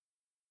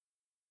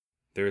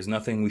There is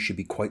nothing we should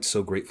be quite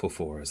so grateful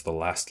for as the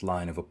last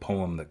line of a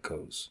poem that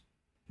goes,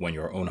 "When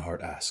your own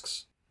heart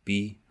asks,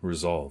 be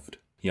resolved,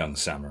 young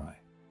samurai,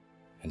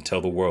 and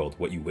tell the world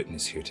what you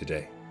witness here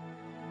today."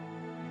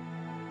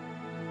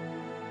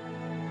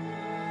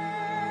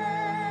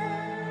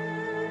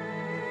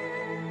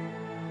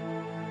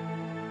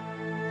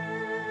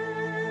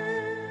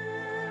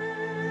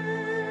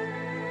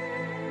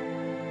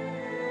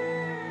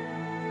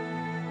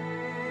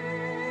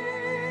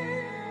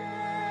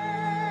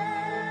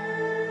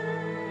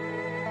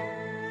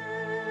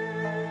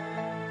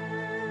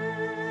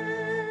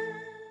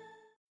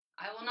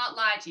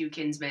 Lie to you,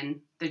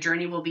 kinsman. The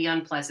journey will be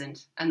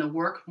unpleasant, and the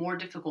work more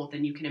difficult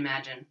than you can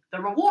imagine.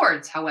 The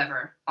rewards,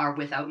 however, are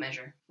without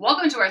measure.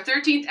 Welcome to our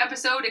 13th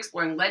episode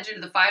exploring Legend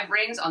of the Five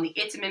Rings on the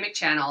It's a Mimic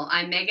channel.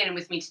 I'm Megan, and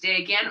with me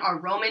today again are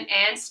Roman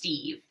and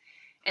Steve.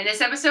 In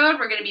this episode,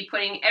 we're going to be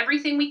putting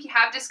everything we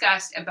have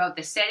discussed about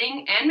the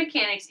setting and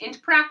mechanics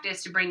into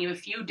practice to bring you a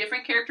few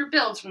different character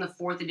builds from the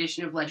 4th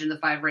edition of Legend of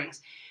the Five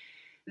Rings.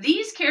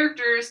 These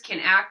characters can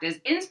act as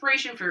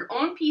inspiration for your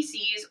own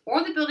PCs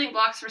or the building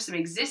blocks for some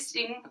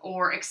existing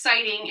or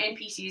exciting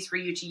NPCs for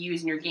you to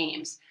use in your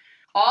games.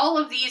 All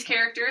of these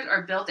characters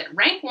are built at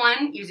rank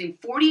 1 using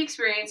 40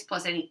 experience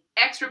plus any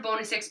extra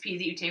bonus XP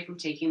that you take from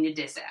taking the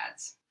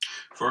disads.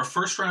 For our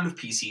first round of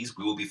PCs,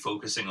 we will be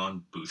focusing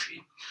on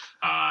Bushi.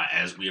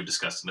 As we have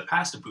discussed in the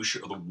past, the Bushi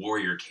are the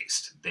warrior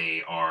caste.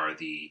 They are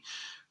the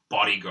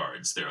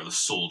bodyguards, they are the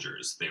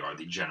soldiers, they are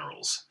the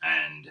generals,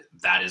 and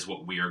that is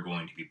what we are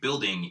going to be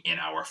building in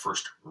our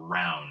first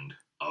round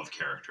of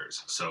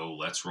characters. So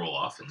let's roll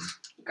off and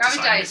grab a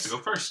dice to go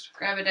first.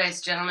 Grab a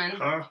dice, gentlemen.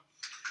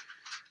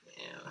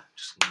 Yeah,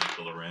 just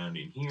nickel around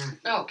in here.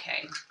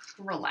 Okay,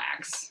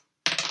 relax.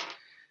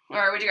 All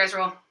right, what'd you guys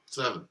roll?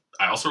 7.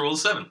 I also rolled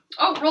a 7.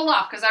 Oh, roll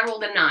off, because I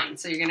rolled a 9,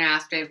 so you're going to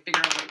have to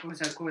figure out who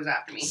was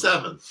after me.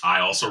 7. I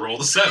also rolled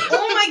a 7.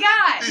 Oh my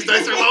god! These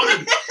dice are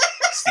loaded.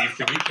 Steve,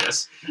 can we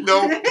kiss?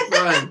 No, 9.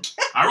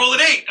 I rolled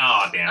an 8.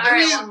 Oh, damn. All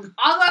right, well,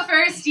 I'll go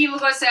first. Steve will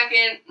go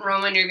second.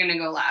 Roman, you're going to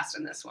go last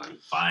on this one.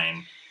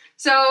 Fine.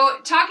 So,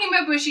 talking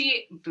about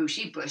Bushi.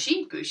 Bushy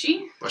bushy?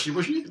 Bushy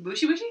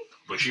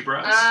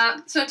bros?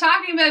 So,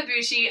 talking about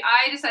Bushi,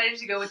 I decided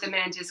to go with the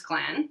Mantis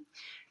clan.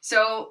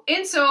 So,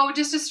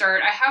 just to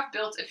start, I have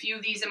built a few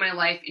of these in my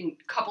life in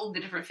a couple of the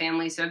different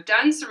families. So, I've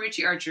done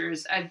Saruchi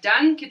Archers, I've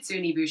done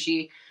Kitsune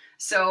Bushi.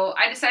 So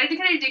I decided to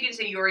kind of dig into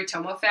the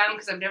Yoritomo fam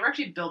because I've never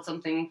actually built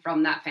something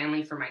from that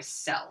family for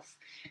myself.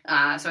 So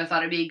I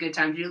thought it'd be a good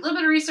time to do a little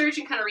bit of research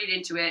and kind of read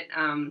into it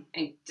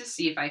and just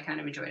see if I kind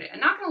of enjoyed it. And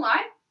not going to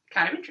lie,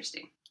 kind of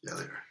interesting. Yeah,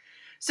 they are.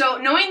 So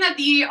knowing that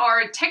they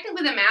are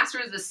technically the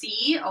masters of the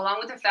sea, along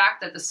with the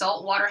fact that the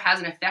salt water has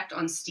an effect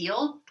on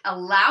steel,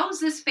 allows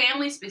this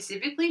family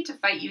specifically to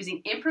fight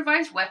using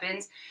improvised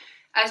weapons.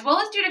 As well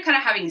as due to kind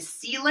of having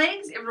sea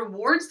legs, it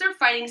rewards their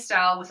fighting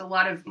style with a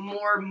lot of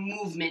more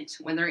movement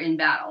when they're in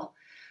battle.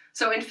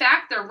 So in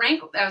fact,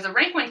 as a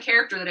rank 1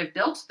 character that I've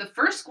built, the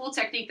first school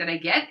technique that I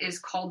get is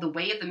called the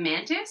Way of the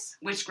Mantis,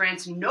 which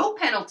grants no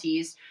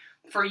penalties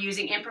for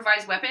using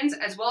improvised weapons,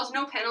 as well as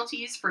no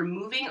penalties for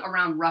moving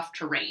around rough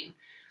terrain.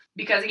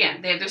 Because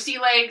again, they have their sea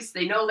legs,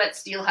 they know that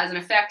steel has an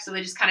effect, so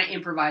they just kind of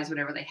improvise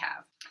whatever they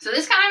have. So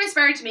this kind of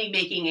inspired to me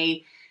making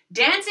a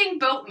dancing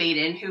boat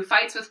maiden who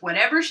fights with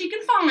whatever she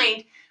can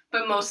find,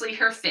 but mostly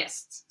her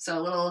fists. So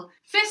a little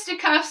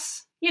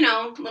fisticuffs,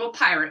 little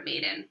pirate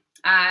maiden.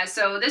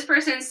 So this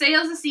person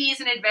sails the seas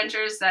and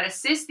adventures that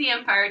assist the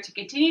Empire to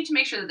continue to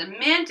make sure that the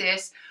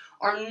Mantis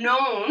are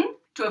known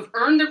to have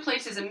earned their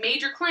place as a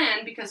major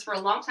clan, because for a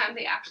long time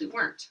they actually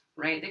weren't,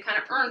 right? They kind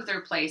of earned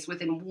their place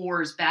within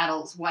wars,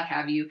 battles, what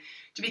have you,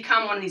 to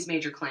become one of these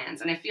major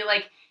clans. And I feel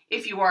like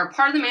if you are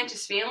part of the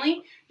Mantis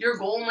family, your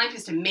goal in life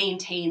is to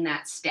maintain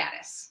that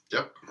status.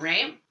 Yep.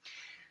 Right?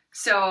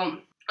 So,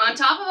 on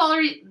top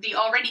of the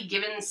already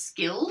given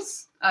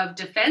skills of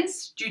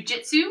defense,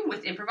 jujitsu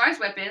with improvised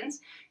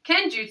weapons,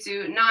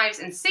 kenjutsu, knives,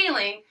 and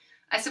sailing,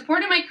 I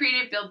supported my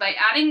creative build by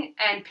adding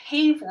and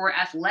paying for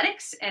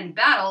athletics and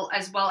battle,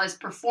 as well as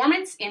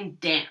performance in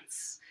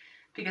dance.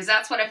 Because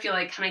that's what I feel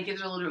like kind of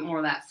gives her a little bit more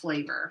of that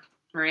flavor,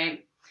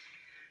 right?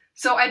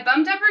 So I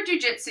bumped up her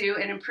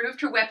jujitsu and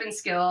improved her weapon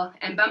skill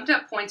and bumped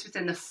up points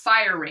within the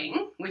fire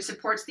ring, which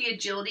supports the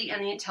agility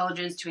and the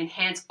intelligence to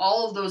enhance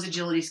all of those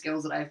agility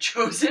skills that I've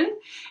chosen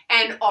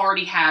and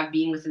already have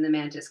being within the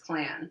Mantis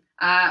clan.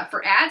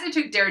 For ads, I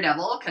took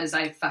Daredevil, because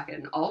I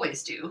fucking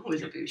always do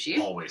with Ibushi.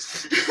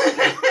 Always.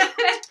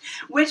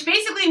 Which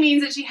basically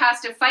means that she has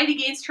to fight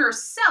against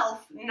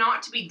herself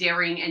not to be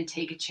daring and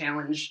take a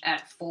challenge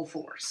at full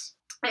force.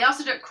 I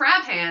also took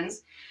Crab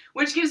Hands,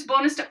 which gives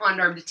bonus to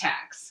unarmed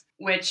attacks,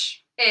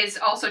 which is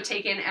also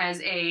taken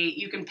as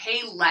you can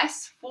pay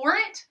less for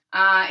it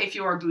if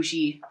you're a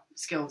Bushi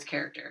skilled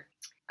character.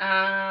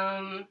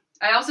 I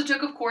also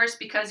took, of course,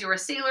 because you're a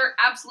sailor,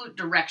 Absolute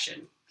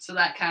Direction. So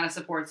that kind of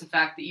supports the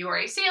fact that you are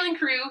a sailing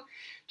crew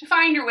to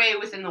find your way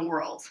within the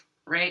world,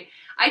 right?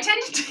 I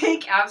tend to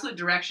take absolute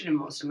direction in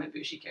most of my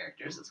Bushi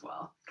characters as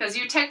well. Because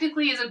you're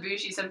technically, as a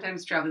Bushi,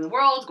 sometimes traveling the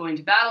world, going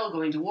to battle,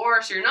 going to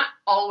war, so you're not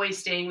always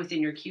staying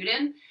within your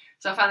Kyuden.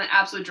 So I found that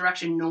absolute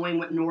direction, knowing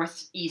what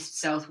north, east,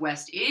 south,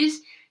 west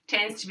is,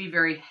 tends to be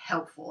very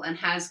helpful and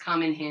has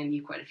come in handy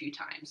quite a few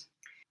times.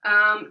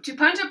 To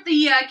punch up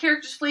the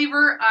character's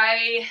flavor,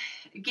 I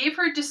gave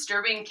her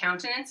disturbing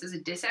countenance as a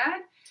disad.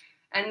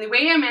 And the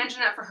way I imagine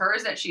that for her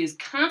is that she is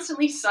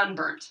constantly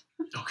sunburnt.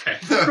 Okay.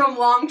 From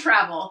long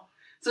travel.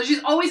 So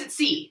she's always at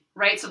sea,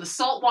 right? So the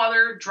salt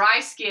water, dry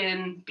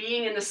skin,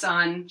 being in the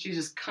sun, she's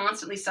just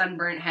constantly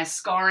sunburnt, has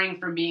scarring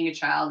from being a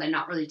child and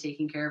not really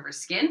taking care of her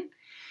skin.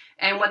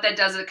 And what that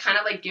does is it kind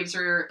of like gives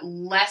her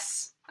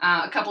less,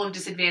 a couple of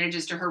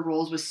disadvantages to her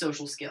roles with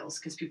social skills,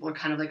 because people are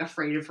kind of like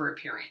afraid of her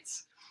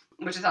appearance,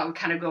 which I thought would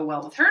kind of go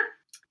well with her.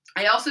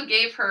 I also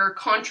gave her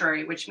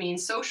contrary, which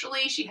means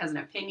socially she has an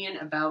opinion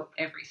about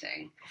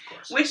everything. Of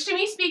course. Which to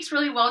me speaks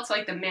really well to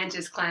like the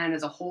Mantis clan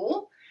as a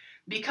whole.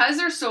 Because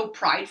they're so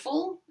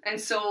prideful and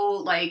so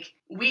like,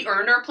 we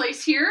earned our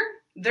place here,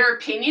 their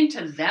opinion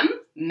to them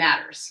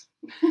matters.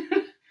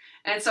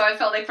 And so I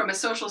felt like from a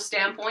social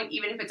standpoint,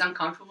 even if it's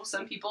uncomfortable for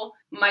some people,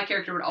 my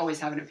character would always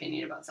have an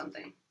opinion about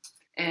something.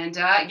 And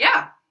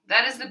yeah,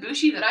 that is the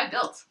Bushi that I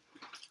built.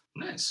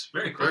 Nice.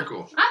 Very cool. Very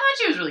cool. I thought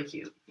she was really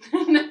cute.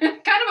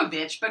 Kind of a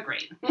bitch, but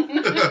great.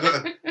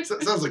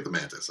 Sounds like the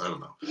Mantis. I don't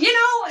know. You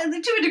know,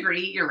 to a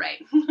degree, you're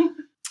right.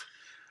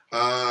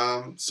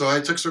 So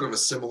I took sort of a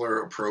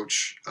similar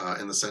approach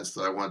in the sense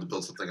that I wanted to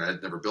build something I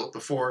had never built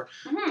before.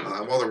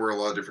 Mm-hmm. While there were a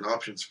lot of different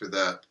options for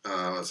that,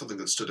 something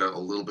that stood out a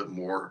little bit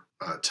more,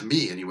 to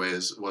me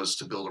anyways, was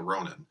to build a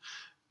Ronin,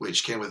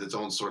 which came with its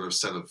own sort of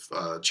set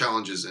of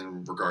challenges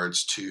in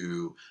regards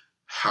to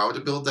how to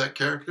build that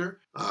character.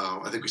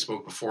 I think we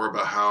spoke before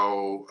about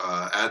how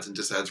ads and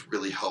disads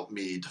really help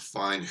me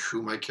define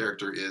who my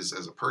character is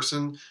as a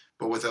person,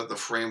 but without the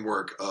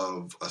framework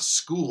of a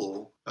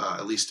school,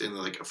 at least in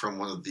like from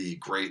one of the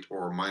great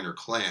or minor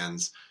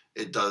clans,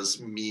 it does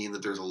mean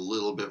that there's a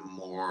little bit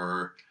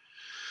more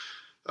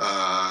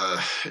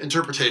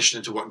interpretation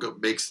into what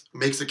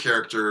makes the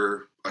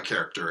character a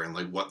character and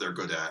like what they're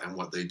good at and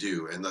what they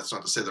do. And that's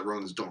not to say that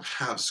Ronins don't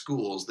have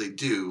schools. They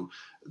do.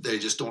 They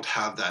just don't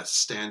have that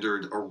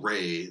standard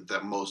array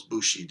that most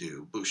Bushi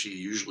do. Bushi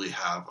usually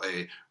have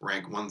a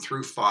rank 1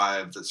 through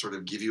 5 that sort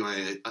of give you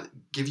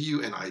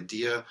an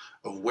idea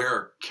of where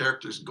a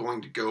character's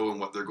going to go and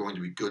what they're going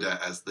to be good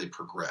at as they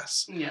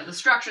progress. Yeah, the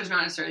structure's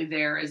not necessarily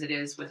there as it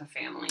is with a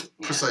family.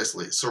 Yeah.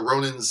 Precisely. So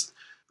Ronins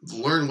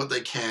learn what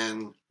they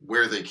can,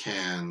 where they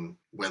can,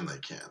 when they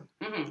can.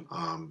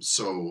 Mm-hmm.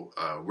 So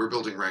we're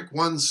building rank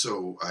 1,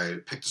 so I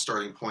picked a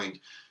starting point,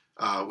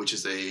 which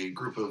is a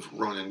group of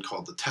Ronin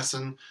called the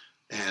Tessin,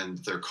 and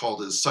they're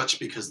called as such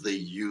because they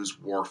use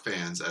war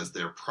fans as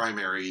their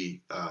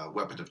primary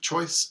weapon of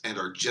choice and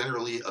are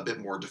generally a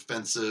bit more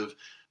defensive,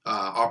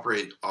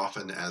 operate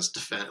often as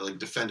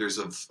defenders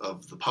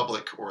of the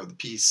public or the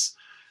peace.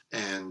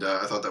 And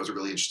I thought that was a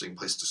really interesting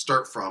place to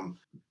start from.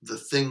 The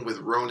thing with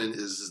Ronin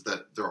is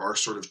that there are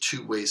sort of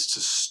two ways to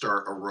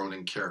start a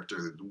Ronin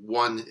character.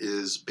 One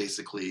is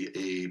basically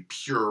a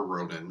pure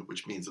Ronin,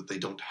 which means that they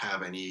don't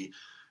have any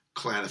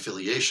clan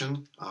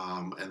affiliation,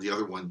 and the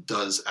other one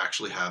does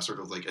actually have sort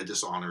of like a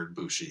dishonored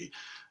Bushi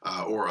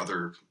or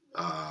other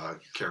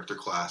character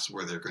class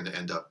where they're going to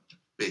end up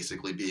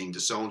basically being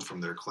disowned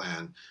from their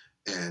clan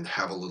and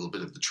have a little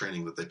bit of the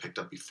training that they picked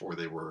up before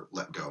they were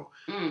let go.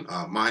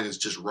 Mine is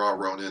just raw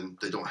Ronin.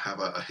 They don't have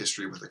a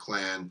history with a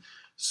clan.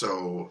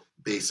 So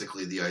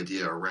basically the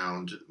idea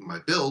around my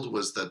build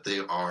was that they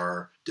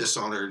are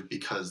dishonored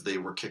because they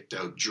were kicked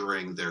out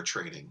during their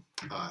training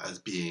as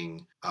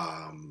being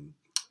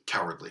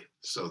cowardly.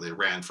 So they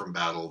ran from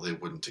battle, they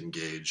wouldn't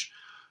engage,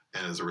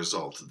 and as a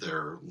result,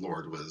 their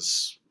lord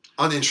was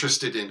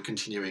uninterested in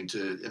continuing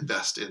to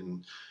invest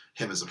in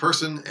him as a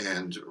person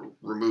and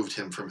removed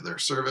him from their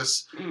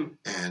service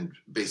and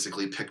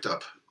basically picked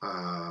up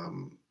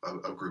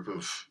a group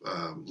of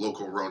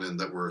local Ronin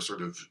that were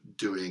sort of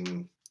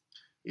doing,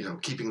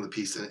 keeping the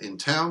peace in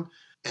town.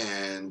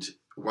 And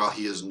while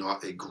he is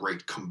not a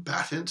great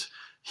combatant,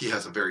 he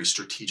has a very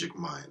strategic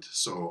mind.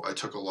 So I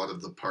took a lot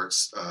of the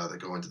parts that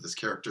go into this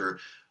character,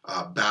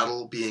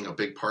 battle being a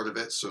big part of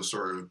it. So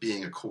sort of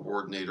being a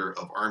coordinator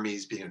of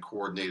armies, being a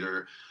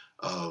coordinator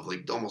of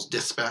like almost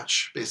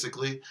dispatch,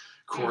 basically,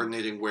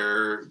 coordinating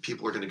where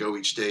people are going to go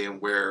each day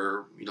and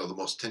where, the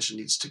most attention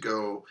needs to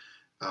go.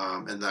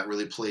 And that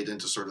really played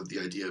into sort of the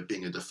idea of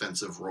being a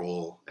defensive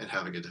role and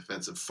having a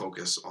defensive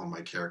focus on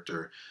my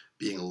character,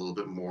 being a little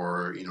bit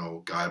more,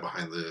 guy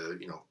behind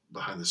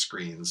the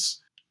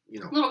screens. A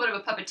little bit of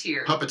a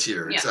puppeteer.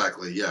 Puppeteer, Yeah.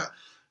 Exactly, yeah.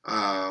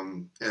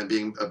 And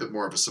being a bit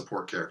more of a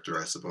support character,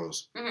 I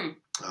suppose. Mm-hmm.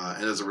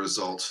 And as a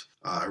result,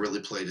 I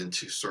really played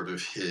into sort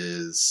of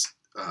his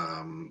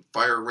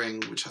fire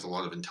ring, which has a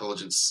lot of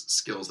intelligence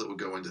skills that would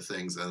go into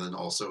things, and then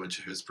also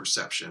into his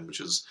perception,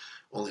 which is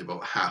only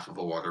about half of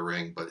a water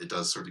ring, but it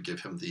does sort of give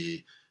him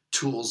the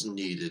tools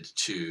needed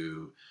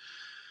to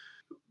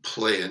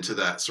play into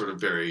that sort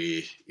of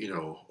very,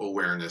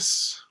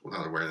 awareness, well,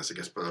 not awareness, I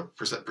guess, but a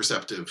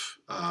perceptive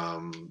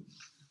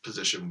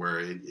position where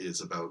it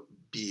is about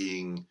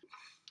being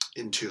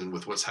in tune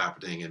with what's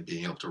happening and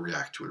being able to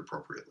react to it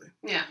appropriately.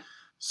 Yeah.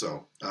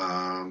 So,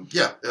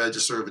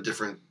 just sort of a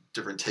different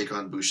take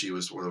on Bushi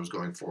was what I was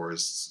going for,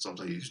 is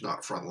something who's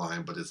not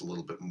frontline, but is a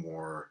little bit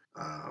more,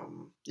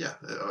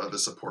 of a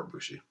support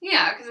Bushi.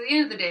 Yeah, because at the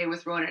end of the day,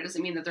 with Ronin, it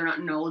doesn't mean that they're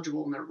not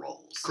knowledgeable in their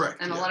roles. Correct.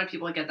 And a lot of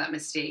people get that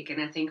mistake,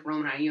 and I think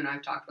Ronin, you and I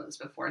have talked about this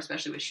before,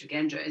 especially with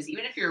Shugenja, is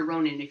even if you're a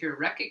Ronin, if you're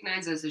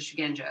recognized as a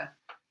Shugenja,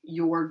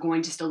 you're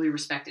going to still be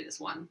respected as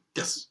one.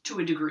 Yes. To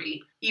a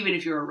degree, even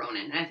if you're a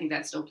Ronin. And I think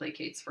that still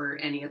placates for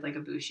any of like a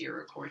Bushi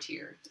or a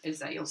Courtier, is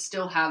that you'll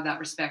still have that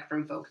respect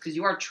from folks because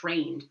you are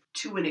trained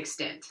to an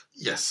extent.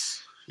 Yes.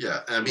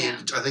 Yeah. I mean,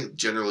 I think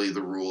generally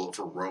the rule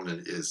for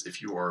Ronin is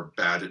if you are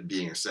bad at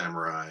being a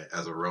samurai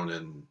as a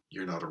Ronin,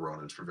 you're not a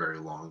Ronin for very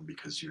long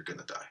because you're going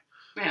to die.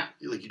 Yeah.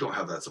 Like, you don't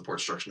have that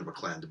support structure of a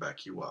clan to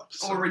back you up.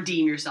 So. Or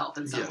redeem yourself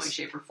in some way,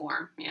 shape, or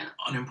form. Yeah.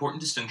 An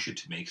important distinction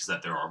to make is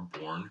that there are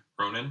born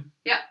Ronin.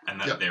 Yeah. And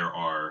that there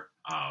are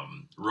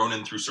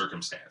Ronin through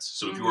circumstance.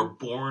 So if you are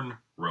born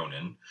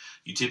Ronin,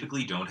 you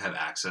typically don't have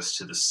access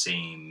to the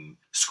same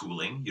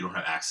schooling. You don't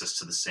have access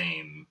to the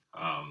same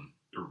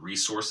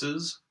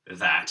resources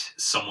that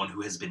someone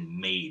who has been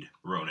made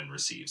Ronin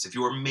receives. If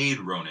you are made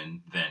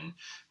Ronin, then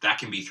that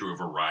can be through a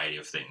variety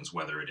of things,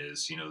 whether it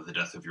is, the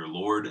death of your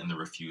lord and the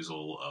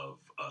refusal of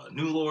a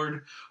new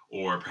lord,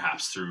 or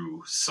perhaps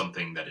through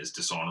something that is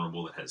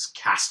dishonorable that has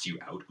cast you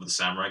out of the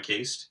samurai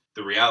caste.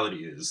 The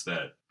reality is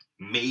that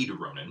made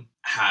Ronin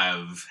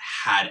have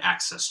had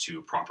access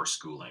to proper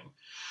schooling,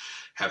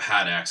 have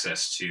had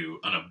access to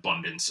an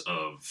abundance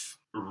of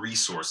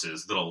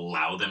resources that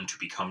allow them to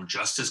become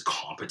just as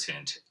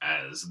competent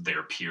as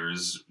their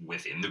peers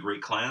within the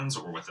great clans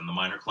or within the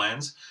minor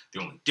clans.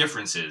 The only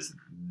difference is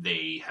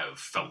they have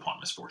fell upon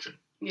misfortune.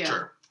 Yeah,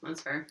 sure.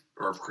 That's fair.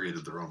 Or have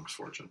created their own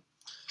misfortune.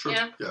 True.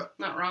 Yeah,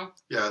 not wrong.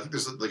 Yeah, I think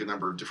there's like a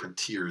number of different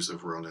tiers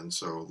of Ronin.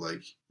 So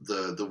like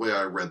the way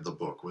I read the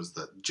book was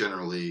that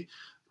generally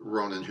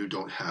Ronin who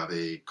don't have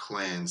a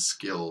clan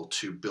skill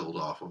to build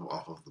off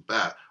of the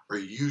bat are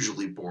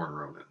usually born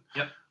Ronin.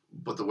 Yep.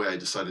 But the way I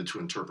decided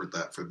to interpret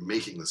that for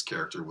making this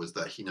character was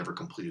that he never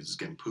completed his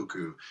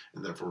Genpuku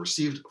and therefore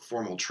received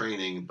formal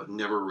training, but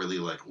never really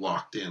like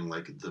locked in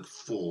like the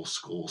full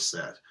school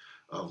set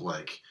of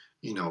like,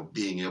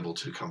 being able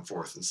to come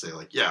forth and say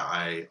like, yeah,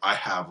 I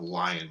have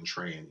lion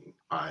training.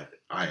 I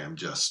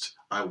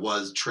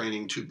was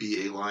training to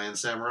be a lion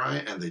samurai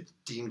and they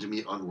deemed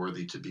me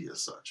unworthy to be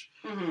as such.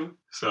 Mm-hmm.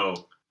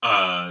 So,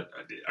 are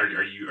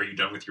you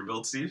done with your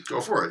build, Steve?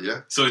 Go for it,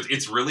 yeah. So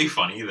it's really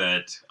funny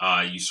that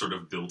you sort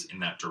of built in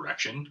that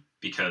direction,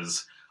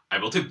 because I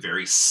built a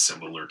very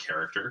similar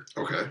character.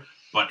 Okay.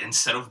 But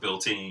instead of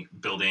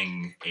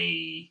building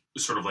a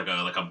sort of like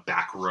a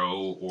back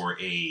row or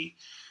a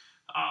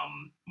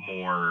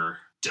more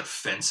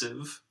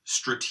defensive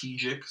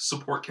strategic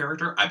support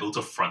character, I built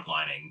a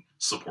frontlining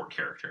support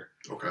character.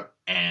 Okay.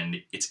 And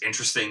it's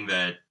interesting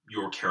that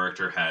your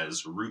character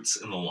has roots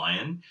in the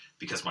lion,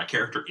 because my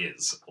character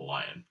is a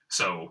lion.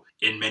 So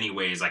in many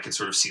ways, I could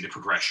sort of see the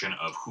progression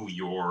of who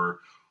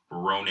your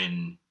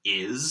Ronin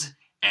is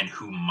and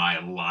who my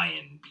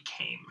lion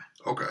became.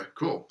 Okay,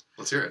 cool.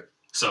 Let's hear it.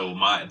 So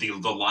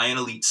the lion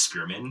elite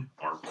spearmen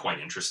are quite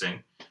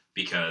interesting,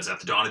 because at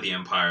the dawn of the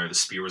Empire, the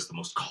spear was the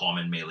most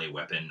common melee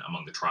weapon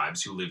among the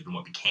tribes who lived in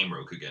what became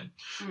Rokugan.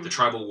 The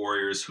tribal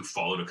warriors who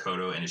followed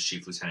Okoto and his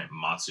chief lieutenant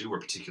Matsu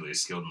were particularly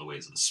skilled in the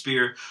ways of the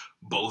spear,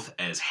 both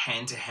as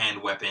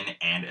hand-to-hand weapon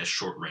and as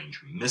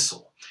short-range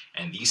missile.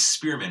 And these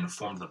spearmen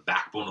formed the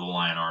backbone of the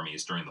Lion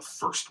armies during the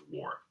First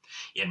War.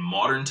 In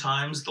modern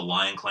times, the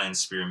Lion Clan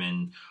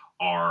spearmen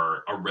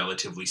are a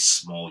relatively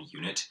small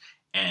unit,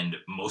 and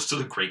most of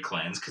the great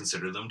clans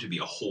consider them to be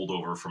a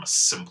holdover from a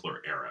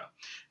simpler era.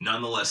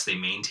 Nonetheless, they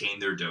maintain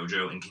their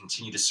dojo and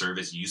continue to serve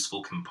as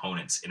useful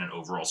components in an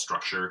overall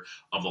structure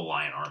of the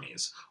Lion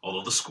armies.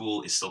 Although the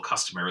school is still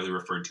customarily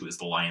referred to as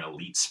the Lion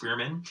Elite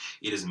Spearmen,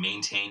 it is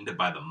maintained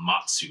by the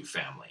Matsu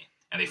family,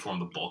 and they form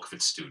the bulk of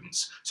its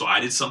students. So I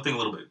did something a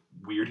little bit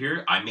weird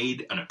here. I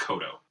made an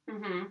Okoto.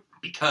 Mm-hmm.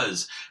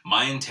 Because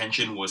my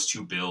intention was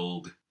to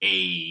build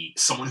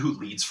someone who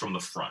leads from the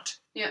front.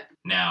 Yeah.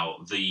 Now,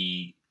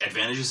 the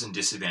advantages and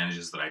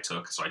disadvantages that I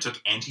took, so I took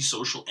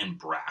antisocial and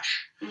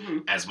brash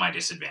as my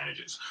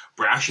disadvantages.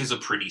 Brash is a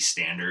pretty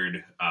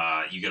standard,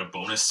 you get a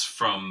bonus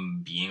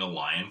from being a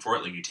lion for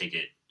it, like you take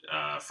it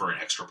for an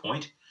extra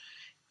point.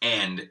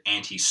 And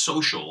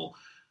antisocial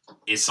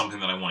is something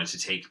that I wanted to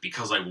take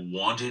because I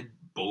wanted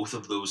both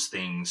of those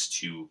things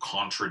to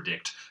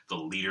contradict the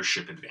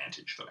leadership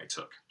advantage that I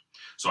took.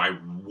 So I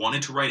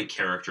wanted to write a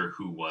character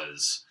who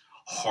was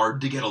hard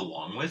to get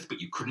along with,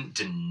 but you couldn't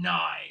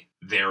deny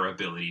their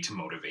ability to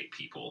motivate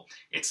people.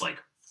 It's like,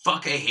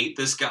 fuck, I hate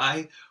this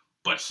guy,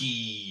 but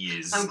he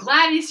is... I'm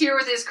glad he's here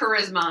with his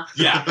charisma.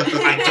 Yeah,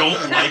 I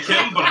don't like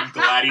him, but I'm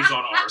glad he's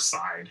on our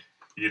side,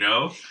 you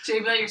know? Should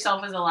you build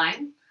yourself as a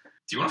lion?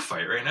 Do you want to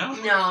fight right now?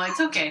 No, it's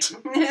okay.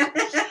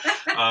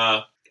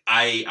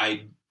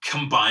 I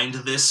combined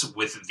this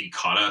with the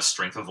kata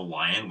Strength of the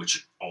Lion,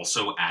 which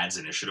also adds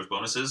initiative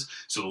bonuses.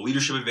 So the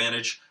leadership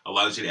advantage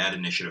allows you to add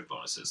initiative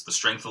bonuses. The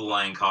Strength of the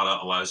Lion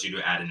kata allows you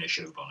to add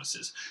initiative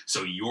bonuses.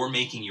 So you're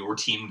making your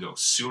team go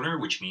sooner,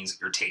 which means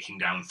you're taking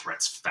down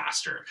threats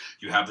faster.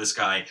 You have this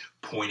guy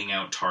pointing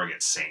out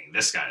targets saying,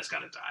 this guy's got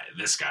to die,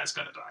 this guy's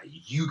got to die.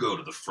 You go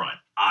to the front.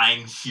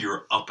 I'm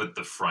here up at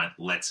the front.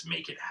 Let's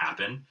make it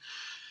happen.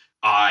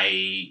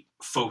 I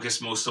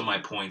focus most of my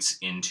points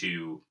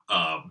into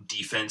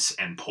defense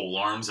and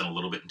polearms and a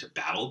little bit into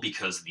battle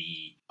because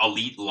the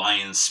Elite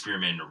Lion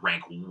Spearman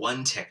rank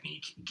 1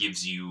 technique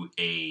gives you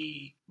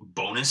a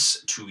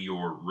bonus to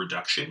your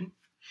reduction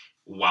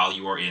while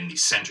you are in the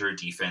center,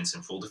 defense,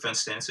 and full defense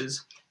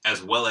stances,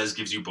 as well as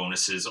gives you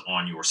bonuses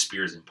on your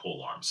spears and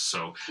polearms.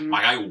 So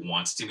my guy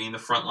wants to be in the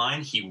front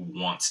line. He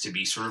wants to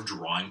be sort of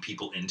drawing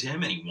people into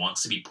him, and he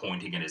wants to be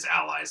pointing at his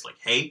allies like,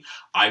 hey,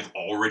 I've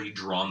already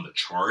drawn the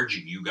charge.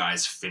 You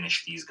guys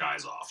finish these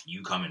guys off.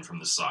 You come in from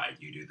the side.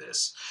 You do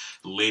this.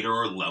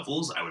 Later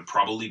levels, I would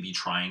probably be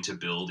trying to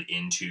build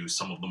into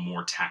some of the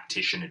more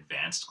tactician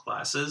advanced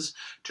classes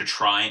to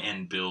try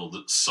and build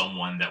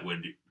someone that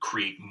would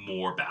create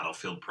more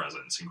battlefield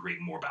presence and create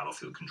more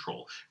battlefield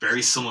control.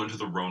 Very similar to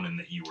the Ronin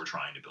that you were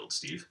trying to build,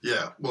 Steve.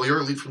 Yeah. Well, you're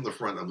a lead from the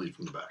front, I'm lead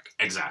from the back.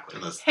 Exactly.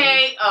 And that's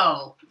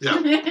Hey-oh. Yeah.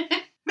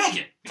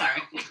 Megan!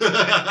 Sorry.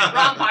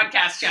 Wrong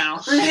podcast channel.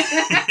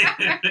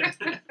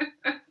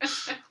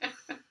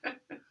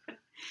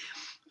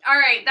 All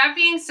right, that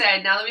being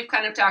said, now that we've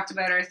kind of talked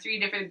about our 3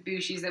 different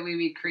bushis that we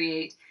would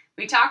create,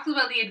 we talked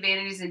about the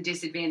advantages and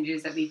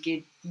disadvantages that we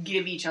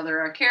give each other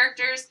our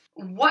characters.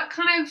 What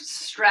kind of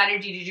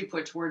strategy did you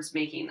put towards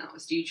making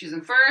those? Do you choose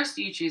them first?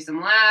 Do you choose them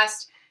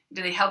last?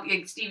 Do they help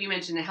you? Steve, you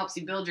mentioned it helps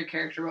you build your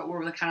character, but what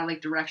were the kind of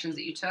like directions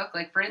that you took?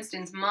 Like, for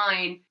instance,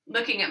 mine,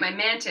 looking at my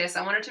Mantis,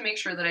 I wanted to make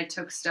sure that I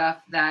took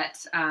stuff that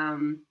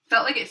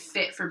felt like it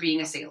fit for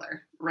being a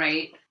sailor,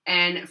 right?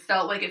 And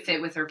felt like it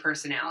fit with her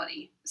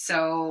personality.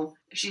 So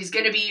she's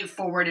going to be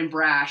forward and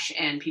brash,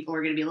 and people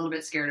are going to be a little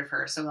bit scared of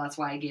her. So that's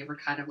why I gave her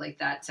kind of like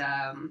that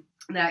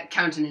that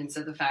countenance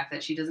of the fact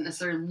that she doesn't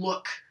necessarily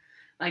look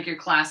like your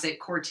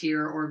classic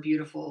courtier or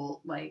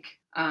beautiful, like,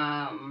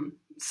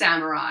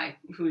 samurai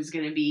who's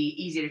going to be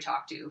easy to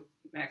talk to,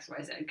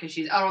 XYZ, because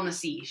she's out on the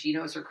sea. She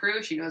knows her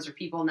crew, she knows her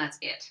people, and that's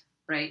it,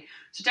 right?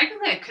 So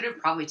technically I could have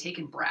probably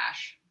taken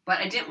brash, but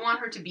I didn't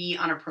want her to be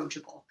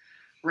unapproachable,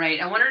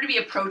 right? I want her to be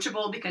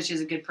approachable because she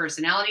has a good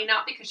personality,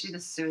 not because she's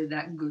necessarily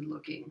that good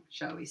looking,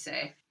 shall we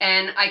say.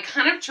 And I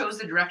kind of chose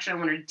the direction I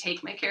wanted to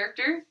take my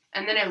character,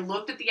 and then I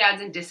looked at the adds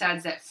and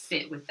disadds that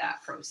fit with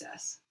that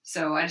process.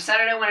 So I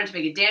decided I wanted to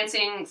make a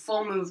dancing,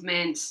 full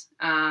movement,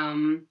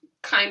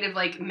 kind of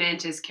like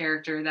Mantis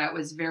character that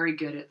was very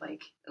good at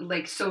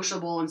like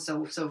sociable and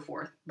so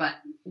forth, but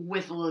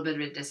with a little bit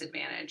of a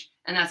disadvantage.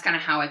 And that's kind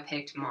of how I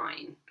picked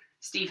mine.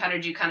 Steve, how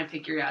did you kind of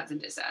pick your adds and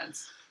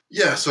disadds?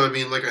 Yeah, so I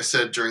mean, like I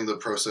said, during the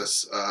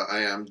process,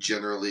 I am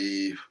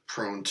generally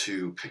prone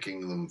to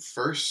picking them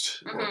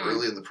first or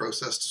early in the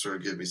process to sort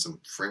of give me some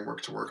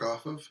framework to work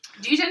off of.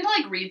 Do you tend to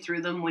like read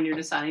through them when you're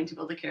deciding to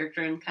build a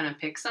character and kind of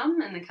pick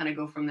some and then kind of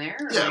go from there?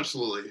 Yeah,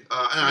 absolutely. And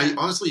I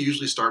honestly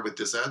usually start with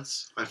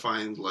disadds. I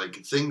find like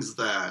things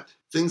that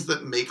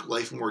make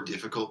life more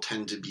difficult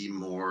tend to be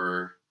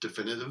more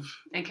definitive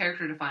and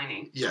character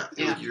defining. Yeah.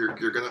 Like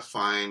you're gonna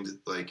find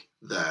like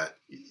that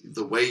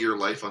the way your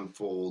life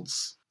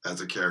unfolds as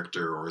a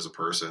character or as a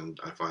person,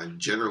 I find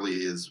generally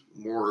is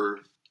more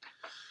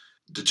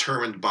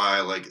determined by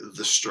like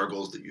the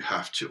struggles that you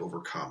have to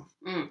overcome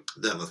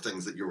than the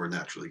things that you are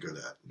naturally good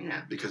at.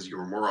 Yeah. Because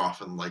you're more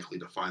often likely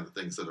to find the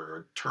things that are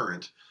a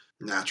deterrent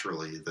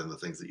naturally than the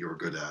things that you are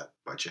good at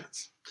by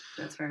chance.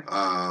 That's fair.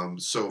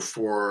 So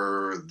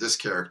for this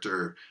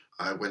character,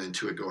 I went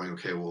into it going,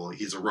 okay, well,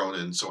 he's a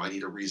Ronin, so I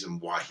need a reason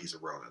why he's a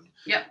Ronin.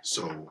 Yep.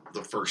 So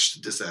the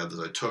first disad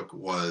that I took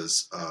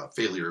was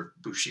failure,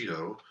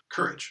 Bushido,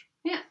 courage.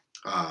 Yeah.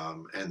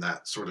 And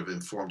that sort of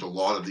informed a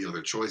lot of the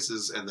other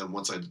choices. And then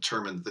once I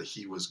determined that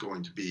he was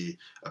going to be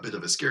a bit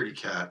of a scaredy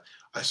cat,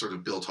 I sort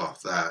of built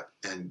off that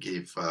and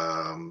gave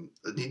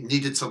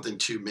needed something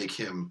to make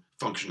him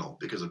functional,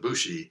 because a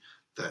Bushi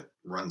that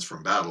runs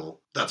from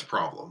battle, that's a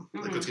problem.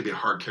 Like that's gonna be a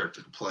hard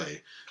character to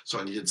play. So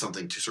I needed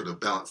something to sort of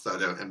balance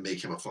that out and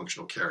make him a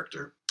functional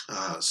character.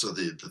 So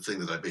the thing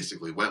that I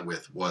basically went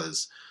with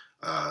was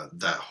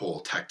that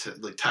whole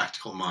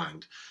tactical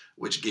mind,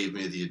 which gave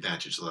me the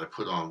advantage that I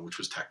put on, which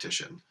was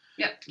tactician.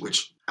 Yep.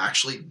 Which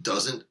actually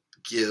doesn't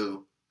give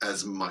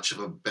as much of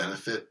a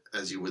benefit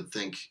as you would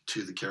think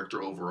to the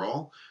character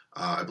overall.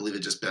 I believe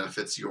it just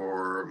benefits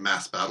your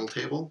mass battle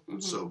table.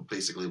 So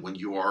basically, when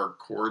you are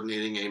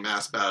coordinating a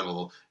mass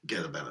battle,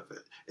 get a benefit.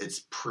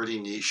 It's pretty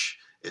niche.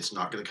 It's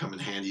not going to come in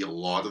handy a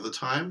lot of the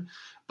time,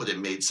 but it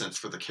made sense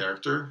for the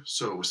character.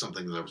 So it was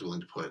something that I was willing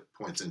to put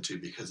points into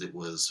because it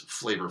was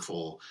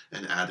flavorful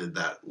and added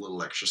that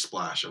little extra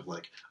splash of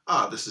like,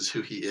 this is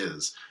who he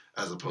is,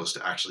 as opposed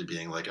to actually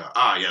being like,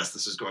 yes,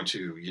 this is going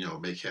to,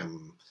 make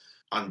him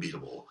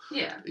unbeatable.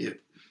 Yeah.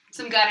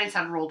 some guidance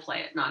how to role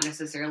play it, not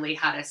necessarily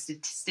how to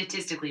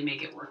statistically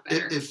make it work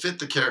better. It fit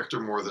the character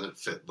more than it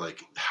fit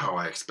like how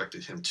I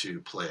expected him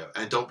to play out.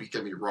 And don't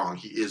get me wrong,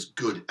 he is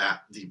good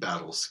at the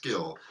battle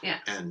skill. Yeah.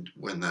 And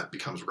when that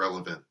becomes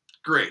relevant,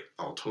 great,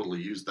 I'll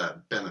totally use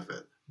that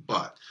benefit.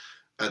 But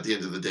at the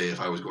end of the day,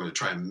 if I was going to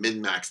try and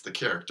min-max the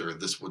character,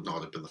 this would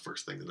not have been the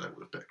first thing that I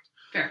would have picked.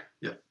 Fair.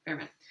 Yeah. Fair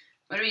man.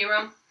 What about you,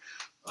 Rome?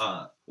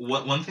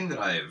 One thing that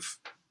I've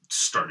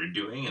started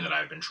doing and that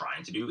I've been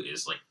trying to do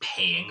is like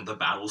paying the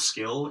battle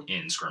skill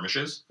in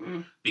skirmishes,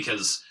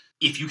 because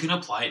if you can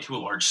apply it to a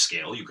large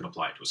scale, you can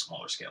apply it to a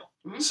smaller scale.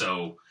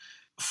 So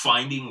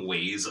finding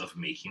ways of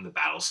making the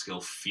battle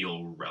skill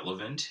feel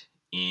relevant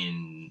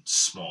in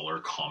smaller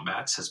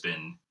combats has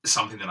been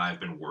something that I've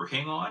been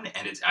working on,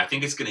 and I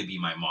think it's going to be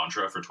my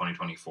mantra for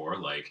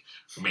 2024, like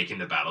making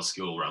the battle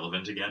skill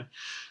relevant again.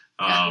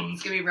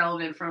 It's going to be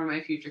relevant for one of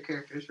my future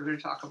characters we're going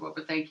to talk about,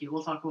 but thank you.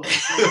 We'll talk about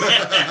it.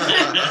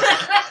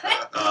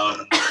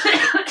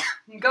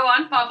 Go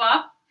on,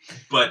 Papa.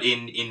 But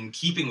in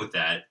keeping with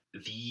that,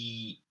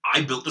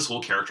 I built this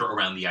whole character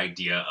around the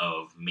idea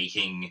of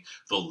making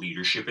the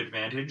leadership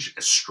advantage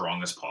as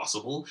strong as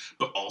possible,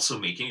 but also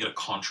making it a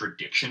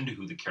contradiction to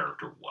who the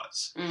character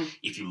was.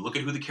 If you look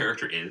at who the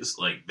character is,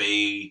 like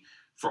they,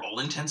 for all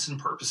intents and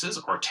purposes,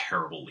 are a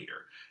terrible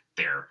leader.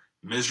 They're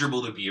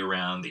miserable to be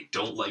around. They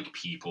don't like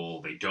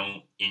people. They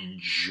don't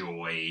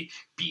enjoy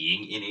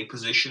being in a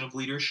position of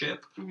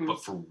leadership.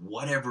 But for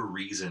whatever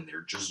reason,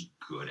 they're just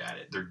good at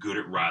it. They're good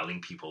at riling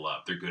people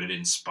up. They're good at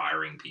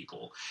inspiring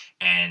people.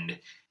 And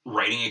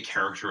writing a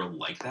character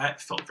like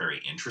that felt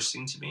very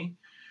interesting to me.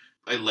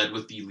 I led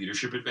with the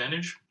leadership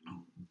advantage,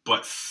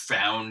 but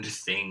found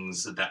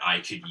things that I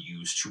could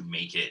use to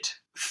make it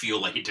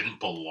feel like it didn't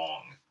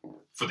belong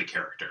for the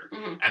character.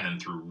 And then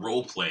through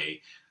roleplay,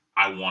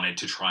 I wanted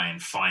to try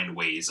and find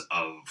ways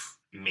of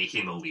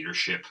making the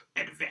leadership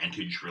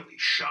advantage really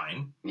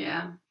shine.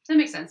 Yeah, that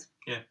makes sense.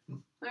 Yeah.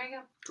 There you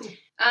go.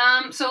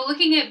 Cool. So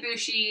looking at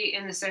Bushi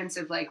in the sense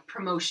of like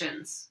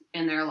promotions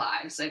in their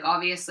lives, like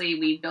obviously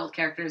we build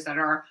characters that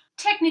are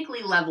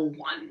technically level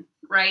 1,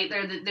 right?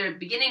 They're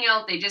beginning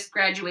out, they just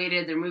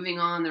graduated, they're moving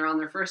on, they're on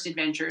their first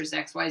adventures,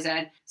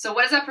 XYZ. So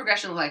what does that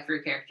progression look like for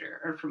your character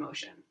or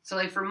promotion? So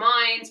like for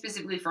mine,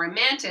 specifically for a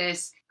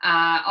Mantis,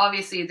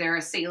 obviously they're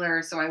a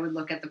sailor, so I would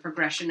look at the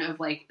progression of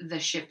like the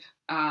ship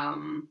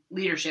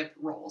leadership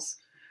roles,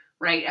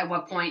 right? At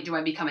what point do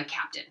I become a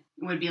captain?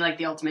 Would be like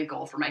the ultimate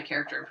goal for my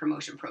character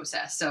promotion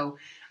process. So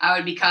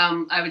I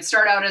would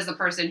start out as the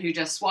person who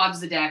just swabs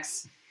the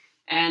decks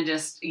and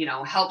just,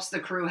 helps the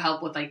crew,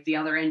 help with like the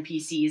other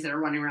NPCs that are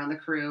running around the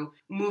crew,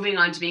 moving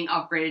on to being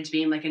upgraded to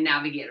being like a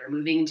navigator,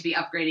 moving to be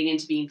upgrading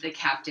into being the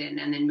captain,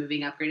 and then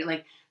upgraded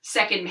like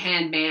second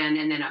hand man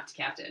and then up to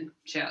captain.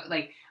 So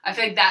like, I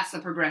feel like that's the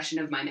progression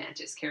of my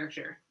Mantis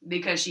character,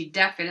 because she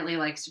definitely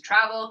likes to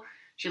travel.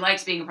 She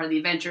likes being a part of the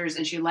adventures,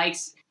 and she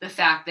likes the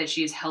fact that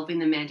she is helping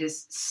the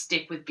Mantis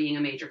stick with being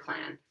a major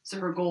clan. So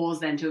her goal is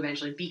then to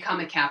eventually become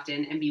a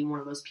captain and be one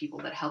of those people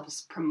that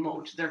helps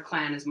promote their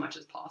clan as much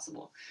as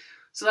possible.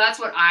 So that's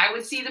what I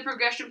would see the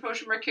progression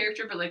approach from her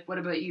character, but like, what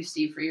about you,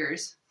 Steve, for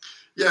yours?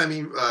 Yeah, I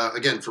mean,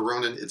 again, for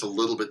Ronan, it's a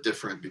little bit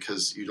different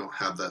because you don't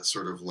have that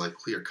sort of like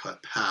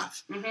clear-cut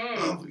path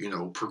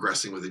of,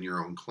 progressing within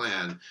your own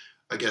clan.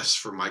 I guess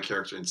for my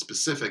character in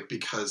specific,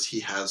 because he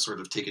has sort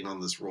of taken on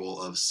this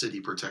role of city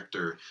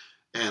protector,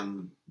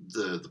 and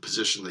the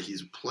position that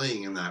he's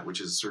playing in that,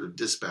 which is sort of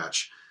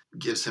dispatch,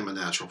 gives him a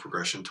natural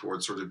progression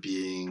towards sort of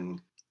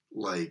being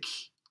like,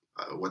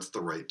 what's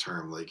the right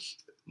term? Like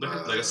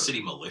a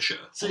city militia.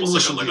 City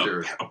Almost militia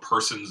leader. Like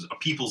a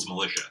people's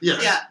militia.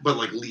 Yes, yeah. But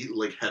like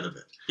head of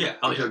it. Yeah.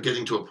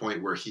 Getting to a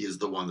point where he is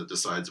the one that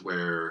decides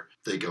where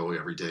they go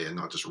every day and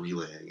not just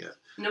relaying it.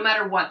 No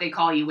matter what they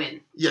call you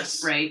in.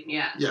 Yes. Right?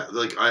 Yeah. Yeah,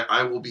 like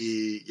I will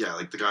be,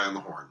 like the guy on the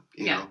horn,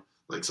 you know?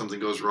 Like something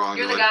goes wrong.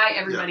 You're the like, guy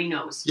everybody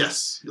knows.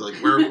 Yes. You're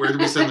like, where do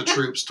we send the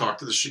troops? Talk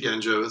to the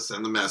Shigenja,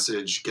 send the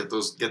message, get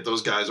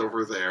those guys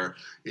over there,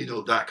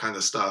 that kind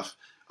of stuff.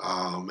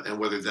 And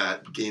whether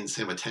that gains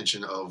him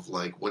attention of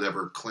like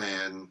whatever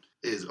clan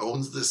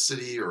owns this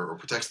city or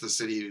protects the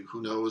city,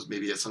 who knows?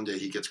 Maybe someday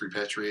he gets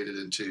repatriated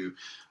into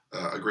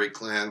a great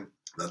clan.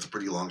 That's a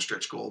pretty long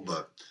stretch goal,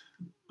 but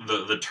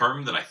the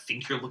term that I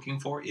think you're looking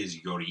for is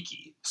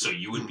Yoriki. So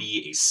you would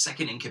be a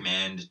second in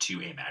command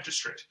to a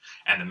magistrate,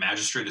 and the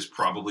magistrate is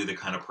probably the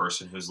kind of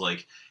person who's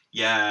like,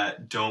 yeah,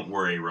 don't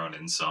worry,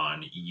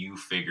 Ronin-san, you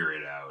figure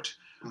it out.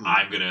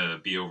 I'm gonna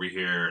be over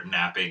here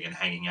napping and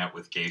hanging out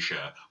with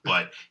Geisha,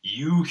 but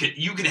you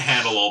can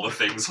handle all the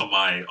things on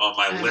my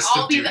list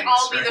of duties.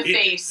 I'll be the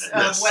face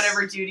of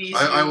whatever duties.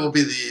 I will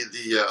be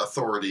the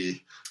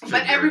authority.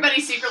 But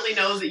everybody secretly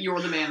knows that you're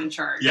the man in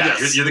charge. Yeah,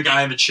 you're the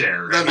guy in the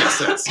chair. Right? That makes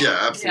sense. Yeah,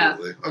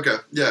 absolutely. Yeah. Okay.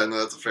 Yeah, no,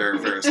 that's a fair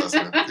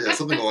assessment. Yeah,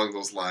 something along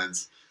those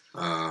lines.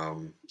 Oh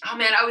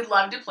man, I would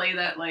love to play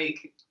that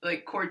like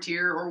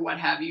courtier or what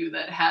have you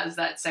that has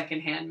that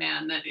second-hand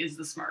man that is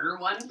the smarter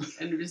one,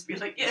 and just be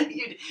like, yeah,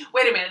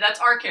 wait a minute,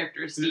 that's our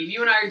character, Steve. You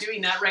and I are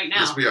doing that right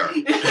now. Yes, we are.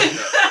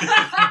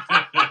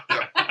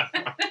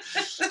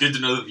 It's good to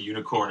know that the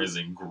unicorn is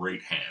in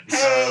great hands.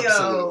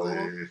 Hey-o.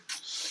 Absolutely.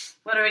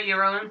 What about you,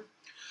 Roman?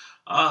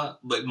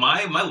 Like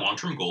my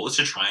long-term goal is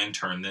to try and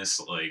turn this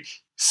like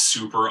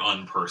super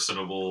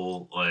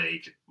unpersonable,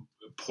 like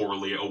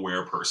poorly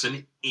aware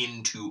person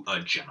into a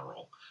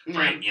general.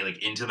 Right,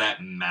 like into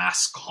that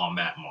mass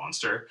combat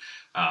monster.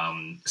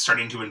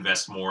 Starting to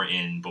invest more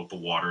in both the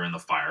water and the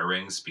fire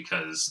rings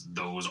because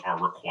those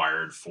are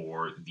required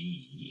for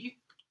the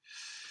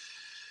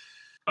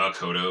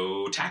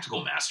Kodo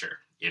Tactical Master.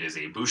 It is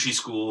a Bushi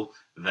school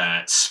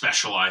that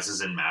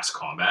specializes in mass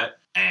combat,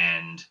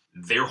 and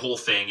their whole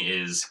thing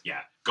is,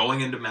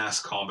 going into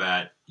mass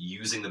combat,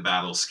 using the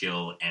battle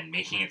skill, and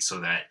making it so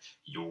that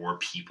your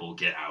people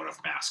get out of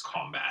mass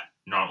combat.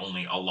 Not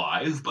only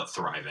alive, but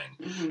thriving.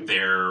 Mm-hmm.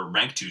 Their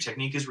rank 2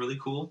 technique is really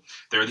cool.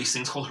 There are these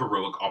things called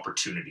heroic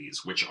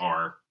opportunities, which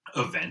are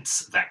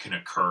events that can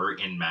occur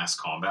in mass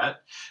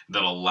combat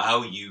that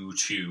allow you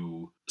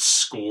to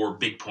score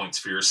big points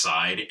for your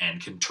side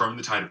and can turn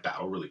the tide of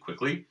battle really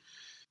quickly.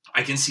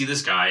 I can see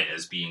this guy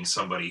as being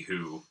somebody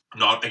who,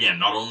 not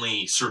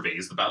only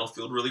surveys the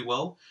battlefield really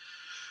well,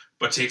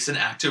 but takes an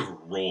active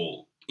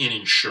role in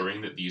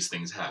ensuring that these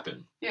things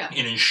happen. Yeah.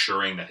 In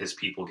ensuring that his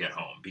people get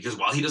home. Because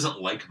while he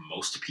doesn't like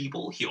most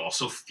people, he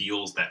also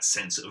feels that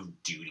sense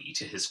of duty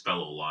to his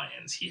fellow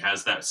Lions. He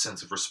has that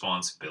sense of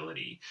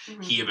responsibility.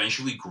 Mm-hmm. He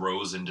eventually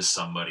grows into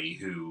somebody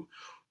who,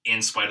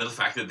 in spite of the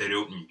fact that they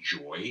don't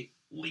enjoy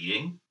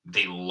leading,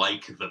 they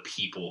like the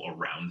people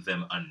around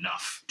them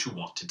enough to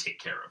want to take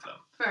care of them.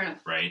 Fair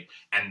enough. Right?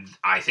 And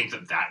I think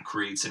that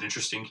creates an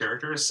interesting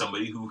character as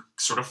somebody who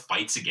sort of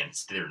fights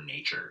against their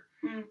nature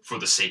for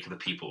the sake of the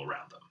people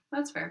around them.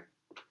 That's fair.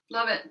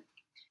 Love it.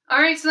 All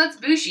right, so that's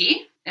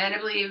Bushi. And I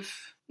believe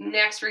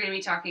next we're going to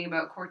be talking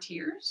about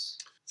courtiers.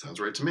 Sounds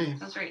right to me.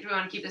 That's right. Do we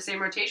want to keep the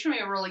same rotation or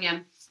we roll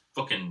again?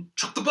 Fucking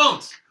chuck the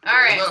bones! All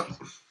right. Rolled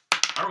up.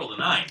 I rolled a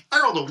 9.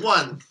 I rolled a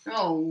 1.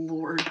 Oh,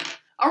 Lord.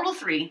 I'll roll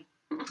 3.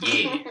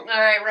 Yeah. All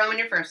right, Roman,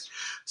 you're first.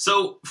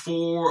 So,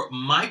 for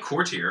my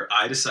courtier,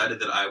 I decided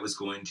that I was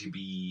going to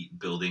be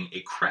building a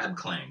Crab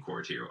Clan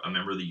courtier, a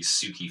member of the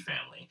Yasuki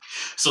family.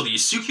 So, the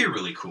Yasuki are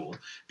really cool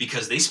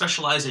because they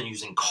specialize in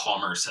using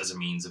commerce as a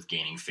means of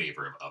gaining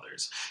favor of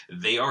others.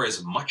 They are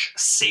as much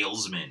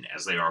salesmen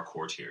as they are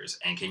courtiers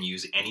and can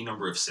use any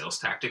number of sales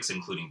tactics,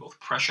 including both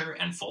pressure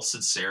and false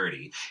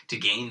sincerity, to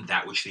gain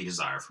that which they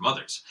desire from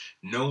others.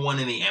 No one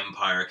in the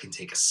Empire can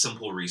take a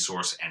simple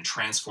resource and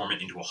transform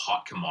it into a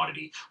hot commodity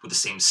with the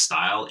same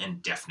style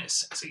and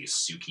deftness as a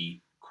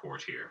Yasuki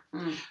courtier.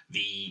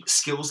 The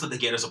skills that they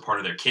get as a part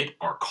of their kit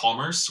are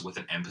commerce with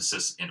an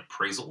emphasis in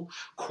appraisal,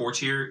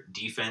 courtier,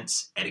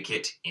 defense,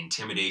 etiquette,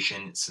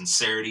 intimidation,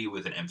 sincerity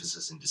with an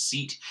emphasis in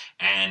deceit,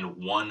 and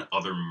one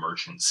other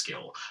merchant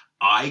skill.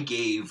 I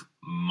gave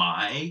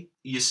my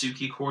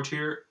Yasuki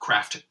courtier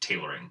craft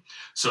tailoring.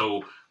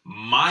 So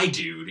my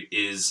dude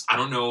is, I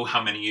don't know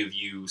how many of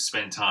you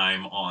spend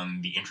time on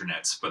the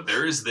internets, but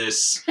there is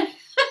this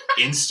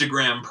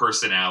Instagram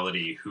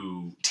personality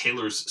who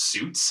tailors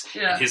suits.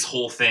 Yeah. His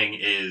whole thing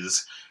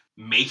is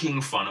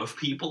making fun of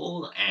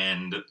people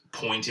and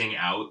pointing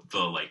out the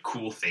like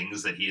cool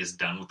things that he has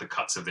done with the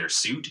cuts of their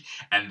suit,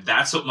 and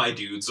that's what my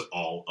dude's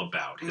all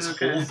about. His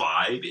whole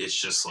vibe is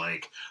just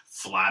like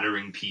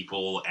flattering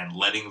people and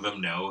letting them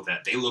know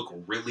that they look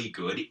really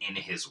good in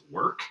his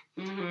work,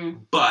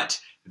 but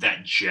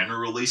that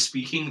generally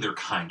speaking, they're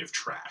kind of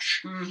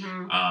trash.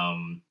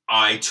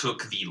 I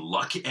took the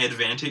luck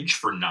advantage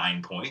for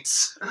 9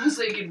 points.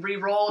 So you could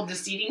re-roll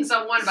deceiving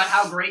someone about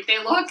how great they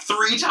look?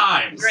 3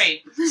 times.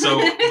 Great. So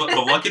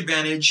the luck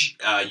advantage,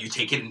 you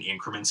take it in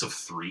increments of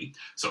 3.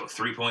 So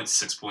 3 points,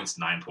 6 points,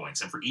 9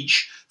 points. And for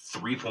each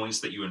 3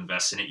 points that you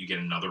invest in it, you get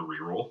another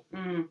reroll.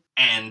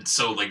 And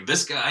so like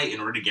this guy, in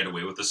order to get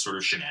away with this sort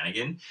of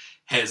shenanigan,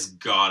 has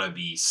gotta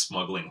be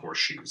smuggling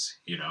horseshoes,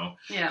 you know?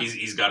 Yeah.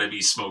 He's gotta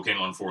be smoking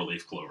on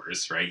 4-leaf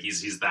clovers, right?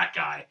 He's that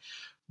guy.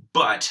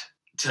 But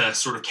to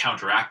sort of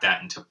counteract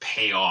that and to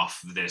pay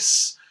off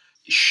this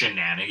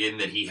shenanigan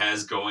that he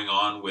has going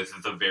on with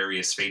the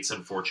various fates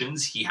and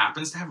fortunes, he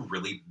happens to have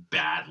really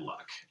bad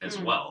luck as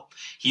well.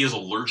 He is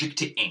allergic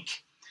to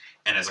ink.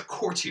 And as a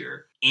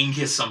courtier, ink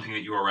is something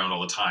that you are around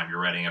all the time. You're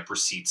writing up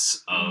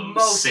receipts of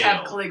Most sale.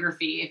 have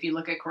calligraphy if you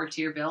look at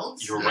courtier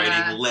builds. You're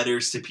writing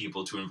letters to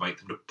people to invite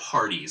them to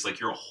parties. Like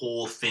your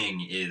whole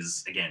thing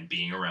is, again,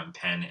 being around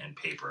pen and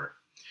paper.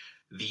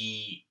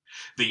 The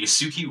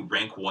Yasuki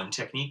rank 1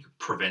 technique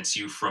prevents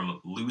you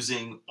from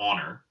losing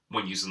honor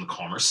when using the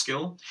commerce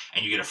skill,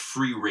 and you get a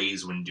free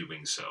raise when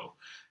doing so.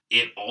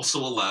 It also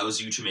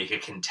allows you to make a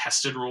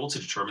contested roll to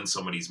determine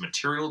somebody's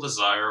material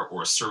desire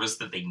or a service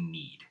that they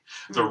need.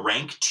 The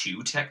rank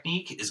 2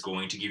 technique is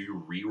going to give you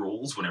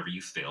re-rolls whenever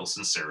you fail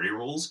sincerity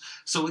rolls.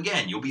 So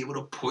again, you'll be able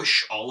to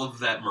push all of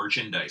that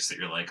merchandise that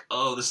you're like,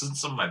 oh, this isn't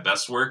some of my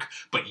best work,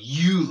 but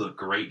you look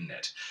great in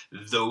it.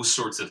 Those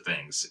sorts of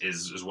things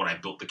is what I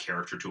built the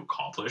character to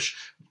accomplish.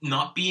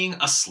 Not being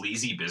a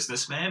sleazy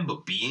businessman,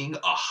 but being a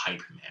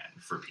hype man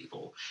for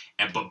people.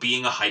 But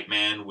being a hype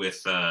man with,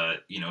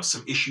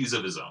 some issues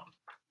of his own.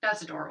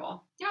 That's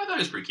adorable. Yeah, I thought it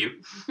was pretty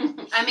cute.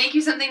 I make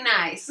you something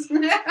nice.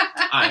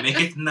 I make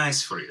it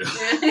nice for you.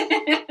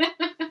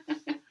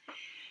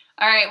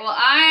 All right, well,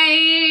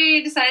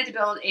 I decided to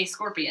build a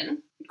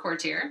scorpion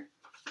courtier.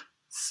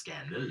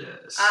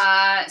 Scandalous. So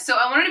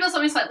I wanted to build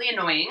something slightly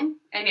annoying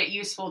and yet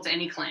useful to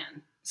any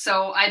clan.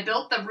 So I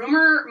built the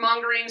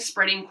rumor-mongering,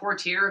 spreading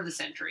courtier of the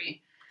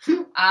century.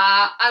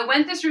 I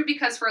went this route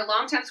because for a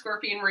long time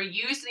Scorpion were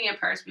used in the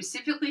Empire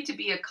specifically to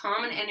be a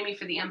common enemy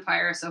for the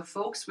Empire, so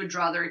folks would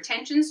draw their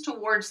attentions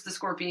towards the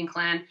Scorpion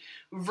clan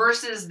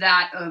versus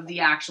that of the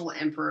actual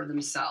Emperor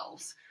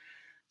themselves.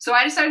 So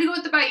I decided to go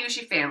with the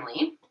Bayushi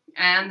family,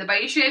 and the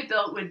Bayushi I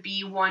built would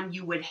be one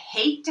you would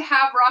hate to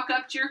have rock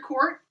up to your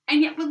court,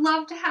 and yet would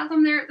love to have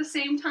them there at the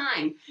same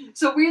time.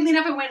 So weirdly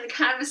enough, I went in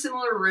kind of a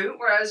similar route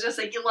where I was just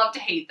like, you love to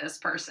hate this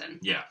person.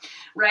 Yeah.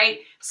 Right?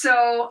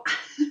 So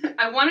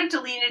I wanted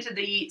to lean into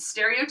the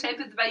stereotype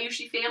of the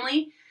Bayushi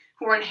family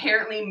who are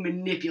inherently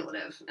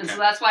manipulative. And so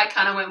that's why I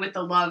kind of went with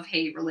the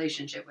love-hate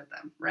relationship with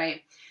them,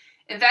 right?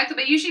 In fact, the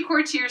Bayushi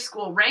Courtier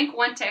School rank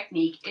 1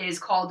 technique is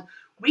called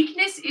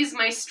Weakness is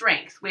My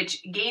Strength,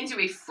 which gains you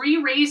a free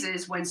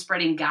raises when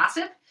spreading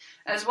gossip,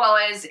 as well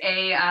as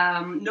a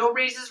no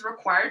raises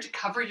required to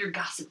cover your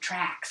gossip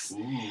tracks.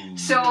 Ooh.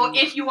 So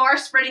if you are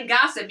spreading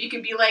gossip, you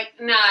can be like,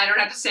 nah, I don't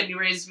have to send you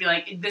raises. Be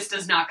like, this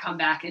does not come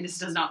back, and this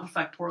does not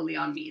reflect poorly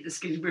on me. This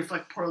can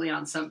reflect poorly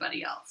on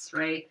somebody else,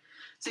 right?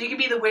 So you can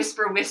be the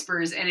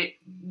whispers, and it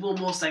will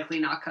most likely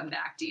not come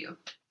back to you.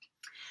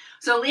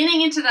 So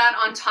leaning into that,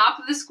 on top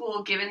of the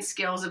school given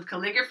skills of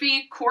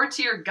calligraphy,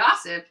 courtier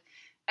gossip,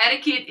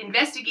 etiquette,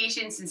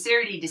 investigation,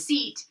 sincerity,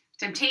 deceit,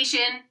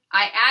 temptation,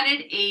 I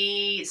added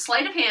a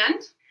sleight of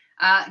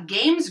hand,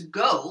 games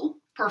go,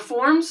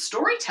 perform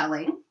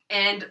storytelling,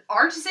 and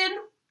artisan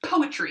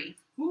poetry.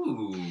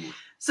 Ooh.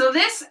 So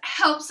this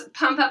helps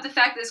pump up the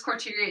fact that this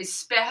courtier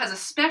has a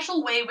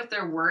special way with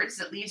their words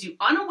that leaves you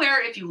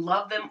unaware if you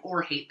love them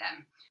or hate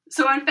them.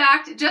 So in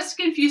fact, just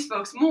to confuse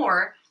folks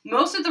more,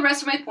 most of the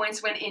rest of my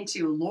points went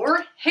into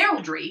lore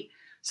heraldry,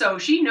 so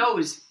she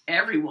knows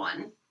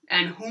everyone,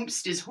 and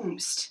whomst is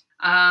whomst.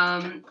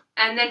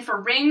 And then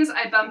for rings,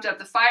 I bumped up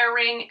the fire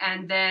ring,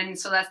 and then,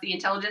 so that's the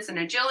intelligence and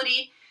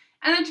agility.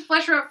 And then to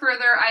flesh her out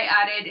further, I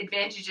added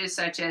advantages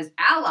such as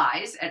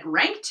allies at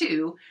rank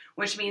 2,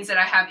 which means that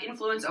I have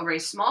influence over a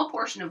small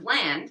portion of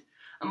land.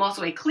 I'm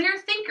also a clear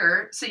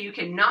thinker, so you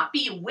cannot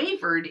be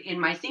wavered in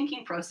my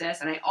thinking process.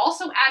 And I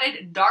also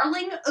added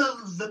darling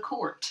of the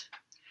court.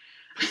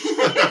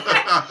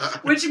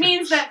 Which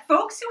means that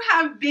folks who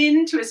have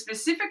been to a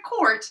specific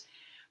court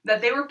that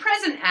they were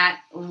present at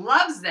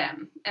loves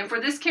them. And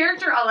for this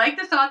character, I like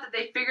the thought that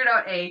they figured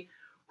out a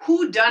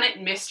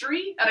whodunit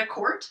mystery at a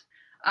court.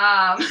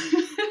 And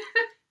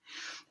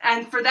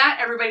for that,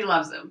 everybody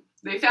loves them.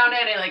 They found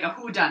out a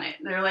whodunit.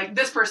 They're like,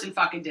 this person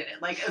fucking did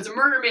it. Like, it's a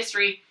murder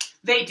mystery.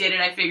 They did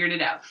it. I figured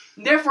it out.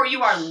 Therefore,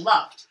 you are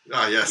loved.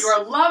 Ah, yes. You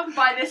are loved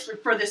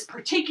for this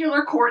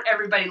particular court.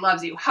 Everybody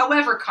loves you.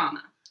 However,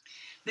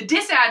 the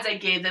disads I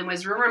gave them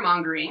was rumor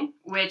mongering,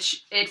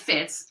 which it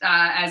fits,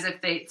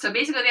 so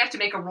basically they have to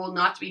make a roll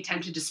not to be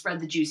tempted to spread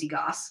the juicy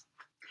goss,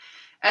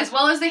 as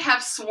well as they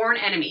have sworn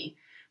enemy,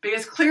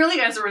 because clearly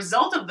as a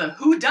result of the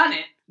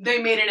whodunit,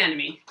 they made an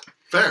enemy.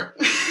 Fair.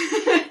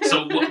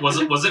 So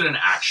was it an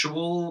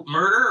actual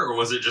murder, or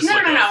was it just no,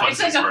 a it's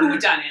like a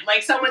whodunit.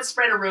 Like someone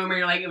spread a rumor,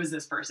 you're like, it was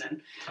this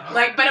person.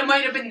 But it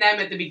might have been them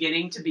at the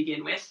beginning to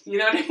begin with. You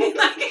know what I mean?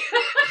 Like,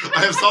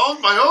 I have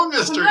solved my own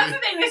mystery. Well, that's the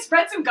thing. They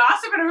spread some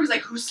gossip, and everyone's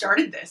like, who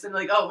started this? And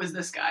they're like, oh, it was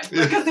this guy.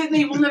 Because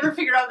they will never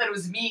figure out that it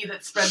was me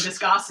that spread this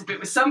gossip. It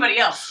was somebody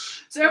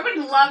else. So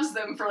everybody loves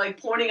them for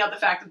pointing out the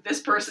fact that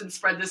this person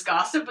spread this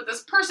gossip, but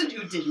this person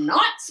who did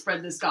not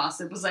spread this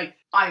gossip was like,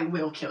 I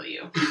will kill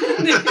you.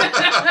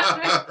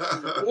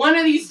 One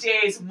of these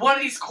days, one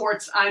of these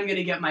courts, I'm going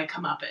to get my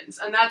comeuppance.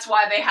 And that's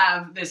why they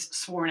have this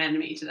sworn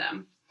enemy to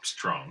them.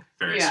 Strong.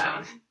 Very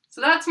strong.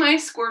 So that's my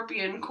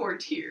Scorpion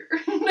courtier.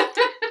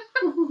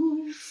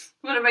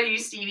 What about you,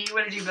 Stevie?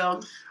 What did you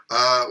build?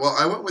 Well,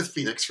 I went with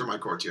Phoenix for my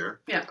courtier.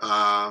 Yeah.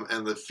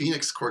 And the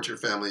Phoenix courtier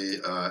family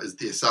is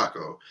the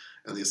Asako.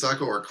 And the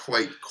Asako are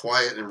quite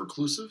quiet and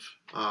reclusive.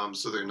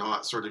 So they're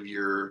not sort of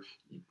your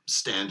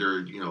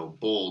standard,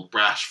 bold,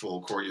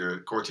 bashful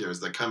courtiers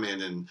that come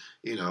in and,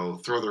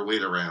 throw their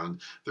weight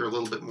around. They're a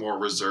little bit more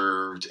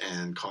reserved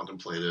and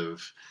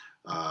contemplative.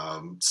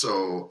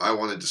 So I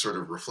wanted to sort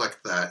of reflect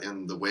that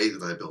in the way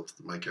that I built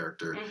my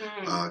character.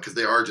 Because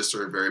they are just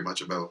sort of very much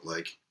about,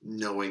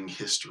 knowing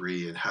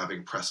history and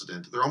having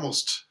precedent. They're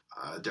almost...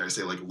 dare I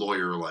say,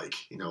 lawyer-like,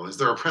 is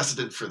there a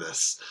precedent for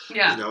this?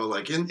 Yeah.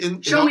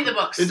 Show me the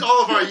books. In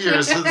all of our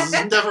years, this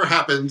has never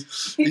happened.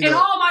 In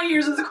all my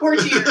years as a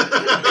courtier.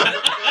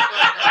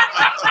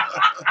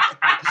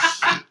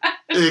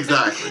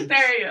 Exactly.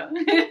 There you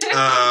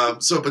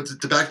go. But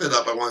to back that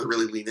up, I wanted to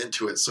really lean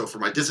into it. So for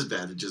my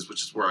disadvantages,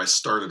 which is where I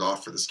started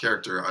off for this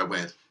character, I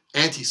went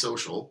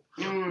antisocial,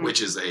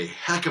 which is a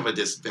heck of a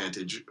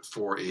disadvantage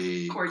for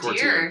a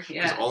courtier.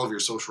 Because all of your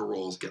social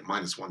rolls get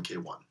minus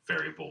 1k1.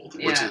 Very bold.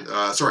 Which is,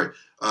 there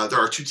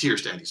are 2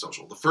 tiers to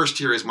antisocial. The first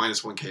tier is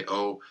minus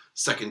 1ko.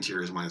 Second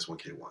tier is minus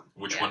 1k1.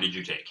 Which one did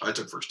you take? I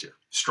took first tier.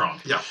 Strong.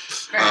 Yeah.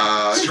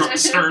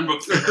 Stern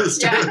but fair.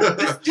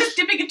 Just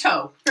dipping a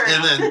toe.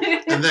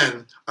 And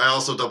then I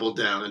also doubled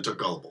down and took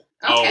gullible.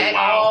 Okay.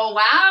 Oh,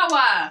 wow. Oh,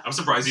 wow. I'm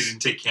surprised you didn't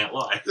take Can't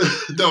Lie.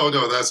 No,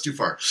 that's too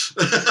far.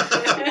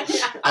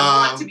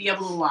 I want to be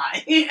able to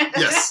lie.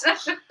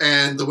 Yes.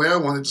 And the way I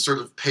wanted to sort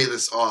of pay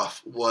this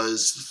off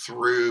was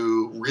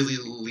through really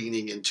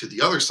leaning into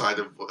the other side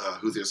of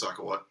who the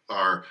Osaka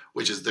are,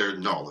 which is their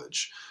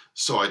knowledge.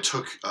 So I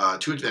took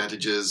 2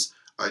 advantages.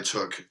 I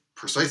took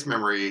precise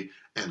memory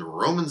and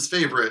Roman's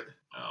favorite,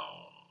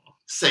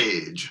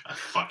 Sage. I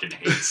fucking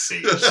hate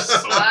Sage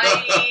so much.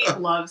 I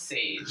love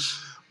Sage.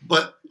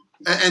 But...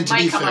 And to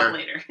Might be come fair, up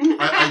later.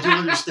 I do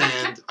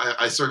understand.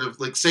 I sort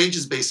of like Sage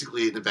is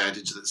basically an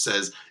advantage that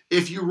says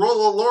if you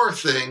roll a lore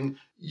thing,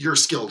 you're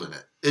skilled in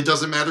it. It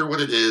doesn't matter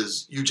what it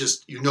is.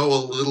 You know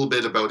a little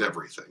bit about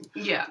everything.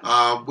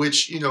 Yeah.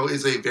 Which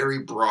is a very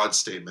broad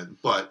statement,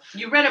 but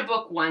you read a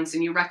book once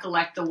and you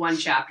recollect the one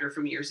chapter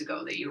from years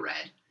ago that you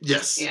read.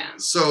 Yes. Yeah.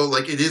 So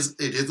like it is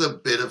a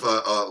bit of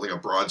a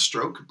broad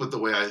stroke, but the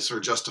way I sort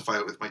of justify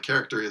it with my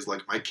character is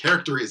like my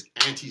character is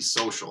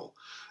antisocial.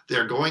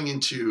 They're going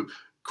into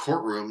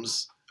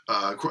courtrooms,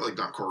 not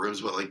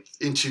courtrooms, but like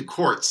into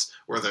courts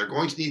where they're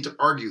going to need to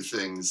argue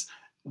things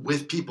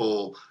with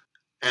people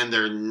and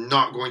they're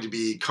not going to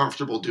be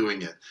comfortable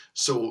doing it.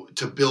 So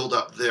to build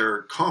up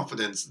their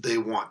confidence, they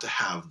want to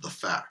have the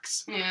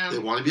facts. Yeah. They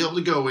want to be able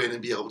to go in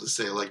and be able to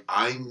say, like,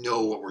 I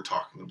know what we're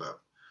talking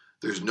about.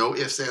 There's no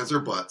ifs, ands, or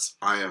buts.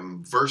 I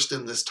am versed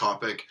in this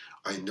topic.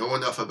 I know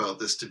enough about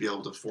this to be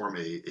able to form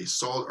a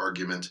solid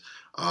argument.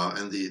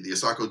 And the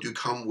Asako do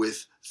come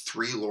with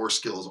 3 lore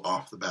skills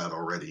off the bat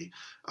already.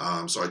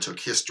 So I took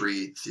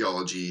history,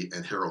 theology,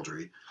 and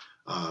heraldry.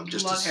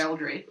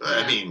 Heraldry.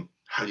 I mean,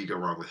 how do you go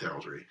wrong with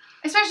heraldry?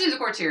 Especially as a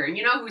courtier.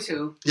 You know who's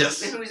who.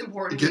 Yes. And who's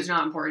important, who's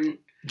not important.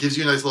 Gives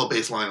you a nice little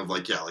baseline of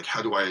like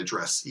how do I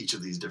address each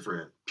of these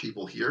different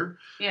people here?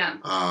 Yeah.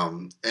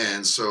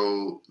 And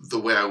so the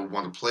way I would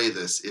want to play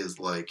this is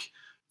like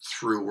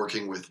through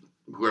working with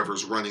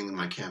whoever's running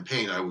my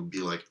campaign, I would be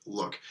like,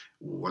 look,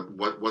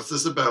 what's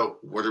this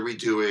about? What are we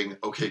doing?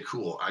 Okay,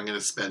 cool. I'm going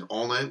to spend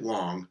all night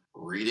long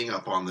reading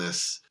up on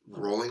this,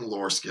 rolling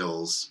lore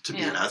skills to be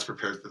as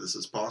prepared for this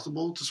as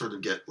possible to sort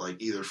of get like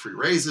either free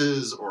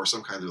raises or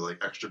some kind of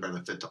like extra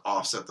benefit to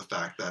offset the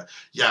fact that,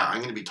 I'm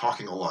going to be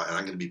talking a lot and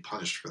I'm going to be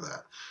punished for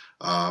that.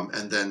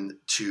 And then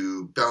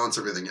to balance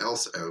everything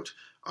else out,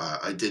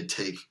 I did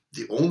take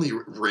the only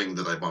ring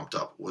that I bumped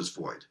up was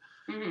Void.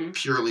 Mm-hmm.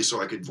 Purely so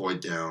I could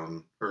void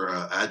down or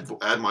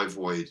add my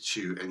void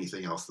to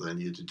anything else that I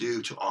needed to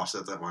do to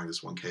offset that minus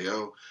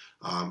 1KO.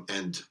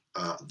 And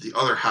the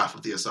other half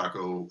of the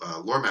Asako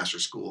Lore Master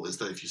School is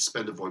that if you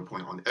spend a void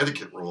point on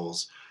etiquette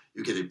rolls,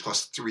 you get a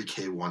plus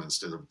 3k1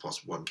 instead of plus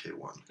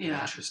 1k1. Yeah,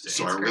 interesting.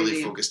 So I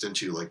really focused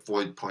into like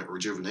void point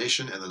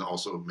rejuvenation and then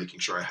also making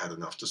sure I had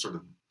enough to sort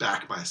of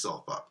back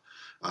myself up.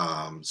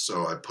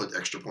 So I put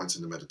extra points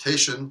into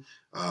meditation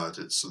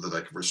so that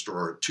I could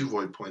restore 2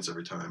 void points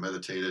every time I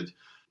meditated,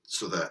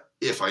 so that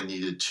if I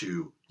needed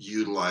to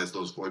utilize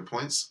those void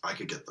points, I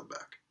could get them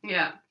back.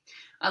 Yeah,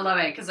 I love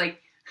it because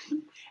like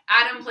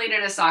Adam played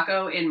an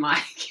Asako in my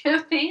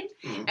campaign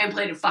and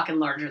played it fucking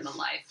larger than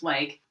life,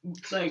 like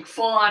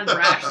full on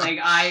brash, like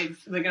I'm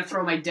gonna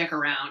throw my dick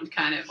around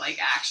kind of like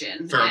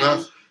action. Fair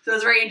enough. So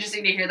it's very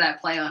interesting to hear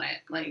that play on it.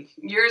 Like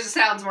yours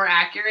sounds more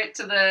accurate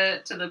to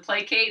the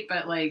play, Kate,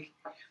 but like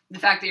the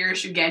fact that you're a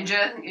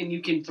Shugenja and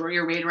you can throw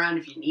your weight around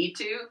if you need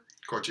to.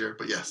 Courtier,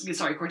 but yes.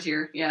 Sorry,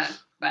 courtier, yeah.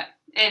 But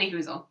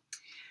anywhoozle.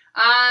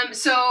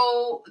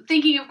 So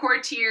thinking of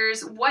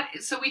courtiers,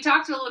 so we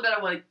talked a little bit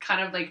about like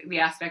kind of like the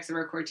aspects of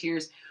our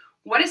courtiers.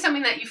 What is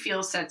something that you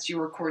feel sets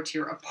your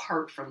courtier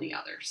apart from the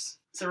others?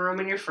 So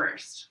Roman, you're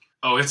first.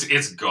 Oh,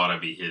 it's gotta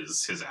be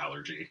his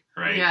allergy,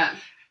 right? Yeah.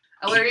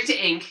 Allergic to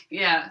ink,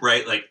 yeah.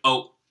 Right, like,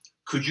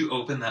 could you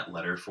open that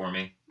letter for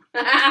me?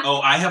 I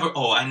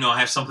know I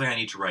have something I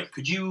need to write.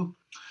 Could you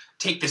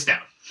take this down?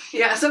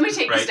 Yeah, somebody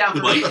take this down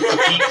for me.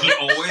 he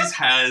always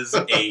has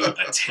a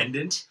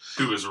attendant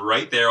who is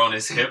right there on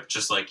his hip,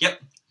 just like,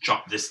 yep,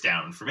 jot this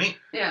down for me.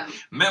 Yeah.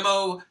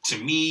 Memo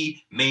to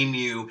me,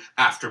 Maymew,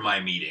 after my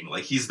meeting.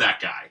 Like, he's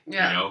that guy.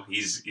 Yeah. You know,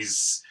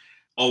 he's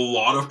a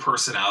lot of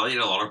personality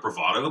and a lot of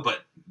bravado,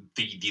 but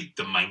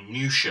the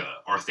minutia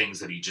are things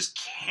that he just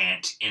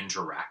can't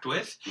interact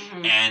with,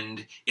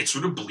 and it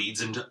sort of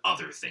bleeds into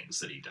other things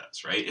that he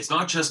does, right? It's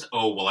not just,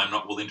 I'm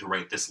not willing to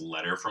write this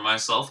letter for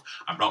myself.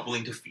 I'm not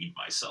willing to feed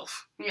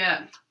myself.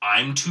 Yeah.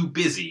 I'm too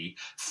busy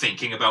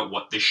thinking about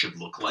what this should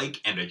look like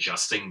and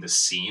adjusting the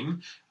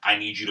seam. I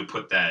need you to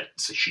put that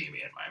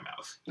sashimi in my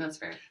mouth. That's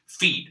fair.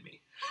 Feed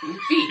me.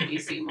 Feed me,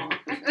 Seymour.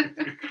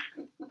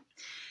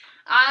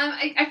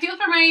 I feel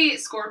for my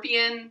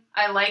Scorpion,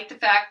 I like the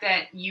fact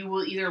that you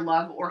will either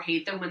love or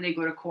hate them when they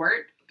go to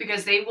court,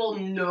 because they will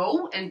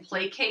know and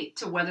placate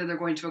to whether they're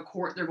going to a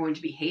court they're going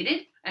to be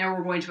hated and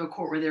we're going to a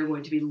court where they're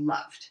going to be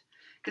loved.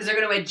 Because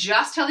they're going to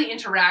adjust how they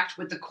interact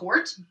with the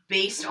court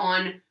based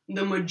on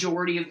the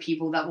majority of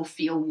people that will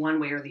feel one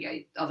way or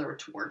the other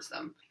towards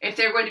them. If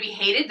they're going to be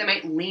hated, they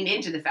might lean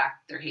into the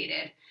fact that they're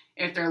hated.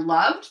 If they're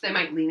loved, they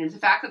might lean into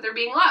the fact that they're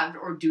being loved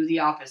or do the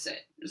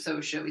opposite,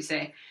 so shall we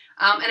say.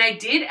 And I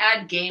did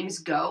add Games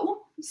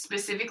Go,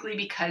 specifically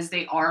because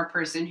they are a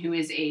person who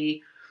is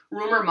a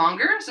rumor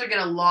monger. So they're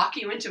going to lock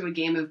you into a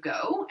game of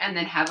Go and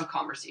then have a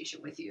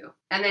conversation with you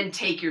and then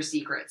take your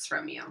secrets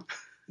from you.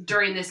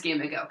 During this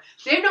game of Go.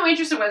 They have no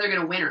interest in whether they're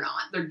going to win or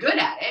not. They're good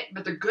at it,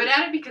 but they're good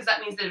at it because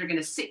that means that they're going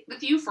to sit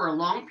with you for a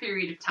long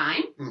period of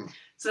time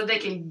so they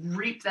can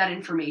reap that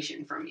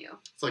information from you.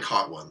 It's like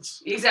Hot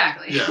Ones.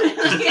 Exactly. Yeah.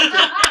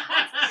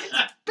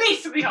 It's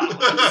basically Hot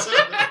Ones.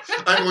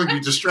 I'm going to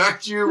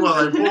distract you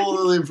while I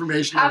pull the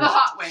information. Have a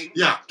hot wing.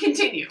 Yeah.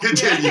 Continue.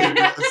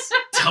 Yes.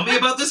 Tell me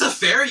about this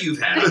affair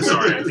you've had. I'm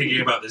sorry, I'm thinking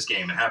about this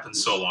game. It happened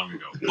so long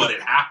ago, but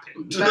it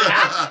happened.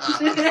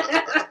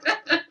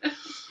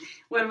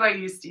 What about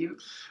you, Steve?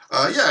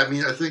 Yeah, I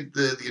mean, I think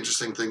the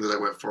interesting thing that I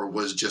went for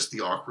was just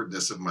the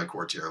awkwardness of my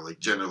courtier.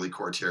 Like, generally,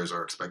 courtiers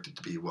are expected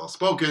to be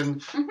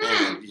well-spoken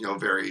and,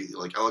 very,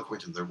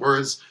 eloquent in their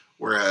words,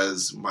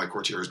 whereas my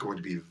courtier is going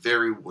to be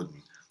very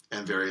wooden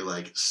and very,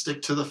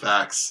 stick to the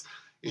facts,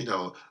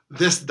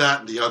 this,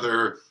 that, and the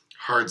other,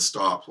 hard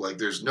stop. Like,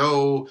 there's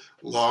no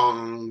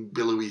long,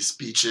 billowy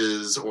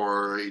speeches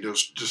or,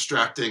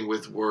 distracting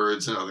with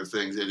words and other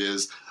things. It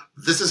is,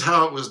 this is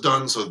how it was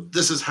done, so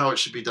this is how it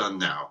should be done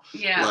now.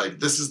 Yeah.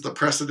 This is the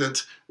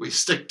precedent. We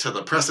stick to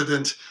the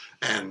precedent,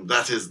 and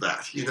that is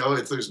that.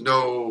 There's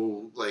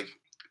no,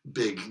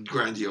 big,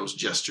 grandiose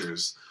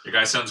gestures. Your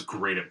guy sounds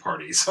great at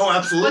parties. Oh,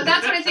 absolutely. But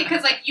that's what I think,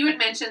 because, you had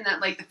mentioned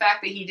that, the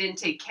fact that he didn't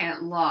take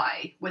Can't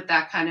Lie with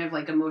that kind of,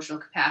 emotional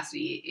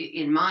capacity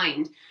in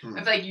mind.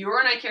 I feel like your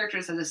and I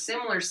characters has a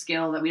similar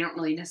skill that we don't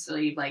really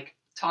necessarily,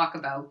 talk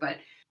about, but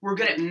we're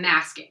good at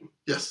masking.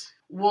 Yes.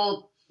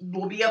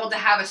 We'll be able to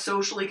have a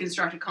socially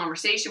constructed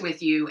conversation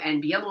with you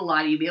and be able to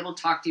lie to you, be able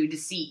to talk to you,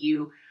 deceive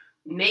you,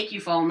 make you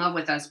fall in love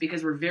with us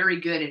because we're very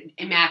good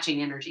at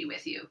matching energy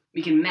with you.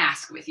 We can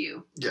mask with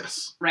you.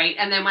 Yes. Right?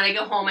 And then when I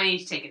go home, I need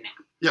to take a nap.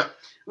 Yeah.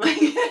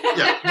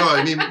 Yeah. No,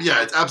 I mean,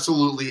 yeah, it's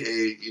absolutely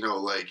it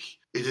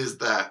is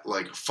that,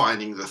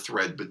 finding the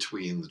thread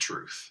between the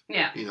truth.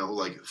 Yeah.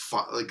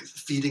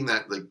 Feeding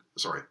that,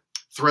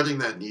 threading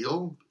that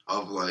needle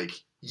of,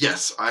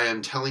 yes, I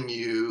am telling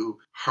you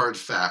hard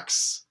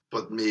facts,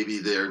 but maybe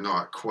they're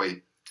not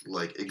quite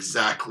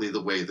exactly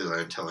the way that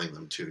I'm telling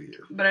them to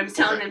you. But I'm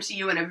telling them to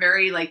you in a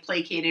very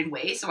placated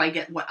way, so I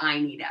get what I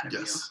need out of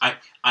you.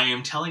 I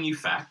am telling you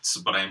facts,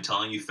 but I am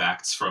telling you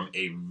facts from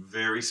a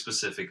very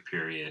specific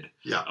period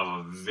of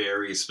a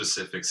very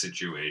specific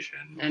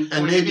situation. And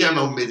maybe I'm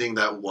omitting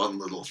that one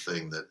little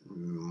thing that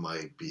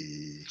might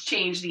be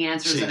change the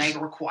answers that I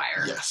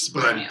require. Yes,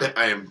 but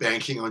I am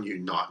banking on you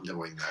not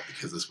knowing that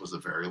because this was a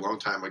very long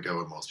time ago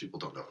and most people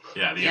don't know about it.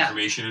 Yeah, the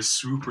information is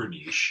super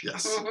niche.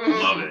 Yes.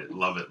 Love it,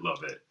 love it,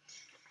 love it.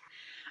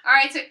 All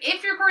right, so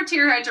if your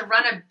courtier had to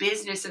run a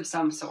business of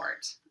some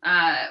sort,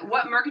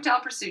 what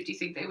mercantile pursuit do you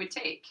think they would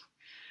take?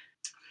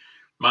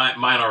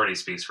 Mine already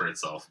speaks for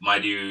itself. My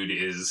dude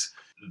is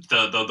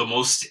the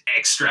most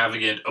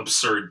extravagant,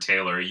 absurd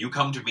tailor. You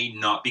come to me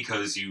not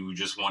because you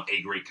just want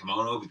a great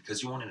kimono, but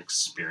because you want an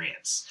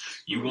experience.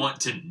 You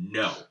want to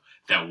know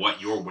that what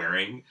you're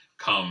wearing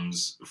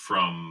comes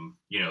from,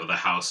 the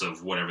house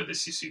of whatever the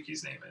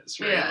Suzuki's name is,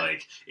 right? Yeah.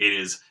 It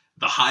is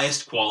the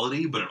highest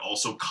quality, but it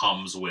also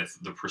comes with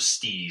the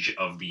prestige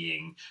of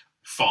being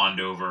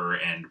fawned over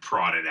and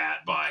prodded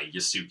at by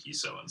Yasuki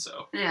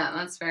so-and-so. Yeah,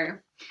 that's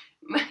fair.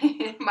 Mine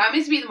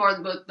needs to be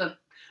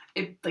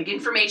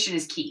information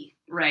is key,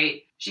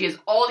 right? She has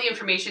all the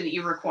information that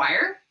you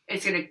require.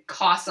 It's going to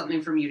cost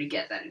something from you to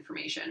get that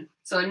information.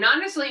 So not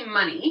necessarily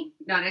money,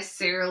 not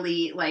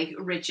necessarily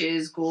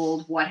riches,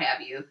 gold, what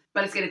have you,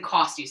 but it's going to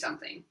cost you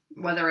something.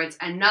 Whether it's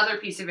another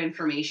piece of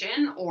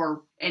information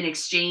or an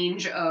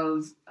exchange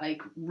of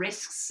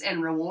risks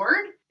and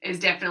reward is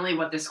definitely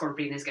what the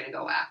Scorpion is going to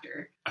go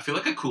after. I feel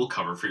like a cool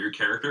cover for your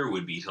character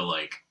would be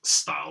to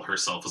style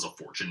herself as a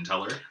fortune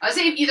teller. I would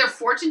say either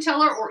fortune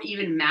teller or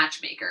even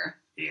matchmaker.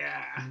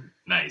 Yeah,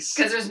 nice.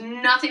 Because there's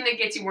nothing that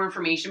gets you more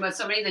information about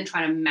somebody than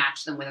trying to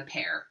match them with a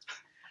pair.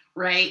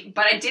 Right?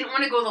 But I didn't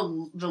want to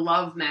go the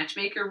love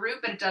matchmaker route,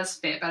 but it does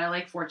fit. But I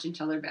like fortune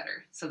teller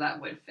better, so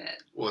that would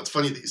fit. Well, it's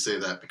funny that you say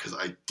that because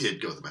I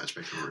did go the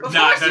matchmaker route. Of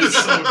course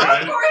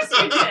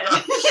you did.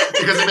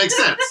 Because it makes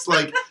sense.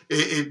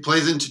 It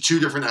plays into two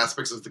different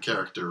aspects of the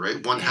character,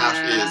 right? One half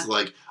is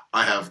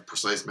I have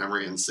precise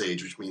memory and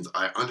sage, which means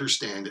I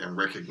understand and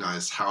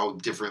recognize how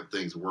different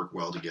things work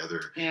well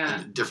together.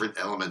 Yeah. And different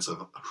elements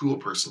of who a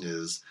person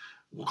is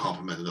will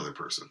complement another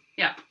person.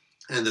 Yeah.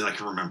 And then I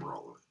can remember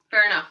all of it.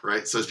 Fair enough.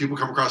 Right? So as people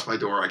come across my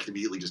door, I can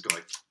immediately just go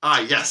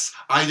yes,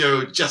 I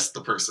know just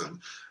the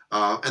person.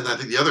 And I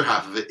think the other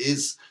half of it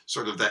is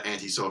sort of that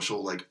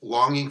antisocial,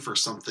 longing for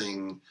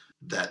something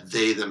that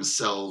they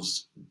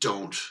themselves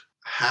don't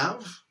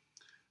have,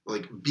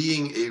 like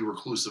being a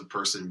reclusive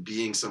person,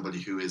 being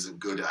somebody who isn't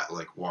good at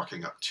like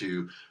walking up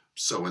to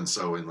so and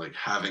so and like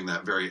having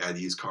that very at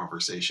ease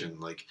conversation,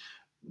 like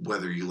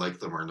whether you like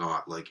them or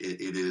not, like it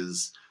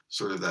is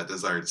sort of that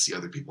desire to see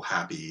other people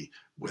happy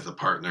with a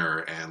partner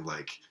and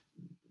like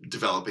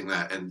developing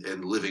that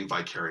and living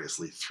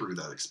vicariously through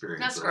that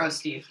experience. That's gross,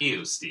 Steve.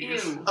 Ew,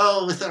 Steve. Ew.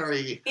 Oh,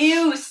 sorry.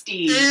 Ew,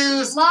 Steve.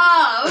 Ew,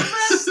 Love.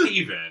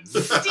 Steven.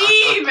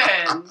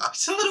 Steven.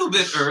 It's a little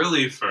bit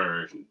early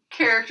for...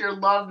 Character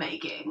love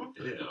making.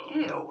 Ew.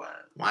 Ew.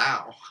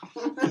 Wow.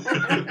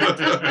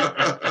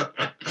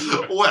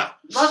 Well.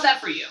 Love that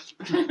for you.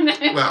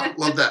 Well,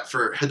 love that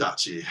for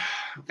Hidachi.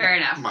 Fair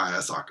enough. Maya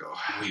Asako.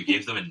 Oh, you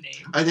gave them a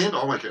name? I named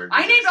all my characters.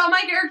 I named all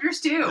my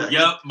characters too.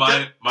 Yeah. Yep,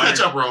 mine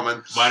Catch up,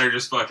 Roman. Mine are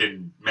just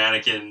fucking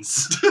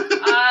mannequins.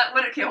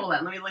 Okay, hold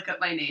on. Let me look up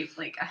my names.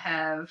 Like, I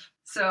have...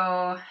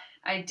 So,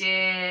 I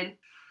did...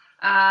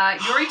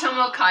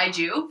 Yoritomo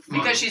Kaiju,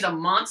 because she's a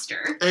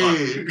monster.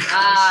 Hey.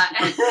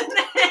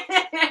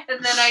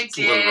 And then I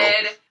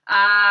did...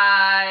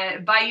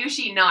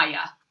 Bayushi Naya.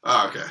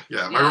 Oh, okay.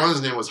 Yeah, my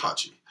Roman's name was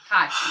Hachi.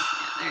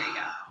 Hachi. Yeah, there you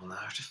go. Well, now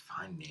I have to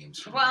find names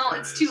for Well, you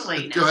it's guys. too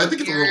late now. I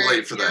think it's a little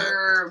late for that.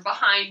 You're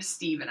behind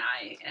Steve and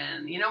I,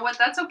 and you know what?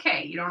 That's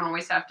okay. You don't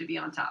always have to be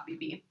on top,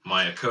 BB.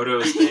 My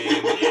Akoto's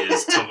name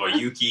is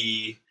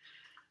Tomoyuki.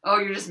 Oh,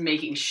 you're just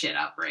making shit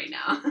up right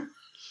now.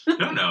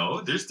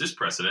 No, there's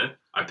precedent.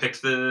 I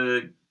picked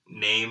the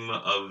name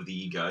of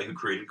the guy who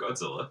created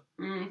Godzilla.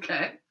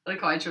 Okay.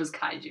 Like how I chose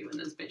Kaiju and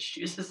this bitch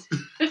chooses.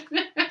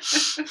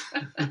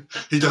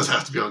 He does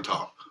have to be on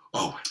top.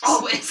 Always.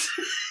 Always.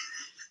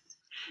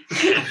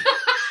 And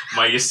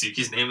my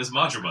Yasuki's name is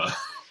Majima.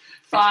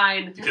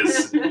 Fine.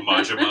 Because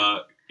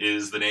Majima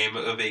is the name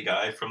of a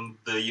guy from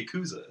the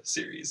Yakuza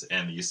series,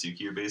 and the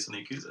Yasuki are based on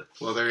the Yakuza.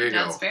 Well, there you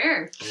go. That's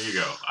fair. There you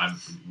go. I'm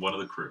one of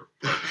the crew.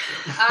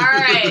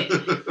 Alright.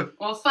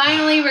 Well,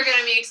 finally, we're going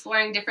to be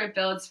exploring different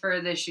builds for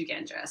the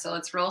Shugenja. So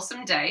let's roll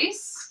some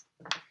dice.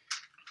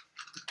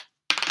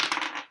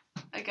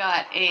 I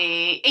got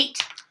a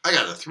 8. I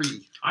got a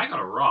 3. I got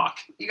a rock.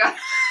 You got...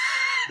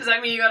 Does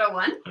that mean you got a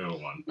 1? I got a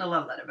 1. I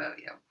love that about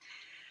you.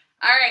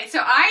 Alright, so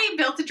I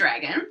built a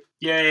dragon.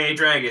 Yay,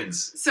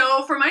 dragons!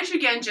 So for my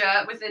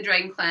Shugenja within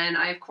Dragon Clan,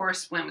 I of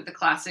course went with the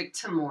classic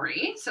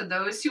Tamori. So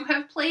those who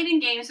have played in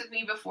games with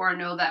me before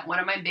know that one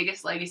of my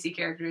biggest legacy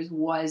characters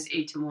was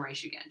a Tamori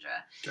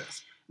Shugenja.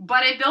 Yes.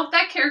 But I built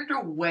that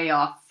character way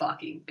off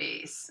fucking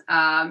base.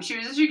 She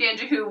was a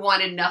Shugenja who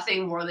wanted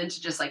nothing more than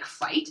to just, like,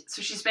 fight.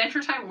 So she spent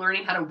her time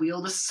learning how to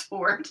wield a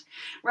sword,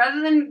 rather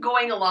than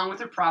going along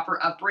with her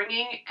proper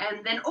upbringing,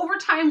 and then over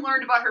time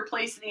learned about her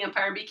place in the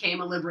Empire and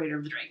became a liberator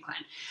of the Dragon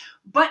Clan.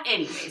 But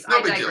anyways, No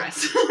I big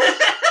digress.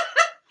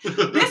 This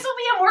will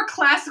be a more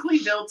classically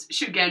built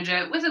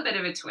Shugenja with a bit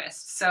of a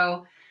twist.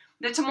 So...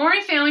 The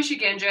Tamori family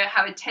Shugenja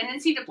have a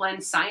tendency to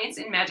blend science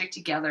and magic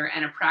together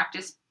and a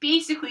practice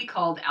basically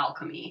called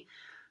alchemy.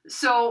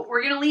 So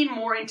we're going to lean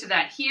more into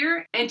that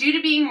here, and due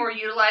to being more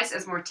utilized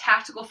as more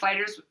tactical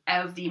fighters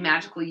of the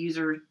magical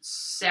user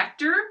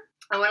sector,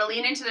 I want to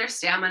lean into their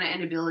stamina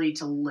and ability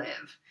to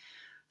live.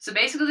 So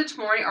basically the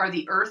Tamori are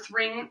the earth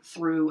ring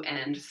through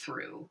and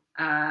through.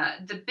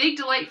 The big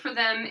delight for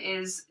them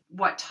is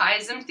what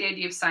ties them to the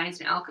idea of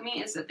science and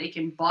alchemy is that they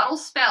can bottle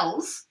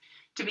spells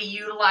to be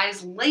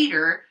utilized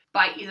later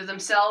by either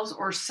themselves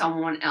or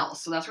someone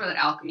else. So that's where that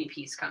alchemy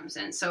piece comes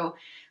in. So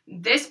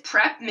this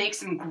prep makes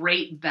them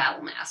great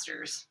battle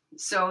masters.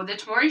 So the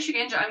Tamori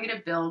Shugenja I'm going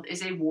to build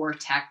is a war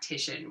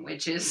tactician,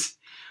 which is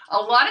a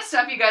lot of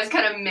stuff you guys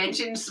kind of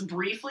mentioned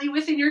briefly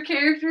within your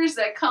characters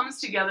that comes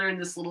together in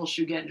this little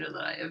Shugenja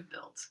that I have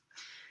built.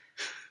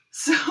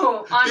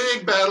 So on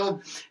Big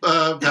battle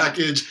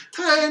package.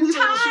 Tiny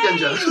little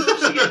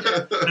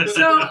Shugenja.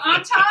 So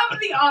on top of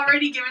the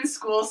already given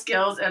school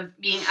skills of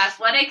being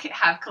athletic,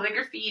 have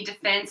calligraphy,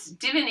 defense,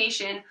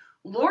 divination,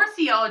 lore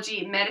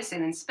theology,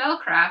 medicine, and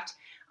spellcraft,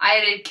 I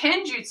added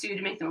Kenjutsu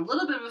to make them a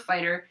little bit of a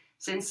fighter,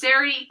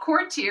 sincerity,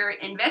 courtier,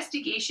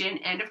 investigation,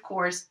 and of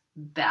course,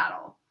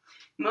 battle.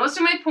 Most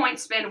of my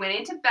points spent went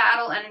into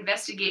battle and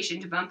investigation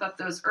to bump up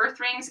those earth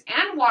rings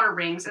and water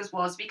rings, as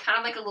well as be kind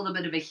of like a little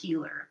bit of a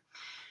healer.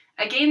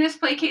 Again, this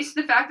placates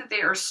to the fact that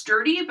they are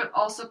sturdy, but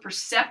also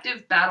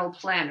perceptive battle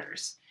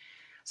planners.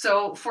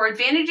 So for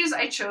advantages,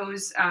 I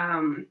chose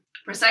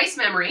precise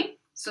memory,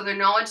 so their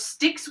knowledge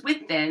sticks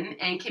with them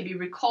and can be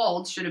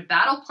recalled should a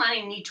battle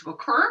planning need to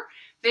occur.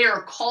 They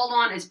are called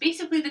on as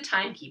basically the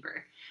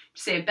timekeeper.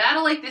 To say a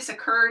battle like this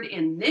occurred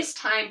in this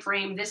time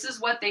frame, this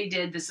is what they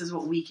did, this is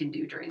what we can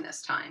do during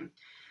this time.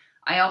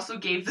 I also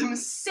gave them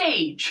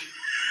Sage.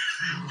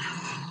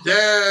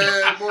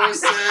 Yeah, more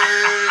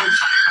Sage!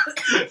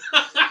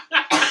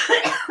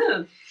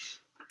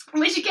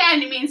 Which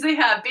again, it means they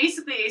have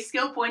basically a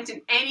skill point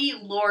in any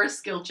lore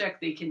skill check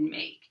they can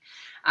make.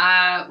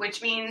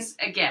 Which means,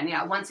 again,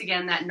 once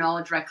again, that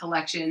knowledge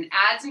recollection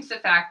adds into the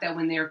fact that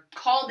when they're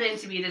called in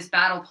to be this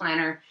battle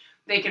planner,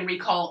 they can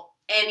recall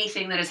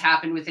anything that has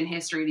happened within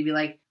history to be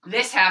like,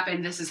 this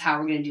happened, this is how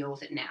we're going to deal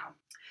with it now.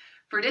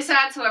 For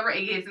disads, however,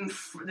 I gave them,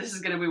 this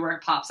is going to be where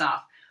it pops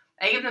off,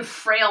 I gave them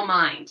frail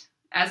mind.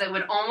 as I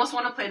would almost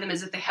want to play them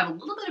as if they have a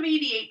little bit of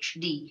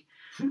ADHD.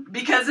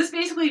 Because this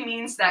basically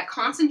means that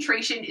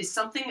concentration is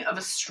something of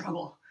a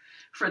struggle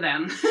for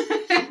them.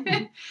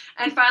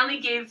 And finally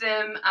gave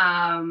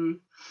them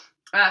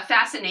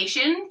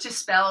fascination to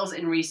spells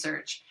and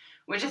research,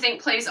 which I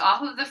think plays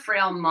off of the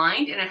frail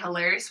mind in a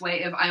hilarious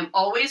way of I'm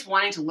always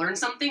wanting to learn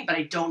something, but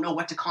I don't know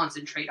what to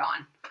concentrate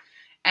on.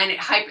 And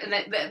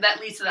that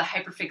leads to the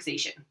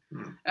hyperfixation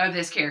of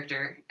this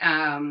character.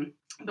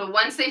 But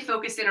once they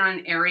focus in on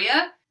an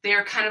area,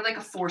 they're kind of like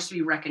a force to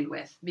be reckoned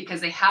with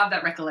because they have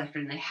that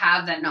recollection, they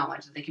have that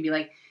knowledge that they can be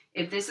like,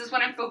 if this is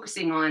what I'm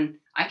focusing on,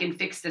 I can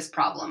fix this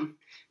problem.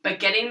 But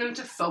getting them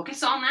to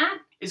focus on that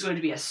is going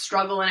to be a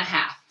struggle and a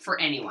half for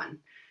anyone.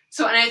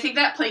 So, and I think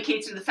that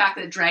placates to the fact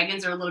that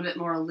dragons are a little bit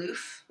more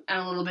aloof and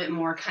a little bit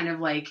more kind of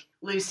like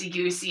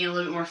loosey-goosey and a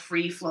little bit more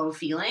free flow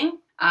feeling.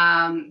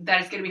 That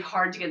it's going to be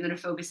hard to get them to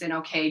focus in,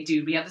 okay,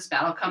 dude, we have this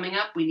battle coming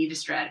up, we need a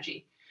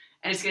strategy.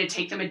 And it's going to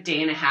take them a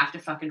day and a half to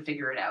fucking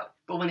figure it out.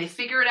 But when they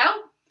figure it out,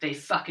 they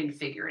fucking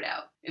figure it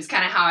out. It's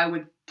kind of how I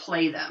would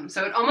play them.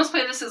 So I'd almost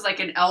play this as like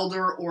an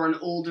elder or an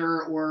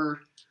older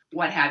or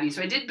what have you.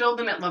 So I did build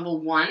them at level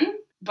 1,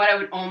 but I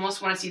would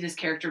almost want to see this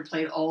character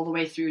played all the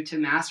way through to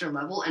master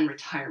level and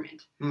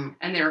retirement.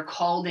 And they were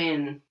called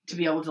in to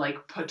be able to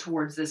like put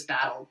towards this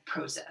battle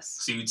process.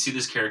 So you'd see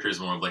this character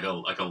as more of like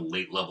a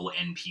late level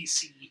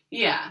NPC.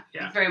 Yeah,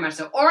 very much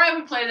so. Or I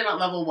would play them at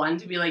level 1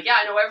 to be like, yeah,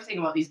 I know everything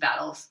about these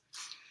battles.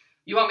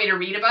 You want me to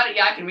read about it?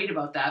 Yeah, I can read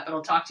about that, but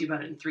I'll talk to you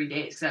about it in 3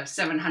 days because I have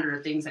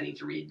 700 things I need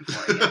to read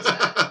before I get to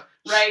that.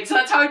 Right? So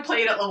that's how I'd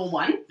play it at level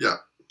 1. Yeah.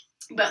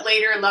 But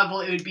later in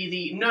level, it would be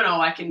the, no,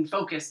 I can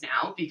focus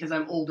now because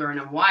I'm older and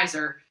I'm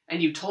wiser,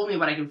 and you told me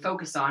what I can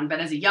focus on. But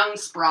as a young,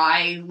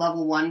 spry,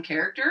 level 1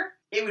 character,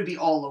 it would be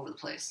all over the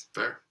place.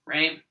 Fair.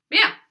 Right? But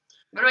yeah.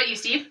 What about you,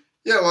 Steve?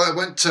 Yeah, well, I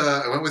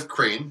went with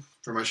Crane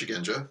for my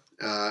Shugenja,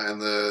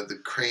 and the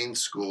Crane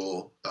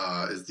school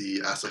is the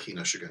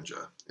Asahina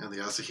Shugenja, and the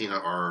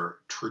Asahina are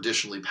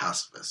traditionally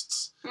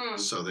pacifists,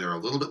 so they're a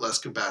little bit less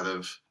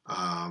combative,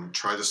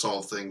 try to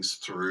solve things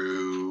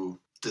through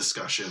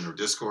discussion or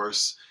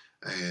discourse,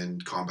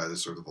 and combat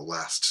is sort of a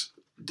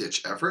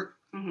last-ditch effort.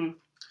 Mm-hmm.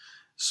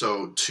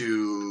 So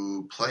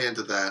to play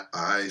into that,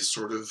 I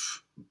sort of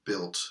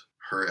built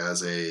her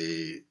as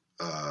a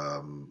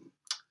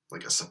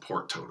like a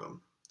support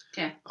totem.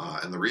 Okay.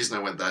 And the reason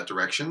I went that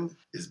direction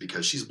is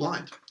because she's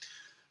blind.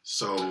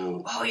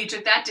 So... Oh, you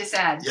took that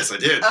disad. Yes, I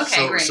did.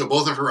 Okay, great. So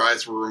both of her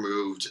eyes were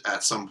removed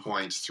at some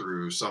point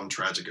through some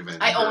tragic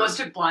event. I almost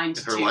took blind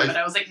too, life. but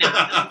I was like, no, it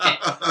doesn't fit.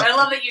 But I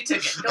love that you took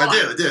it.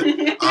 I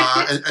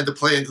did. And to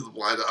play into the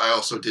blind, I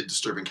also did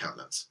disturbing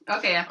countenance.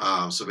 Okay,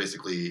 yeah. So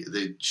basically,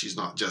 she's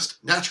not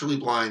just naturally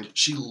blind;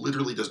 she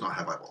literally does not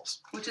have eyeballs.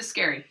 Which is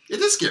scary.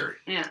 It is scary.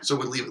 Yeah. So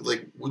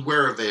would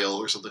wear a veil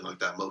or something like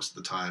that most of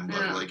the time,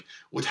 but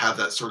would have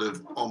that sort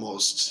of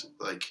almost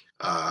like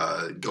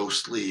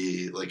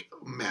ghostly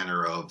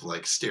manner of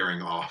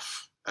staring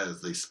off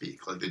as they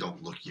speak. Like they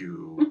don't look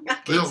you.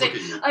 They don't look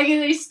at you. Like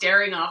they're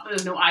staring off, but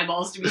there's no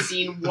eyeballs to be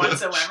seen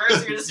whatsoever.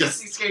 So you're just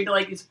scared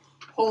to these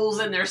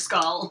holes in their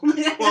skull.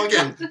 Well,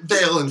 again,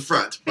 veil in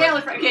front. Veil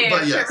in front. Okay,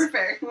 but yes.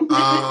 Fair.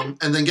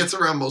 And then gets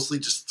around mostly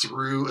just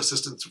through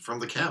assistance from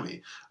the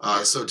Kami.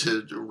 So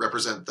to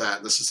represent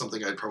that, this is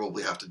something I'd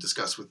probably have to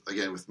discuss with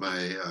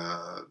my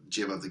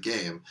GM of the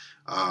game.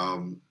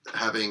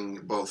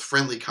 Having both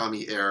friendly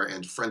Kami air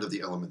and friend of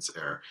the elements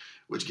air,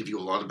 which give you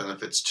a lot of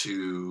benefits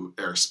to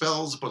air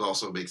spells, but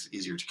also makes it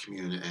easier to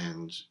commune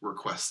and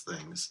request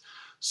things.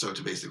 So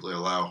to basically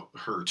allow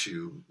her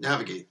to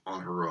navigate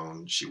on her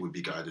own, she would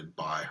be guided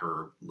by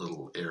her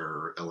little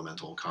air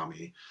elemental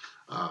Kami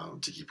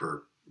to keep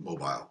her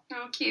mobile.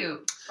 Oh,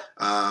 cute.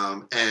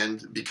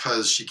 And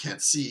because she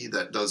can't see,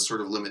 that does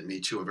sort of limit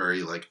me to a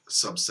very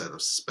subset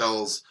of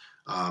spells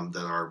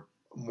that are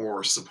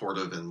more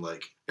supportive and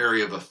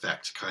area of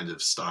effect kind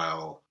of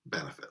style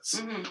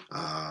benefits.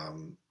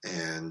 Mm-hmm.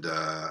 And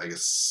I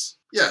guess,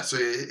 yeah, so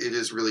it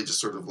is really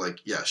just sort of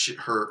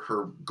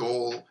her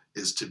goal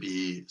is to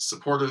be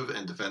supportive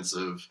and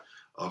defensive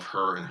of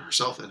her and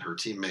herself and her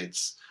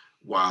teammates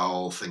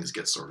while things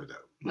get sorted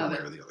out, one way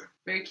or the other.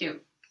 Very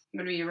cute.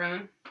 What are you,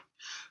 Roman?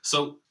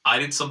 So I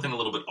did something a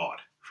little bit odd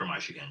for my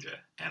Shugenja,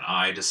 and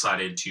I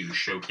decided to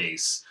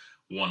showcase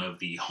one of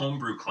the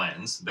homebrew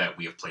clans that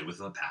we have played with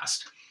in the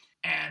past,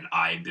 and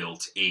I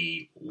built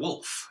a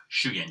wolf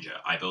Shugenja.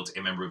 I built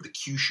a member of the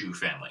Kyushu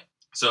family.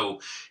 So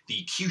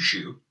the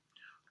Kyushu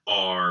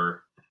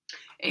are...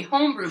 a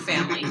homebrew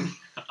family.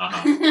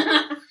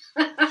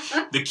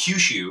 The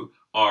Kyushu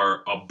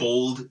are a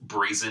bold,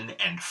 brazen,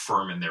 and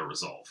firm in their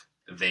resolve.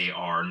 They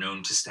are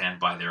known to stand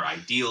by their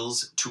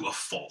ideals to a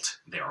fault.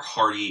 They are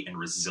hardy and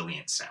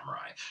resilient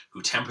samurai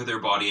who temper their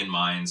body and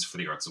minds for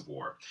the arts of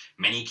war.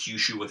 Many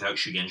Kyushu without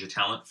Shugenja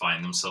talent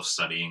find themselves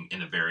studying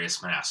in the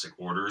various monastic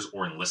orders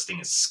or enlisting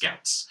as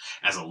scouts,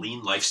 as a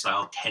lean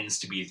lifestyle tends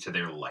to be to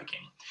their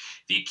liking.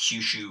 The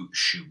Kyushu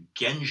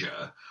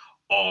Shugenja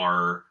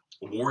are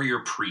warrior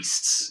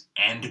priests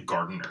and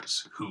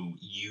gardeners who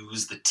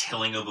use the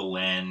tilling of the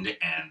land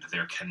and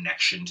their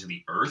connection to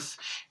the earth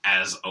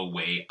as a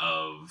way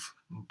of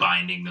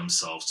binding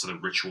themselves to the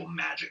ritual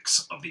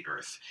magics of the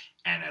earth.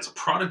 And as a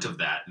product of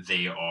that,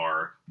 they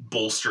are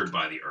bolstered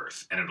by the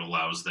earth, and it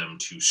allows them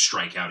to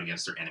strike out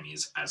against their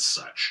enemies as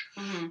such.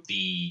 Mm-hmm.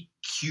 The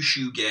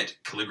Kyushu get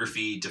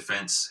calligraphy,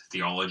 defense,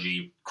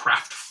 theology,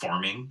 craft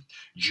farming,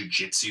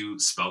 jujitsu,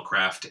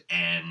 spellcraft,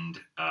 and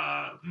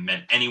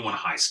anyone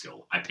high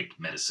skill. I picked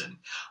medicine.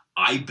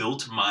 I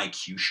built my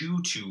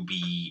Kyushu to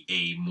be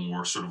a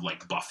more sort of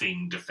like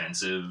buffing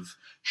defensive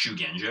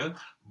Shugenja,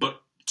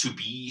 but to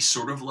be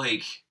sort of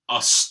like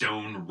a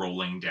stone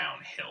rolling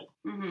downhill.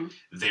 Mm-hmm.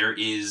 There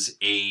is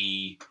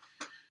a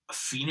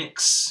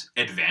Phoenix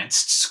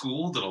advanced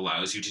school that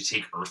allows you to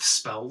take earth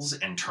spells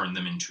and turn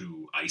them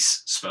into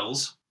ice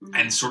spells. Mm-hmm.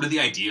 And sort of the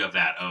idea of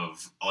that,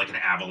 of like an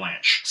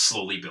avalanche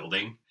slowly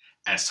building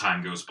as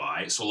time goes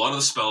by. So a lot of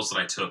the spells that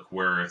I took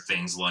were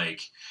things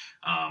like,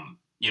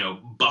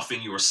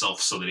 buffing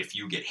yourself so that if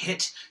you get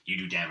hit, you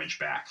do damage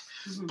back.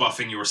 Mm-hmm.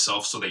 Buffing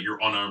yourself so that your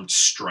unarmed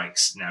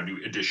strikes now do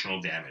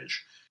additional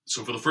damage.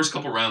 So for the first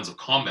couple rounds of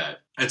combat,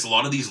 it's a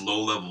lot of these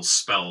low-level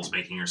spells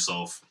making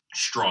yourself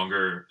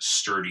stronger,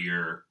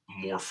 sturdier,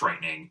 more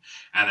frightening.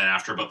 And then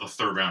after about the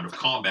third round of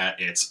combat,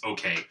 it's,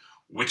 okay,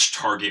 which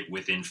target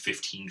within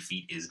 15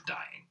 feet is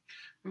dying?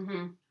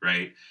 Mm-hmm.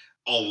 Right?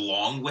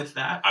 Along with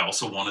that, I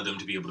also wanted them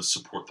to be able to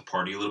support the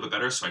party a little bit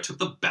better. So I took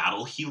the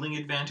battle healing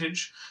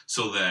advantage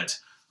so that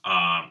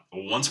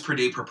once per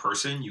day per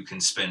person, you can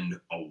spend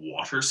a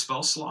water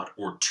spell slot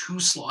or 2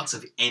 slots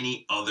of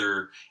any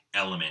other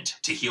element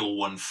to heal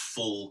 1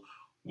 full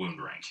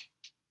wound rank.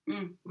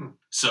 Mm.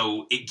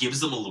 So it gives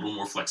them a little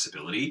more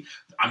flexibility.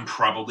 I'm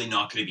probably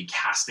not going to be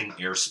casting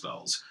air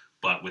spells,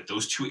 but with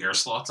those 2 air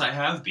slots I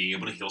have, being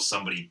able to heal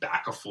somebody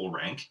back a full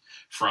rank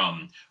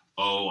from,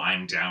 oh,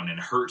 I'm down and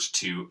hurt,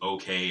 to,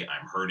 okay,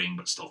 I'm hurting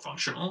but still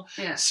functional,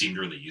 seemed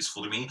really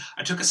useful to me.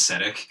 I took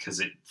ascetic because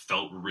it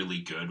felt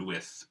really good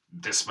with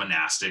this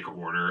monastic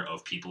order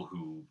of people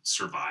who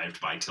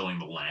survived by tilling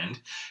the land.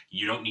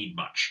 You don't need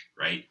much,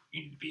 right?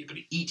 You need to be able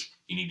to eat,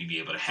 you need to be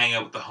able to hang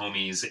out with the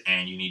homies,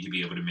 and you need to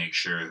be able to make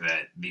sure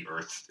that the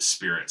earth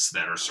spirits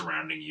that are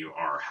surrounding you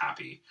are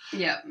happy.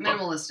 Yeah,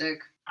 minimalistic.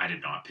 But I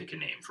did not pick a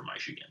name for my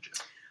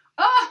Shugenja.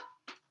 Oh!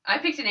 I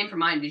picked a name for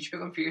mine. Did you pick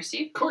one for yours,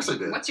 Steve? Of course I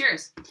did. What's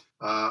yours?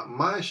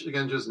 My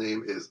Shugenja's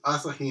name is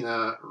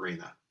Asahina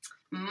Reina.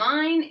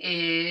 Mine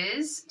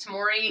is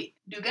Tamori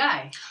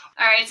Dugai.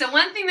 Alright, so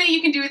one thing that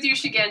you can do with your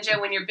Shugenja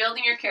when you're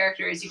building your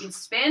character is you can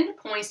spend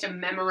points to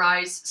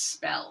memorize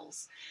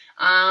spells.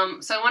 So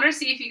I wanted to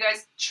see if you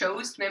guys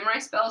chose to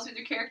memorize spells with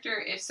your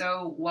character. If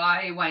so,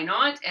 why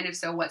not? And if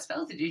so, what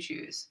spells did you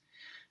choose?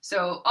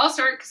 So I'll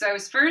start because I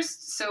was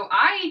first. So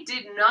I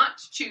did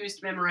not choose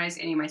to memorize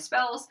any of my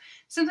spells,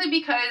 simply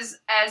because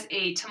as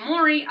a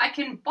Tamori, I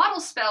can bottle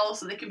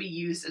spells so they can be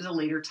used at a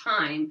later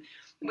time,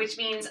 which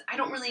means I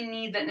don't really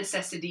need that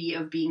necessity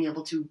of being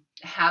able to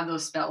have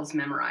those spells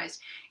memorized.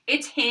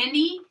 It's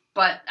handy,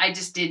 but I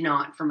just did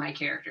not for my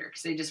character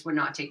because they just would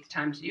not take the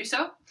time to do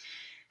so.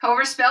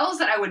 However, spells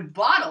that I would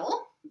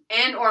bottle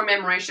and or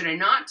memorize should I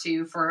not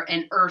to for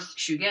an Earth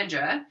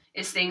Shugenja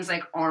is things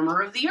like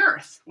Armor of the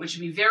Earth, which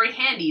would be very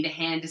handy to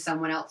hand to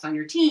someone else on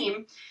your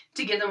team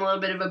to give them a little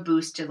bit of a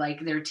boost to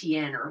like their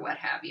TN or what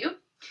have you.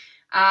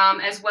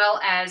 As well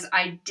as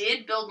I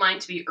did build mine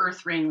to be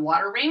Earth Ring,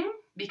 Water Ring,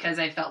 because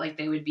I felt like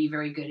they would be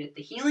very good at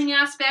the healing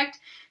aspect.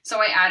 So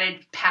I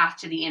added Path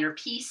to the Inner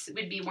Peace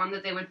would be one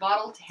that they would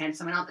bottle to hand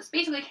someone else. It's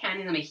basically like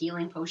handing them a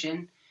healing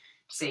potion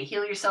to say,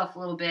 heal yourself a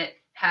little bit,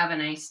 have a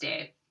nice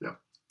day. Yep.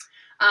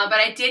 But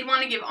I did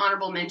want to give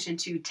honorable mention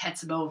to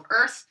Tetsubo of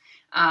Earth,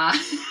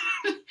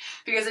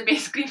 because it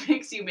basically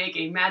makes you make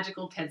a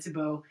magical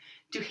Tetsubo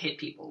to hit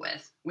people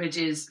with, which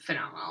is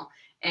phenomenal.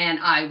 And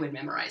I would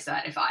memorize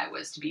that if I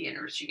was to be in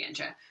Earth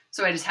Shugenja.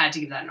 So I just had to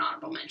give that an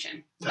honorable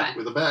mention. Tap it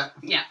with a bat.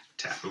 Yeah.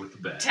 Tap it with the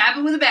bat. Tap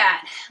it with a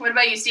bat. What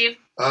about you, Steve?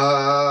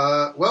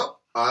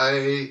 Well,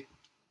 I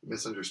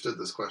misunderstood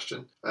this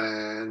question,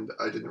 and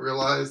I didn't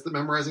realize that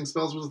memorizing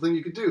spells was a thing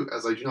you could do,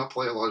 as I do not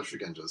play a lot of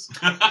Shugenjas.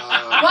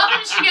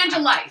 Welcome to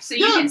Shugenja Life. So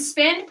you can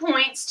spend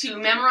points to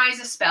memorize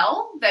a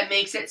spell that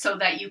makes it so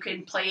that you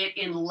can play it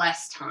in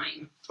less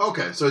time.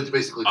 Okay, so it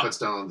basically cuts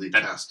down on the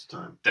cast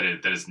time. That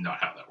is not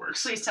how that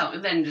works. Please tell me,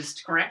 then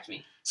just correct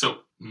me. So,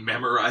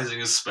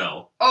 memorizing a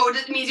spell... Oh,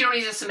 it means you don't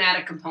need a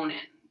somatic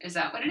component. Is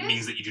that what it is?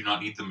 Means that you do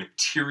not need the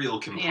material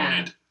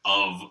component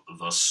of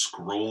the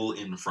scroll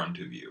in front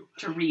of you.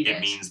 To read it.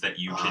 It means that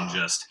you can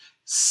just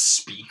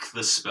speak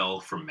the spell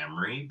from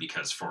memory,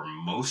 because for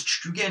most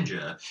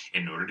Shugenja,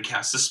 in order to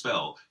cast a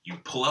spell, you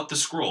pull out the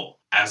scroll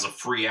as a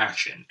free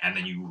action, and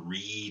then you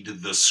read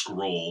the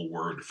scroll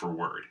word for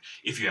word.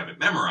 If you have it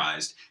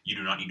memorized, you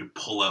do not need to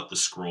pull out the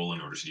scroll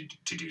in order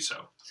to do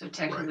so. So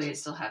technically it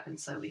still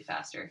happens slightly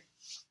faster.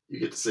 You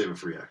get to save a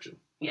free action.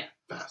 Yeah.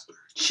 Faster.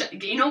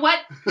 You know what?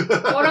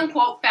 Quote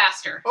unquote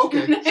faster.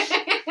 Okay.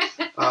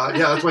 Yeah,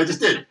 that's what I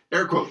just did.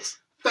 Air quotes.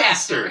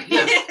 Faster.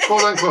 Yes.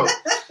 Quote unquote.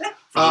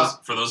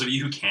 For those of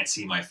you who can't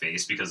see my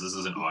face because this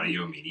is an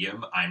audio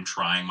medium, I'm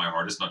trying my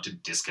hardest not to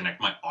disconnect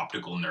my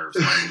optical nerves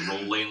by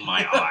rolling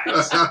my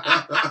eyes.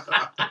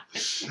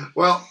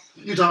 Well,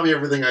 you taught me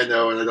everything I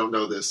know, and I don't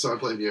know this, so I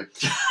blame you.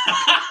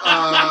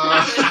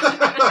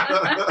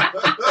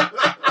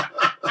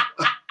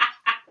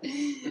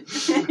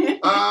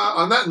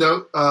 On that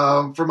note,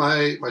 for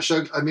my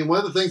shug, I mean,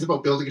 one of the things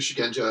about building a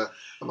Shugenja,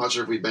 I'm not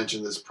sure if we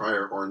mentioned this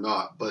prior or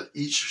not, but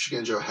each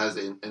Shugenja has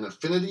an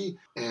affinity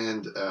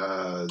and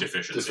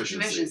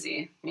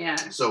Deficiency, yeah.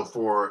 So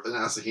for an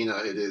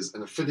Asahina, it is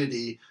an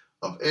affinity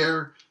of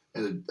air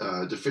and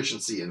a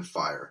deficiency in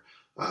fire.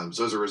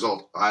 So as a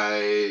result,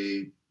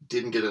 I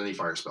didn't get any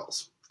fire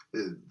spells.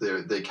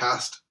 They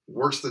cast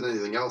worse than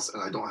anything else,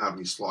 and I don't have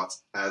any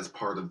slots as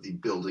part of the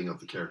building of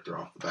the character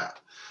off the bat.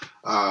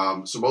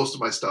 So most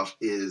of my stuff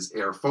is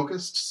air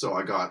focused. So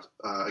I got,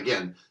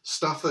 again,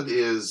 stuff that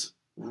is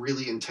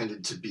really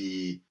intended to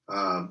be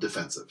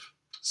defensive.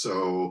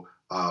 So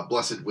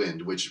Blessed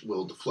Wind, which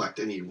will deflect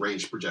any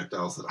ranged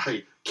projectiles that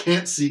I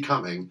can't see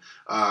coming.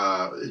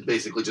 It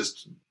basically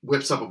just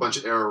whips up a bunch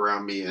of air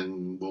around me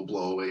and will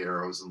blow away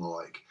arrows and the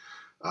like.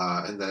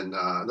 And then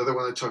another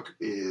one I took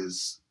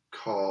is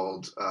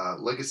called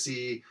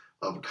Legacy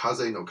of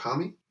Kaze no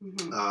Kami,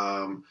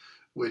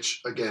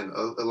 which again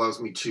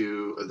allows me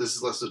to, this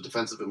is less of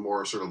defensive and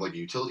more sort of like a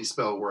utility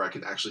spell where I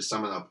can actually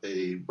summon up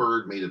a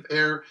bird made of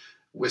air,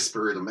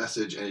 whisper it a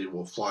message, and it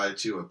will fly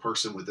to a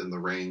person within the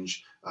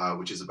range,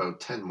 which is about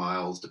 10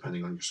 miles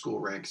depending on your school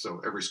rank.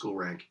 So every school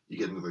rank you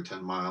get another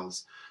 10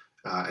 miles,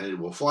 and it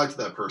will fly to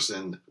that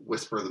person,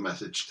 whisper the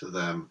message to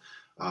them,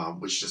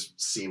 which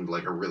just seemed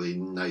like a really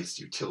nice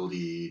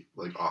utility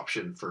like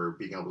option for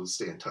being able to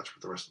stay in touch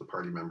with the rest of the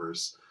party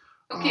members.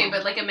 Okay,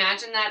 but like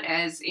imagine that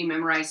as a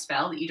memorized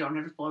spell that you don't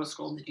have to pull out a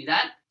scroll to do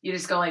that. You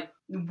just go like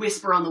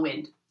whisper on the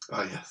wind.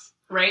 Oh yes.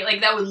 Right?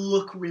 Like that would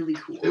look really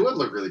cool. It would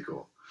look really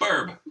cool.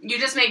 Burb. You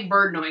just make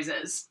bird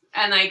noises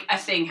and like a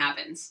thing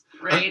happens,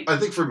 right? I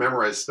think for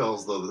memorized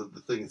spells though, the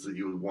things that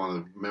you would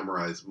want to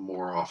memorize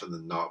more often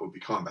than not would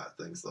be combat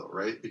things though,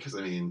 right? Because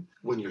I mean,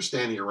 when you're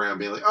standing around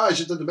being like, oh, I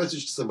should send a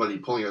message to somebody,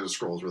 pulling out a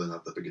scroll is really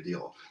not that big a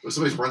deal. If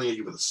somebody's running at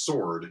you with a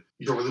sword,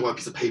 you don't really want a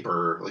piece of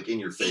paper like in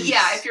your face.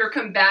 Yeah, if you're a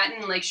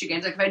combatant like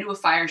Shugenja, like if I do a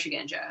fire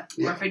Shugenja,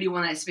 or if I do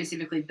one that's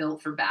specifically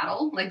built for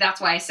battle, like that's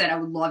why I said I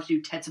would love to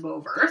do Tetsubo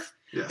of Earth.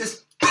 Yes.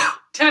 Just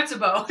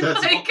Tetsubo.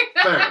 Like,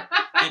 fair.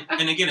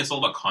 And again, it's all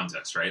about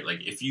context, right?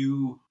 Like, if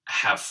you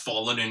have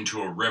fallen into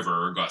a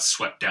river or got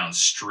swept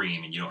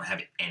downstream and you don't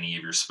have any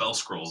of your spell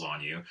scrolls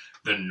on you,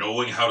 then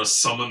knowing how to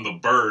summon the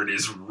bird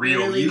is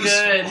really useful.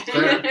 Good.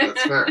 Fair.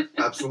 That's fair.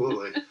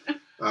 Absolutely.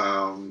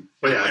 But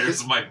yeah,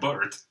 where's my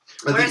bird?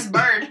 Where's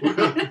bird?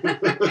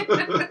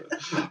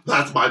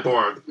 That's my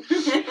board.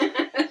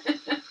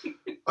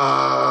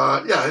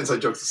 Yeah,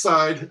 inside jokes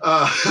aside.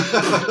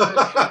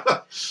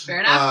 Fair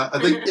enough. I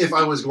think if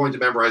I was going to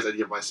memorize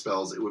any of my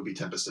spells, it would be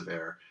Tempest of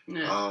Air.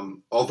 Yeah.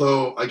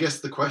 Although, I guess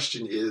the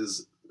question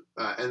is,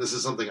 and this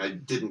is something I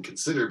didn't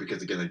consider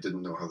because, again, I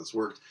didn't know how this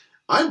worked.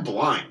 I'm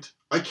blind.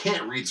 I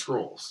can't read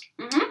scrolls.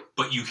 Mm-hmm.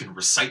 But you can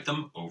recite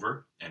them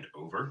over and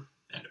over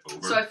and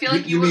over. So I feel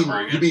like you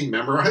mean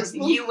memorize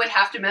them? You would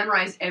have to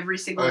memorize every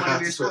single one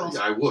of your scrolls.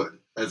 Yeah, I would,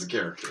 as a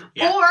character.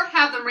 Yeah. Or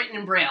have them written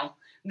in Braille.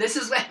 This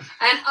is what,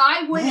 and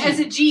I would, as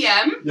a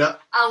GM,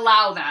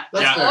 allow that.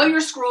 That's all fair.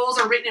 your scrolls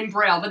are written in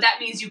Braille, but that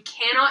means you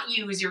cannot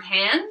use your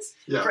hands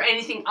for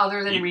anything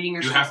other than reading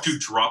your scrolls. You have to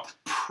drop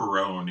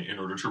prone in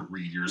order to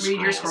read your scrolls.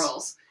 Read your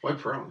scrolls. Why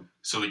prone?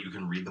 So that you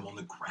can read them on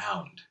the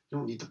ground. You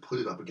don't need to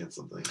put it up against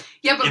something.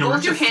 Yeah, but In both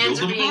order your to hands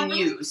feel are them being properly?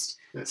 used.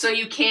 Yeah. So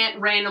you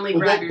can't randomly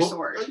grab your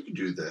sword. You can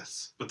do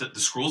this. But the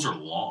scrolls are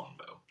long,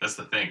 though. That's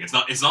the thing. It's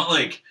not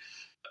like...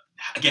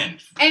 Again,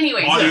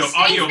 anyways,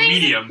 audio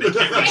medium. They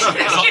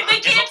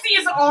can't see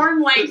his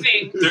arm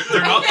lengthening.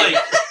 They're not like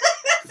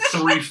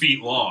 3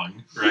 feet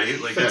long, right?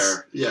 Like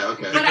fair. Yeah,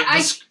 okay. But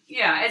as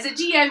a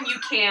GM, you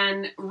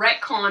can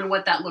retcon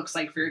what that looks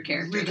like for your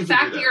character. The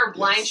fact that you're a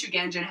blind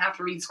Shugenja and have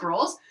to read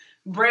scrolls,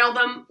 braille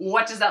them.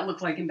 What does that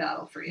look like in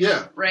battle for you?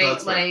 Yeah,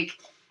 right. Like,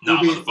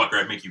 motherfucker,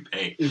 I'd make you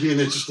pay. It would be an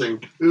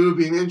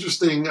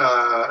interesting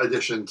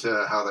addition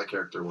to how that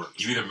character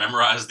works. You either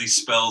memorize these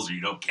spells or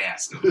you don't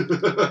cast them.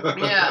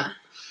 Yeah.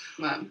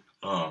 Well,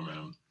 oh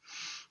man.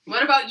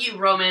 What about you,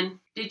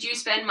 Roman? Did you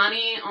spend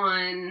money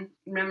on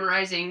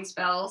memorizing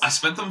spells? I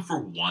spent them for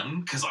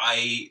one because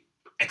I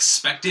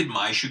expected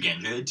my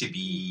Shugenja to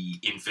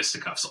be in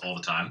fisticuffs all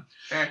the time.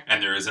 Sure.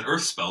 And there is an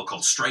earth spell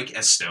called Strike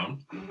as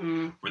Stone,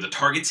 where the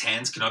target's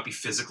hands cannot be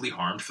physically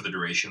harmed for the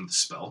duration of the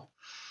spell.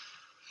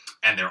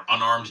 And their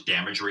unarmed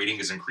damage rating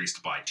is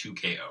increased by 2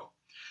 KO.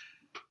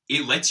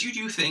 It lets you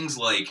do things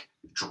like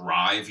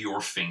drive your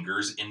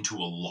fingers into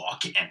a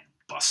lock and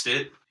bust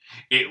it.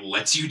 It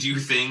lets you do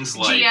things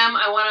like... GM,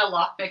 I want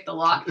to lockpick the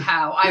lock.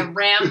 How? I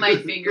ram my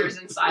fingers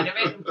inside of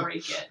it and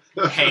break it.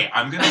 Hey,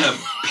 I'm going to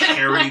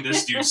parry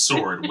this dude's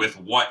sword with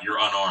what? You're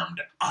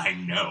unarmed. I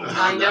know.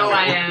 I know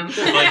I am.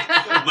 like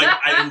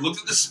I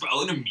looked at the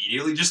spell and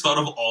immediately just thought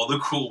of all the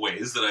cool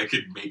ways that I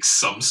could make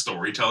some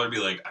storyteller be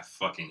like, I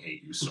fucking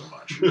hate you so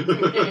much.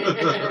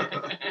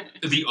 The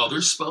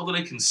other spell that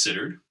I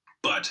considered,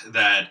 but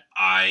that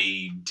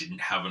I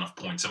didn't have enough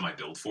points in my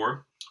build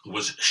for,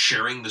 was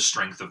Sharing the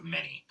Strength of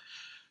Many.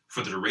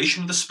 For the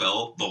duration of the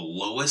spell, the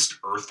lowest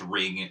Earth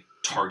Ring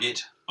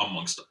target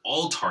amongst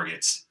all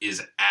targets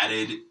is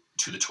added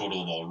to the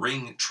total of all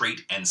ring,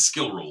 trait, and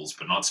skill rolls,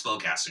 but not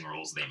spellcasting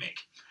rolls they make.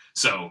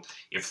 So,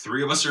 if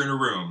 3 of us are in a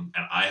room,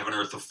 and I have an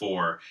Earth of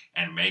 4,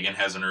 and Megan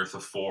has an Earth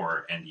of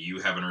 4, and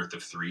you have an Earth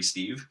of 3,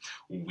 Steve,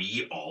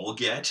 we all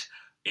get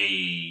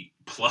a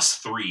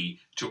 +3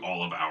 to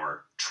all of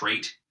our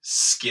trait,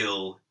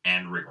 skill,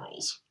 and ring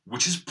rolls,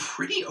 which is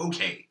pretty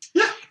okay.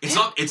 Yeah.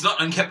 It's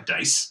not unkept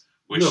dice.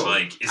 Which, No.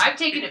 like, is, I've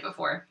taken it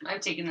before.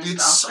 I've taken this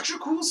it's spell. such a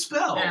cool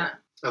spell. Yeah.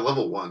 At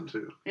level 1,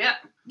 too. Yeah.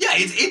 Yeah,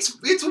 it's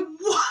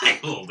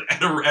wild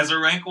as a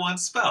rank 1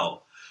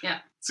 spell. Yeah.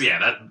 So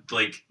yeah,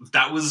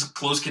 that was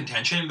close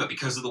contention, but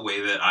because of the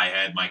way that I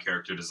had my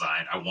character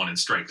design, I wanted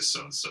Strike the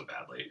Stones so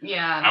badly.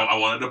 Yeah. I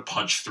wanted to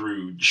punch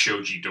through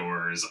shoji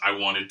doors. I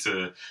wanted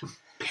to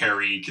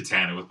parry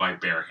katana with my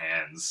bare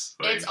hands.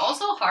 It's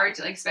also hard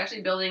to, like,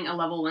 especially building a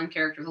level 1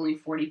 character with only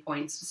 40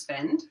 points to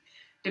spend,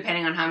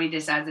 depending on how many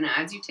disads and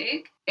adds you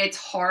take. It's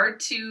hard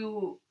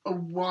to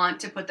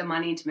want to put the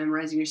money into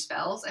memorizing your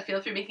spells. I feel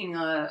if you're making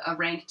a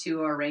rank 2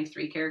 or a rank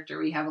 3 character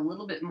where you have a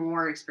little bit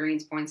more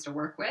experience points to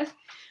work with,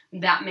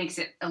 that makes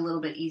it a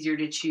little bit easier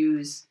to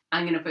choose,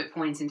 I'm going to put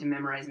points into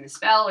memorizing the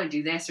spell or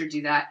do this or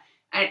do that.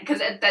 Because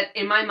that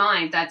in my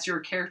mind, that's your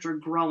character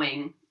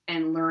growing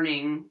and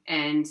learning,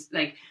 and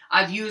like,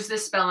 I've used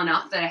this spell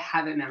enough that I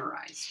have it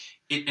memorized.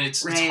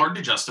 It's Right. hard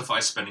to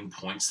justify spending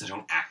points that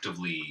don't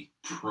actively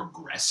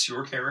progress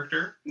your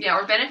character. Yeah,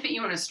 or benefit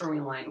you in a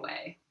storyline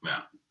way.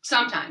 Yeah.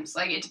 Sometimes,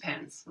 like, it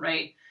depends,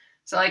 right?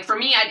 So, like, for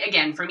me, I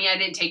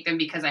didn't take them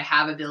because I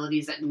have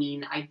abilities that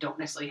mean I don't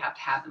necessarily have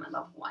to have them at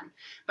level 1.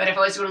 But if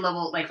I was going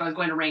to if I was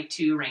going to rank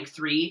 2, rank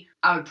 3,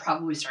 I would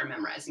probably start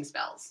memorizing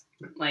spells.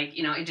 Like,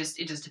 it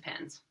just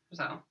depends.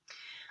 So,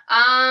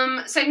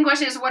 second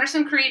question is, what are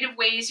some creative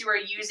ways you are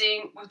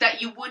using,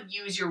 that you would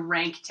use your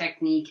rank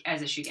technique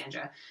as a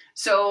Shugenja?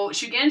 So,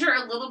 Shugenja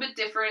are a little bit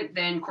different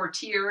than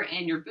Courtier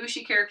and your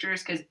Bushi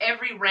characters, because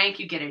every rank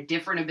you get a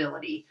different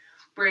ability.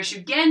 Whereas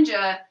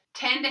Shugenja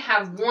tend to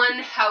have one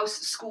house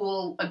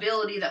school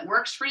ability that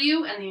works for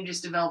you, and then you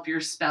just develop your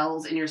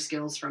spells and your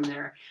skills from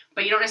there.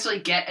 But you don't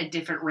necessarily get a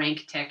different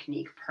rank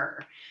technique per.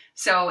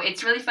 So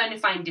it's really fun to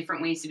find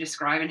different ways to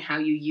describe and how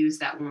you use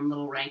that one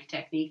little rank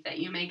technique that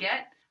you may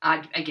get.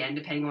 Again,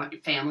 depending on what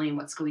your family and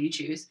what school you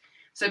choose.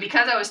 So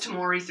because I was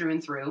Tamori through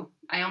and through,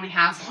 I only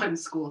have one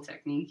school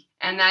technique,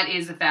 and that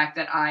is the fact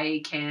that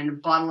I can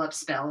bottle up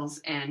spells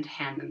and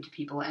hand them to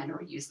people and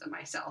or use them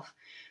myself.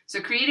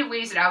 So creative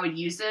ways that I would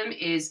use them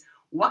is,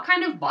 what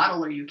kind of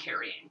bottle are you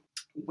carrying?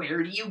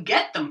 Where do you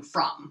get them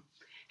from?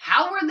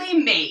 How are they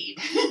made?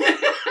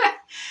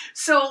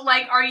 So,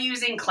 like, are you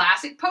using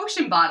classic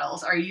potion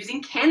bottles? Are you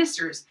using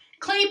canisters?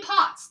 Clay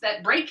pots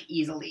that break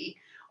easily?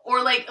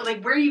 Or, like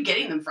where are you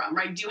getting them from,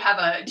 right? Do you have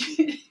a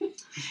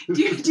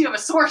do you have a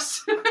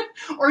source?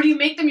 Or do you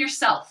make them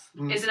yourself?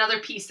 Is another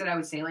piece that I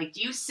would say. Like,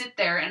 do you sit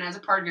there and, as a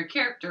part of your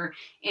character,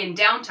 in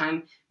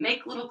downtime,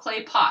 make little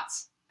clay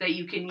pots that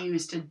you can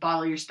use to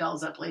bottle your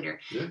spells up later?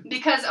 Yeah.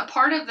 Because a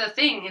part of the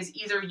thing is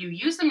either you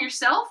use them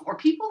yourself or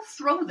people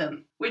throw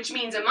them. Which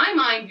means, in my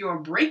mind, you're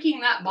breaking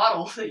that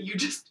bottle that you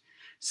just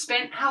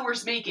spent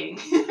hours making.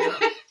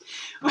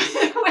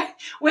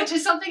 Which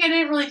is something I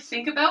didn't really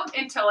think about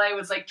until I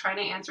was, like, trying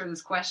to answer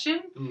this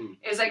question.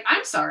 Is like,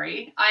 I'm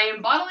sorry, I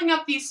am bottling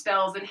up these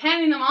spells and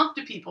handing them off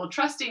to people,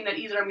 trusting that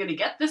either I'm going to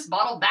get this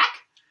bottle back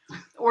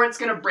or it's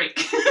going to break.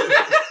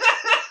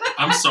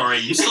 I'm sorry,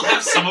 you still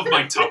have some of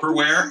my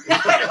Tupperware? And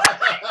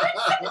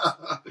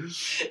we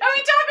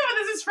talk about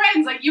this as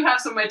friends. Like, you have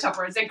some of my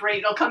Tupperware. It's like, great,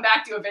 it'll come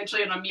back to you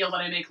eventually in a meal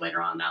that I make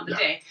later on down the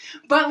day.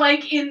 But,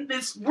 like, in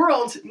this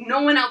world,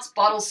 no one else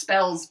bottles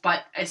spells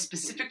but a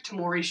specific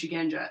Tamori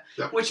Shugenja.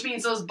 Yep. Which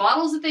means those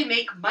bottles that they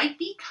make might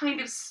be kind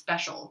of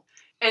special.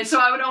 And so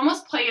I would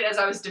almost play it as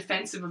I was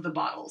defensive of the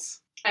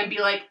bottles. And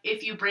be like,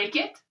 if you break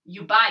it,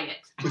 you buy it.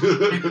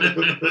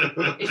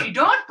 If you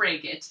don't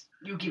break it,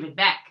 you give it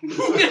back.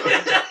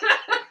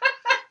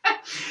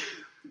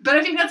 But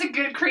I think that's a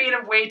good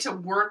creative way to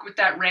work with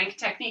that rank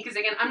technique, because,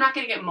 again, I'm not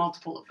going to get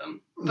multiple of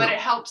them. But it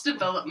helps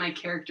develop my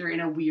character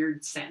in a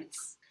weird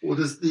sense. Well,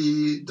 does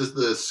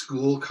the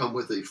school come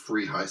with a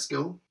free high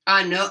skill?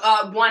 No,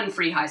 one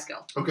free high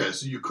skill. Okay,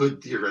 so you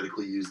could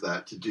theoretically use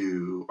that to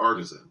do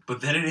artisan.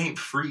 But then it ain't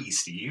free,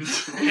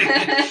 Steve.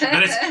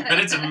 then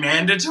it's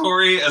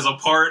mandatory as a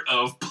part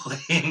of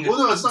playing. Well,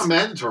 no, it's not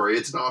mandatory.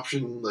 It's an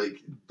option,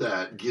 like,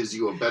 that gives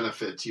you a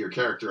benefit to your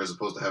character as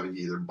opposed to having to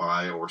either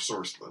buy or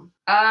source them.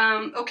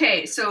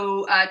 Okay,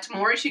 so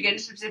Tamori Shugenja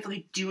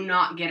specifically do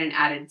not get an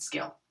added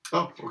skill.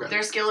 Oh, okay.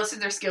 Their skill list is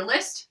their skill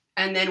list,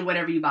 and then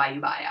whatever you buy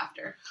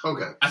after.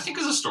 Okay. I think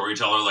as a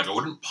storyteller, like, I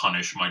wouldn't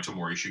punish my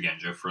Tomori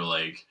Shugenja for,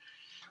 like,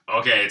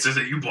 okay, it says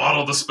that you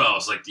bottle the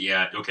spells. Like,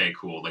 yeah, okay,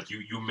 cool. Like,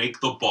 you make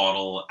the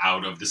bottle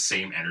out of the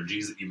same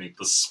energies that you make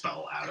the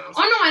spell out of.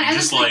 Oh, no, and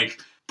just, like,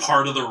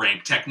 part of the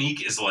rank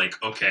technique is, like,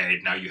 okay,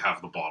 now you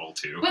have the bottle,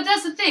 too. But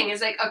that's the thing,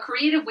 is, like, a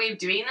creative way of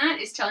doing that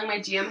is telling my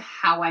GM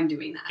how I'm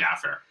doing that. Yeah,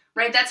 fair.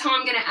 Right? That's how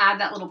I'm going to add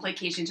that little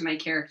placation to my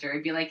character.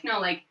 I'd be like, no,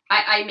 like,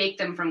 I make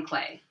them from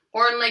clay.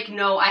 Or, like,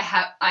 no, I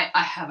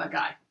have a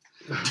guy.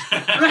 And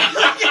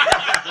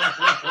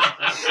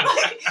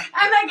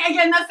like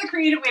again, that's the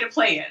creative way to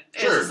play it.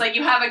 It's just like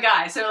you have a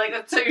guy, so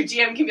like so your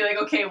GM can be like,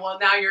 okay, well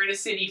now you're in a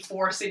city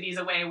 4 cities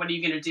away. What are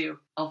you gonna do?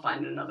 I'll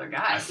find another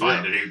guy. I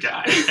find a new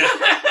guy.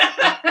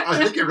 I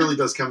think it really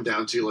does come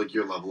down to like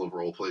your level of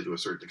role play to a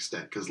certain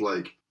extent, because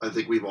like I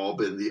think we've all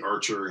been the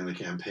archer in a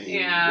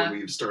campaign when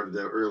we've started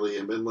out early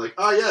and been like,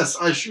 yes,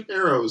 I shoot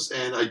arrows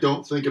and I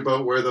don't think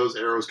about where those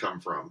arrows come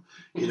from.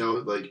 You know,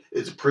 like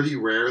it's pretty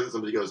rare that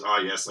somebody goes,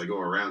 yes, I go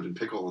around and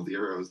pick all of the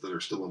arrows that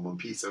are still in one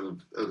piece out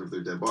of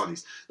their dead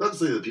bodies. Not to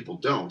say that people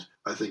don't.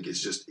 I think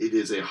it's just it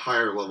is a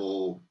higher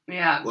level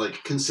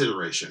like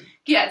consideration.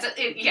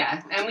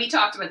 Yeah, and we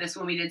talked about this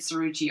when we did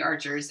Saruchi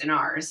archers in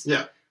ours.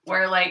 Yeah.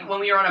 Where like when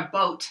we were on a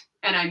boat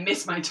and I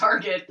miss my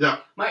target,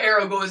 my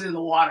arrow goes into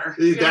the water.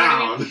 He's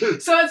down. What I mean?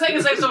 So it's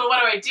like, so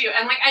what do I do?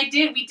 And like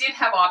we did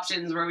have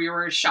options where we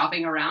were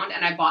shopping around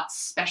and I bought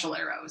special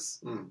arrows.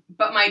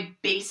 But my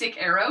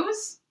basic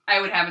arrows, I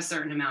would have a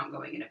certain amount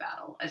going into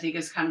battle. I think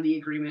is kind of the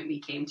agreement we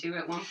came to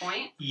at one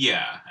point.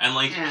 Yeah, and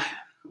like... Yeah.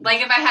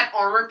 Like, if I had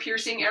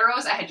armor-piercing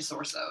arrows, I had to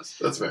source those.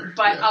 That's fair.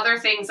 But other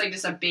things, like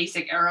just a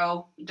basic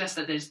arrow, just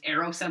that there's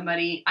arrow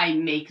somebody, I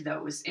make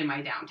those in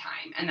my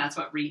downtime. And that's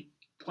what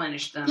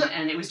replenished them.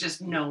 And it was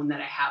just known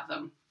that I have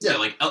them. Yeah,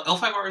 like,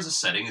 L5R as a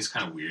setting is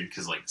kind of weird,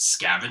 because, like,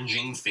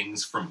 scavenging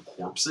things from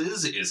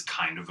corpses is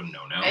kind of a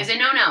no-no. It's a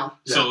no-no.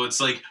 So it's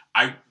like,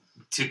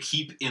 to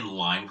keep in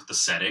line with the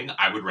setting,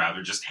 I would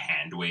rather just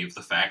hand-wave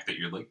the fact that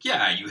you're like,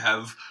 yeah, you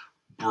have...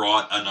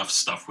 brought enough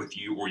stuff with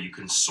you, or you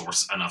can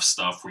source enough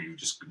stuff where you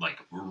just like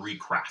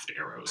recraft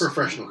arrows.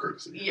 Professional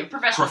courtesy. Yeah,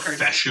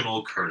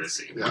 professional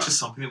courtesy. Which is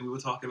something that we will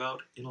talk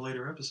about in a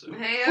later episode.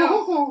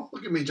 Hey-o.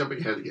 Look at me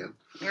jumping ahead again.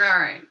 You're all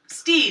right,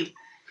 Steve.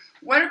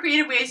 What are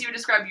creative ways you would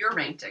describe your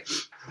rank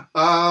technique?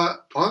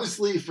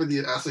 Honestly, for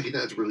the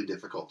Asahina, it's really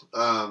difficult.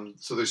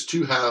 So there's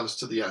 2 halves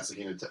to the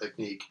Asahina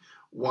technique.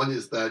 One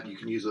is that you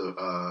can use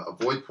a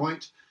void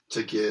point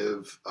to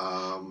give,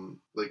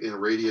 like in a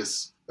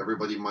radius,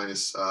 everybody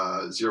minus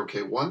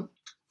 0k1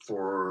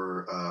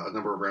 for a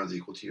number of rounds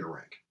equal to your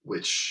rank,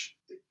 which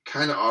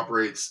kind of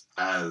operates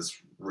as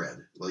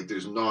red. Like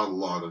there's not a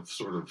lot of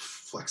sort of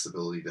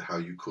flexibility to how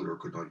you could or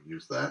could not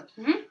use that.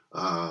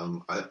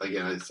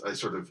 I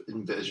sort of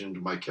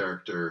envisioned my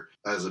character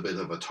as a bit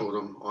of a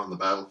totem on the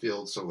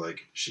battlefield. So like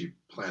she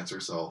plants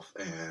herself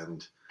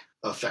and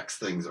affects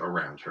things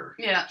around her.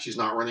 Yeah. She's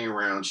not running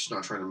around. She's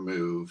not trying to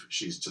move.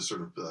 She's just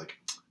sort of like,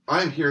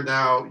 I'm here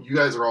now. You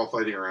guys are all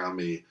fighting around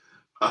me.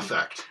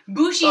 Effect.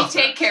 Bushi,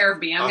 take care of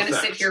me. I'm going to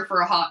sit here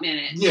for a hot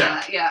minute.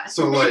 Yeah.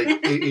 So, like,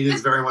 it is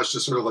very much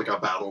just sort of like a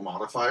battle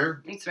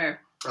modifier. It's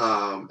fair.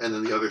 And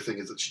then the other thing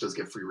is that she does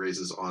get free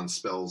raises on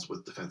spells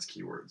with defense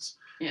keywords.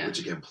 Yeah. Which,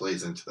 again,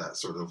 plays into that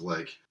sort of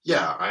like,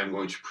 I'm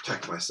going to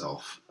protect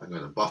myself. I'm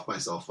going to buff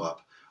myself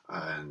up.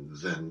 And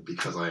then,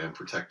 because I am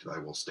protected, I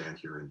will stand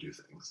here and do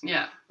things.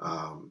 Yeah.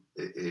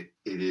 It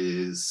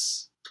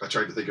is... I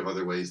tried to think of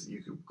other ways that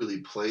you could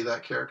really play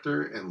that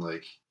character, and,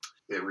 like...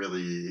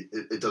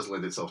 It does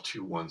lend itself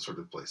to one sort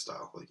of play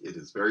style. Like it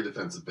is very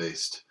defensive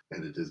based,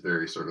 and it is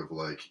very sort of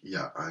like,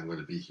 I'm going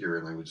to be here,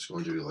 and I'm just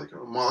going to like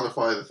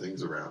modify the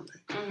things around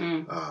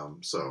me.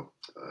 So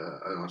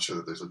I'm not sure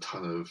that there's a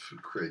ton of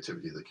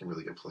creativity that can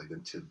really get played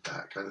into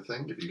that kind of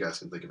thing. If you guys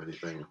can think of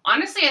anything,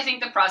 honestly, I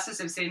think the process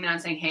of sitting down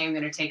and saying, "Hey, I'm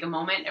going to take a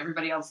moment.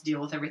 Everybody else deal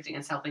with everything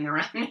that's helping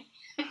around me,"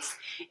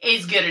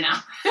 is good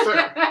enough.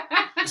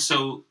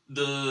 So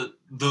the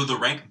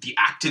rank, the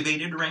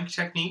activated rank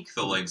technique,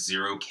 the like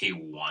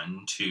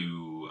 0k1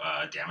 to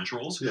damage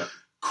rolls,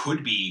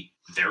 could be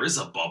there is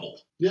a bubble.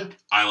 Yeah.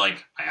 I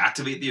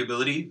activate the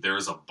ability, there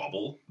is a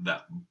bubble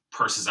that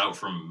purses out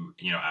from,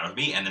 out of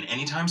me, and then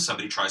anytime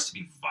somebody tries to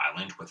be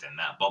violent within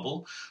that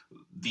bubble,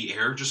 the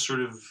air just sort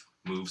of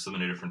moves them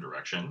in a different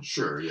direction.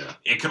 Sure, yeah.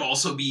 It could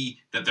also be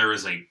that there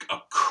is a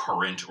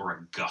current or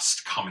a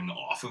gust coming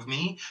off of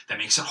me that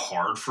makes it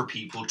hard for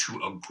people to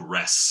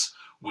aggress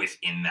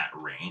within that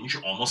range,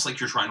 almost like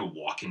you're trying to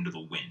walk into the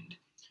wind,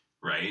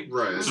 right?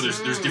 Right. So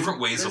there's different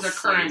ways of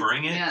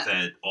flavoring it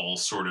that all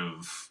sort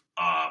of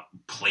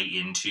play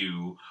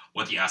into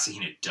what the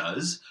Asahina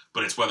does,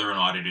 but it's whether or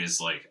not it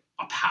is like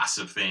a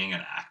passive thing,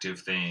 an active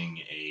thing,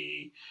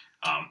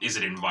 is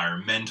it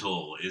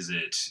environmental? Is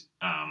it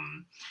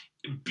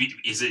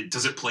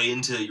does it play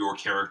into your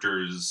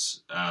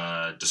character's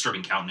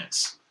disturbing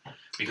countenance?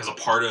 Because a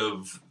part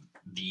of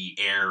the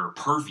air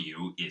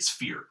purview is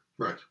fear.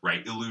 Right.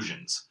 Right?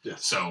 Illusions.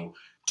 Yes. So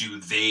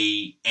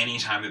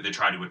anytime that they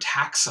try to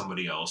attack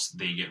somebody else,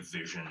 they get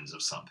visions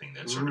of something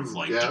that sort of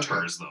like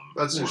deters them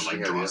That's or interesting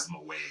like draws idea.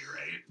 them away, right?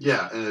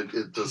 Yeah, and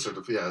it does sort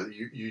of,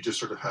 you just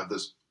sort of have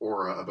this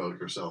aura about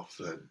yourself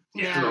that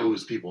Yeah.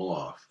 throws people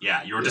off.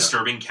 Yeah, your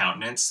disturbing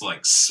countenance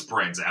like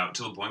spreads out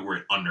to the point where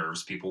it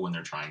unnerves people when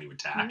they're trying to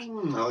attack. I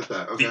like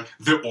that. Okay.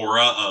 The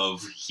aura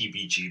of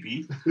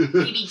heebie-jeebie.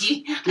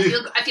 BBG.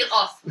 I feel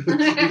off. you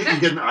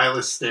get an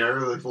eyeless stare,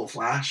 like full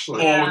flash.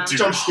 Like, Yeah. Oh, dude,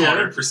 jump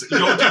scare. 100%. Yo,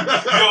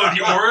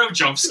 the aura of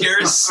jump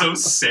scare is so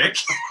sick.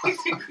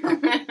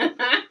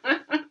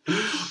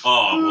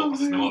 Oh,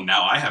 well,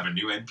 now I have a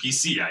new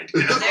NPC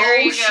idea. There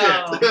you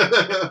go.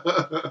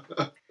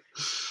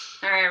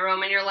 All right,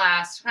 Roman, you're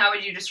last. How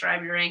would you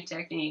describe your rank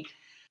technique?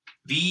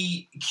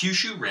 The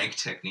Kyushu rank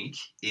technique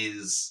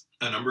is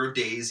a number of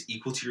days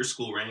equal to your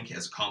school rank.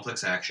 As a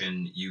complex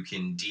action, you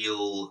can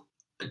deal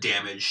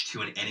damage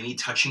to an enemy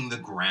touching the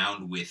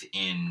ground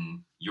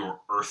within your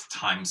Earth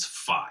times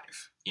 5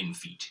 in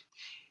feet.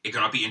 It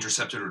cannot be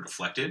intercepted or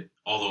deflected,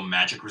 although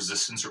magic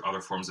resistance or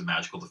other forms of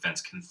magical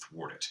defense can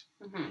thwart it.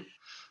 Mm-hmm.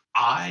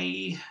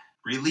 I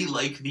really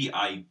like the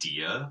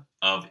idea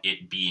of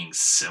it being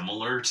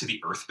similar to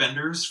the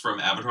Earthbenders from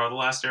Avatar: The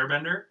Last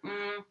Airbender,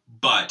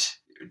 but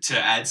to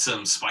add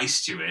some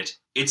spice to it,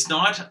 it's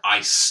not I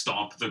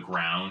stomp the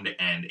ground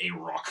and a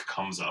rock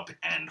comes up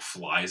and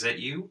flies at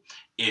you.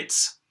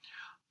 It's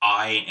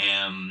I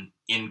am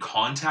in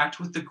contact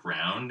with the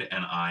ground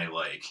and I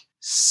like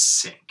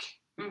sink.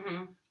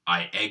 Mm-hmm.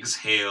 I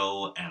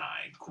exhale and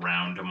I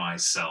ground to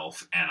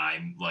myself and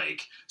I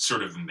like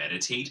sort of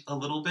meditate a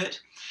little bit,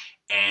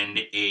 and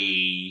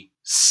a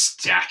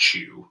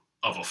statue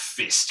of a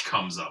fist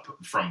comes up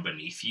from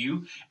beneath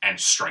you and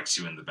strikes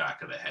you in the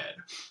back of the head,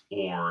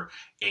 or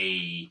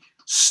a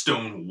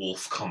stone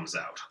wolf comes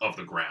out of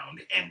the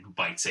ground and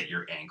bites at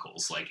your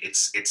ankles. Like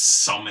it's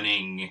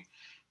summoning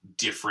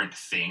different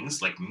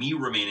things, like me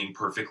remaining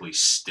perfectly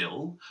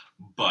still,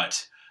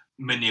 but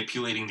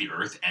manipulating the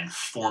earth and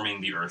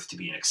forming the earth to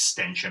be an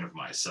extension of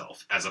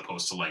myself, as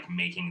opposed to like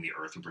making the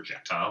earth a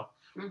projectile.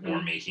 Mm-hmm.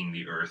 Or making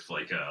the earth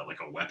like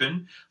a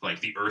weapon. Like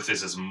the earth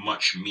is as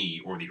much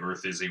me, or the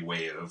earth is a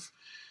way of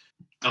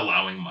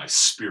allowing my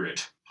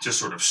spirit to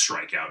sort of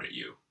strike out at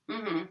you.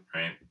 Mm-hmm.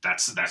 Right?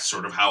 That's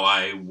sort of how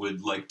I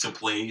would like to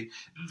play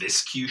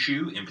this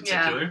Kyushu in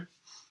particular.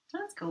 Yeah.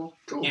 That's cool.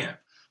 Yeah.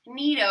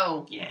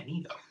 Neato. Yeah,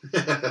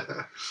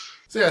 neato.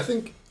 So yeah, I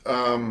think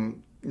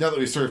now that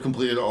we've sort of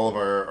completed all of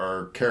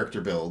our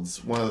character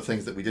builds, one of the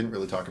things that we didn't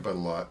really talk about a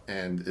lot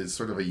and is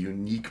sort of a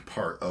unique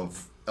part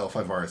of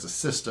L5R as a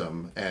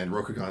system and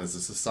Rokugan as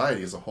a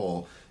society as a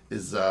whole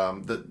is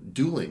that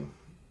dueling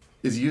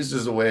is used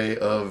as a way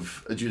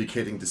of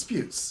adjudicating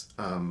disputes.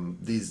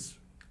 These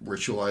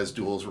ritualized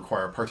duels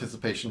require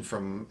participation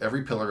from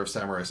every pillar of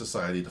samurai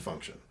society to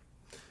function.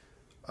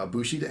 A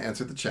bushi to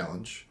answer the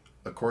challenge,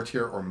 a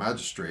courtier or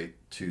magistrate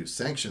to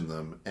sanction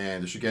them,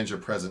 and a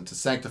shugenja present to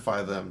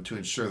sanctify them to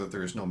ensure that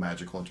there is no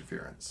magical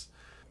interference.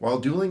 While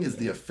dueling is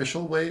the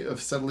official way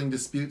of settling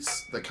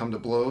disputes that come to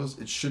blows,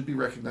 it should be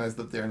recognized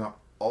that they are not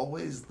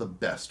always the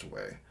best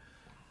way.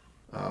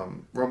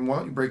 Roman, why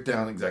don't you break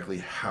down exactly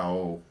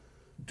how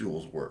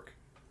duels work?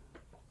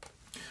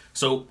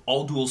 So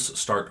all duels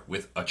start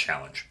with a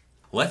challenge.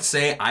 Let's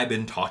say I've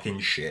been talking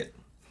shit,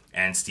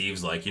 and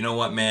Steve's like, you know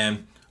what,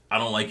 man? I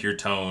don't like your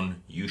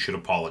tone. You should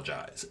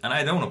apologize. And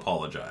I don't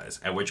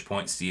apologize. At which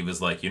point Steve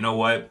is like, you know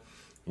what?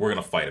 We're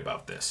going to fight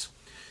about this.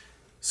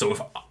 So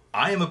if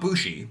I am a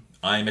bushi,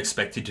 I am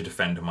expected to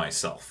defend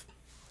myself.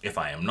 If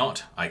I am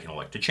not, I can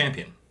elect a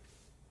champion.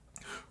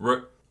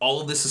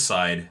 All of this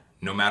aside,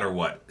 no matter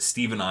what,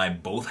 Steve and I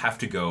both have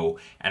to go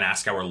and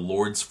ask our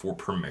lords for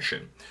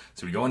permission.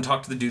 So we go and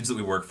talk to the dudes that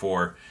we work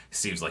for.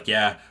 Steve's like,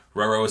 yeah,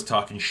 Roro was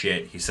talking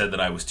shit. He said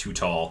that I was too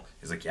tall.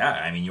 He's like, yeah,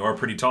 I mean, you are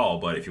pretty tall,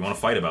 but if you want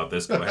to fight about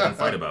this, go ahead and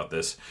fight about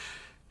this.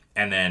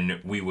 And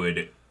then we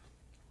would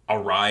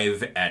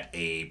arrive at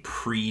a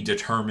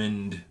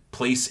predetermined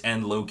place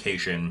and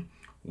location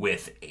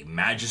with a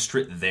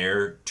magistrate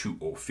there to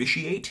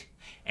officiate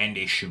and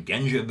a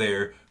shugenja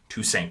there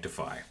to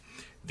sanctify.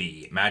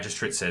 The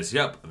magistrate says,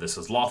 yep, this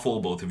is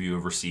lawful. Both of you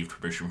have received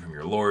permission from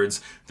your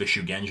lords. The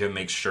shugenja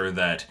makes sure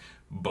that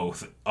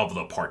both of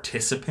the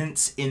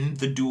participants in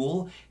the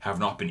duel have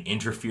not been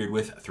interfered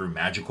with through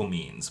magical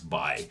means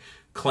by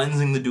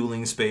cleansing the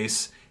dueling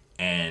space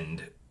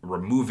and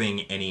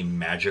removing any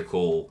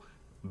magical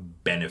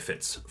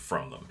benefits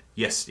from them.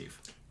 Yes,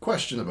 Steve?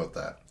 Question about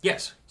that.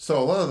 Yes. So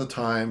a lot of the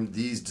time,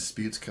 these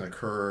disputes can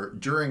occur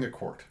during a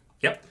court.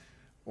 Yep.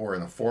 Or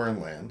in a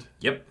foreign land.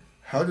 Yep.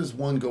 How does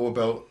one go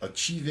about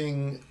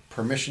achieving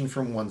permission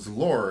from one's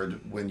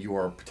lord when you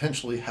are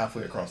potentially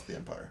halfway across the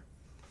empire?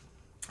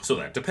 So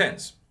that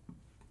depends.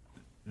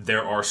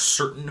 There are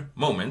certain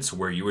moments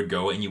where you would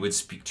go and you would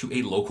speak to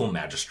a local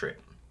magistrate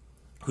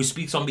who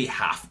speaks on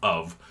behalf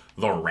of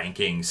the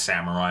ranking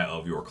samurai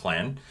of your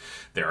clan.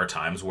 There are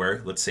times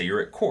where, let's say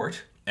you're at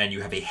court and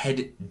you have a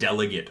head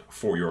delegate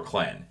for your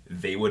clan.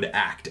 They would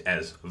act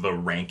as the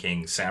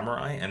ranking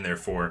samurai, and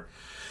therefore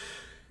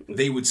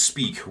they would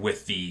speak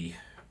with the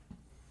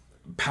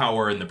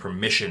power and the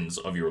permissions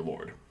of your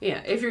lord.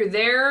 Yeah, if you're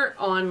there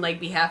on, like,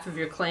 behalf of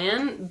your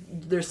clan,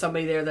 there's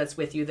somebody there that's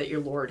with you that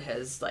your lord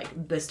has,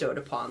 like, bestowed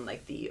upon,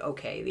 like,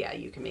 okay, yeah,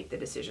 you can make the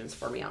decisions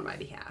for me on my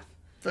behalf.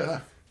 Fair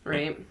enough.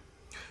 Right?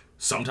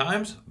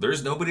 Sometimes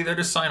there's nobody there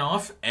to sign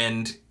off,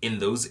 and in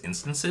those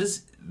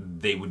instances,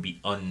 they would be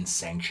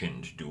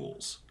unsanctioned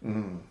duels.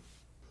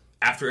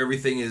 After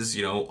everything is,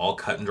 all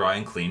cut and dry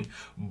and clean,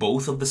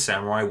 both of the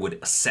samurai would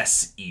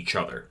assess each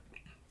other.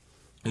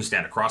 You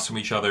stand across from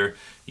each other,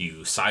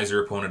 you size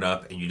your opponent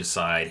up, and you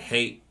decide,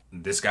 hey,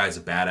 this guy's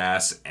a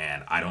badass,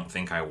 and I don't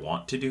think I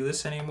want to do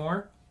this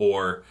anymore.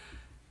 Or,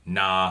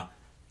 nah,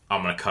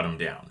 I'm going to cut him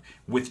down.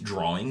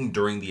 Withdrawing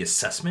during the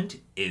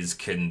assessment is,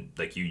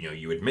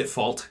 you admit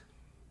fault,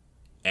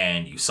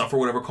 and you suffer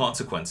whatever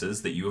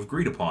consequences that you have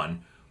agreed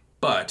upon,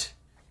 but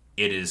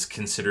it is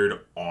considered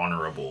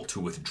honorable to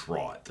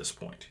withdraw at this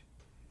point.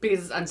 Because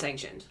it's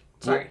unsanctioned.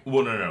 Sorry.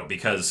 Well, no,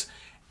 because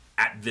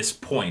at this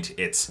point,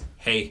 it's,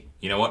 hey,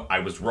 you know what? I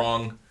was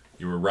wrong.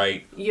 You were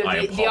right. You I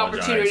have the apologize.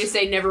 opportunity to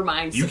say, never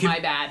mind, my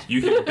bad.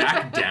 You can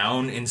back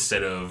down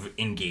instead of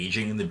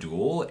engaging in the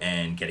duel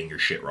and getting your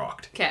shit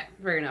rocked. Okay,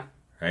 fair enough.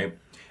 Right?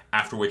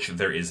 After which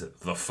there is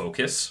the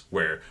focus,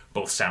 where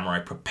both samurai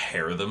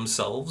prepare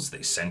themselves,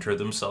 they center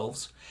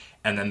themselves.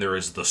 And then there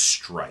is the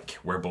strike,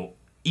 where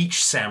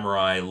each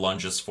samurai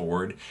lunges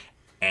forward,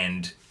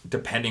 and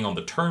depending on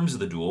the terms of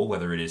the duel,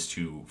 whether it is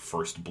to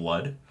first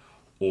blood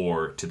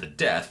or to the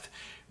death,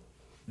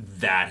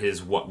 that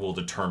is what will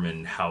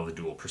determine how the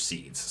duel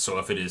proceeds. So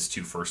if it is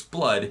to first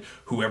blood,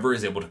 whoever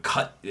is able to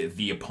cut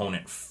the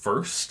opponent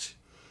first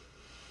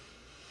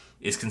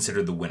is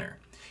considered the winner.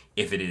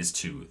 If it is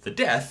to the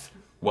death,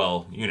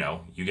 well,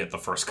 you get the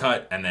first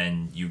cut and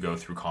then you go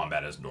through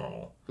combat as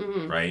normal,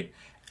 right?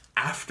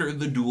 After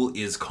the duel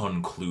is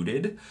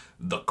concluded,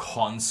 the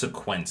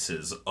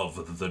consequences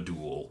of the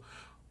duel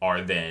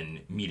are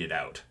then meted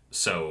out.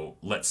 So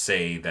let's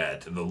say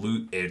that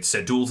it's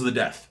a duel to the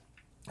death.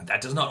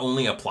 That does not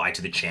only apply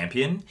to the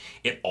champion,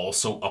 it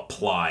also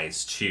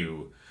applies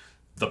to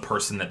the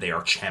person that they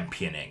are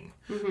championing.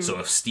 So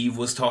if Steve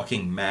was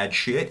talking mad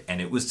shit and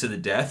it was to the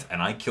death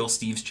and I kill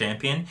Steve's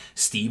champion,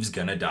 Steve's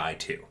gonna die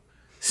too.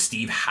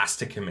 Steve has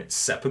to commit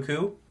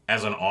seppuku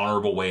as an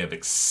honorable way of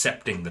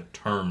accepting the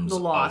terms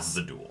of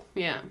the duel.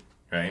 Yeah.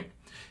 Right?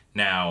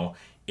 Now,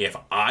 if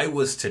I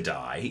was to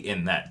die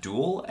in that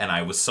duel and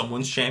I was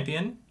someone's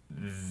champion,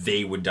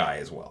 they would die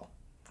as well.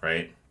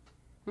 Right?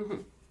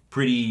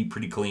 Pretty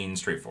clean,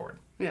 straightforward.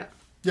 Yeah.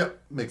 Yep,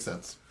 makes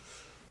sense.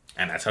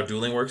 And that's how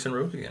dueling works in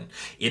Rokugan.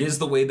 It is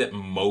the way that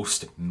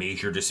most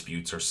major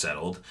disputes are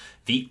settled.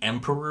 The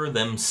Emperor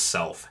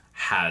themselves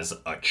has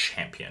a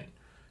champion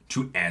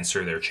to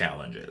answer their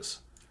challenges.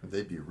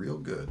 They'd be real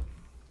good.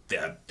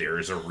 There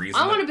is a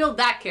reason. I want to build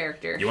that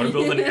character. You want to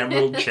build an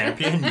Emerald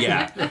champion?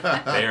 Yeah.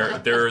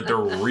 They're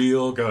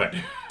real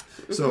good.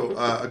 So,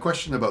 a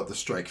question about the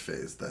strike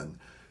phase then.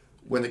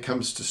 When it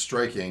comes to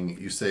striking,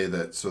 you say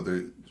that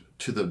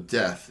to the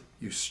death,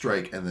 you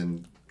strike and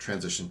then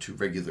transition to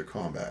regular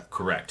combat.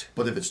 Correct.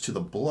 But if it's to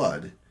the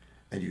blood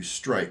and you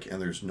strike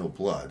and there's no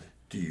blood,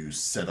 do you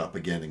set up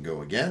again and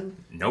go again?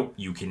 Nope.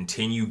 You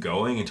continue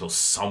going until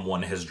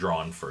someone has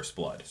drawn first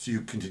blood. So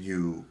you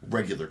continue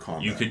regular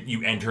combat.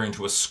 You enter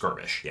into a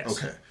skirmish. Yes.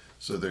 Okay.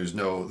 So there's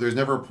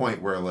never a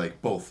point where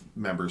like both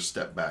members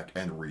step back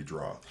and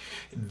redraw.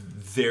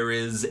 There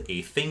is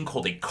a thing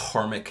called a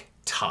karmic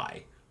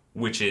tie,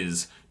 which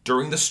is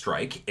during the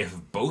strike, if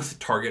both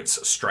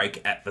targets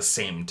strike at the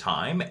same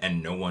time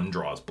and no one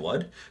draws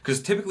blood,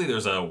 because typically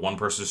there's one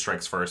person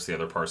strikes first, the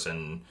other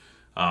person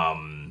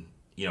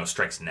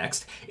strikes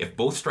next. If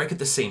both strike at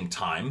the same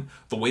time,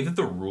 the way that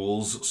the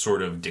rules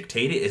sort of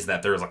dictate it is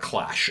that there is a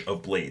clash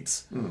of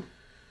blades.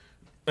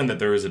 And that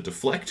there is a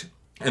deflect,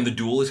 and the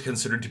duel is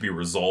considered to be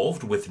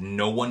resolved with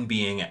no one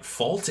being at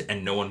fault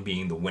and no one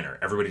being the winner.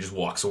 Everybody just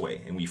walks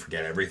away and we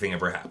forget everything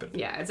ever happened.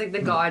 Yeah, it's like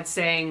the gods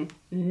saying,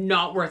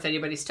 not worth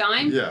anybody's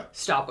time. Yeah.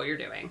 Stop what you're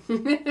doing.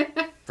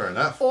 Fair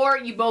enough. Or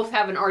you both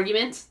have an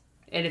argument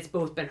and it's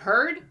both been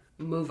heard,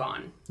 move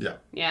on. Yeah.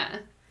 Yeah.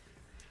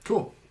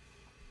 Cool.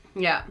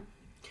 Yeah.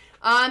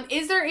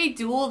 Is there a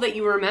duel that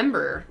you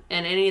remember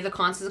and any of the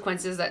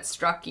consequences that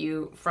struck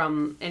you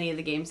from any of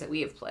the games that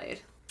we have played?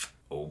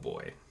 Oh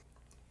boy.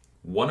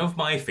 One of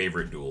my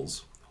favorite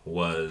duels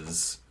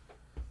was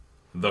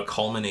the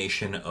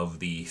culmination of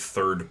the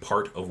third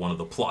part of one of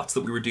the plots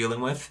that we were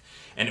dealing with,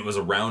 and it was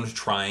around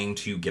trying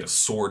to get a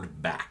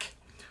sword back.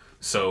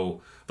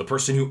 So the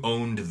person who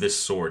owned this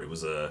sword, it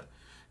was a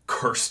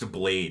cursed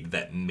blade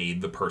that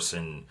made the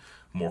person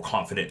more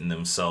confident in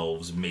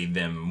themselves, made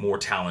them more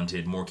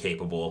talented, more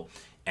capable,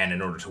 and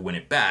in order to win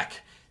it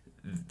back,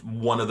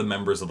 one of the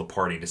members of the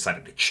party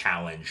decided to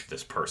challenge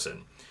this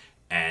person.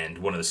 And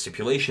one of the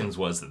stipulations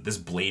was that this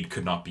blade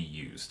could not be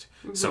used.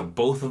 So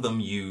both of them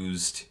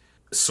used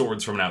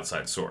swords from an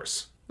outside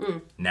source.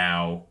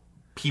 Now,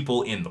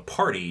 people in the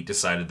party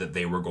decided that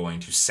they were going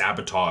to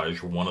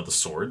sabotage one of the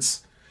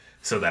swords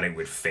so that it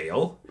would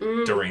fail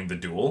during the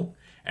duel.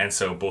 And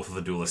so both of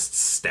the duelists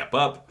step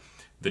up,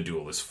 the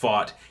duel is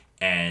fought,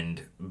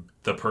 and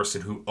the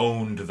person who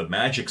owned the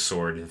magic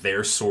sword,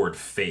 their sword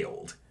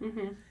failed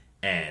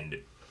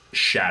and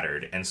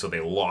shattered, and so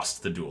they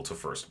lost the duel to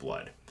First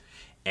Blood.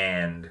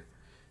 And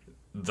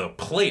the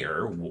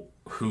player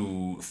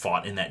who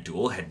fought in that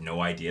duel had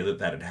no idea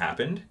that had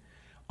happened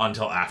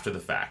until after the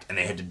fact, and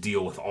they had to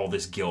deal with all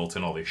this guilt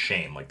and all this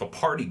shame. Like, the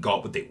party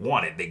got what they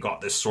wanted. They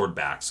got this sword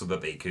back so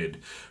that they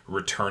could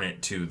return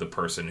it to the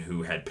person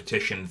who had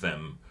petitioned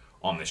them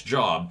on this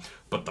job,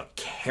 but the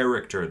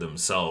character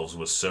themselves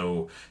was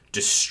so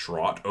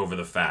distraught over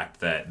the fact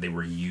that they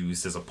were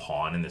used as a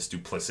pawn in this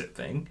duplicit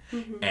thing,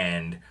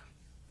 and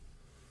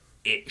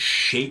it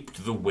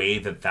shaped the way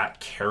that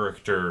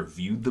character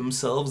viewed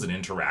themselves and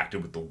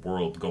interacted with the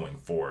world going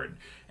forward.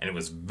 And it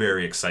was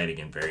very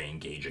exciting and very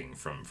engaging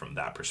from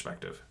that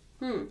perspective.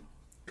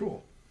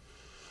 Cool.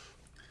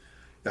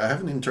 I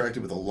haven't interacted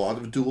with a lot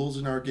of duels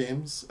in our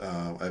games.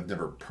 I've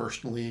never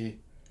personally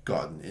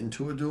gotten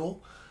into a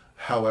duel.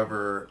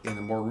 However, in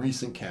a more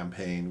recent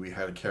campaign, we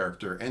had a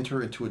character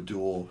enter into a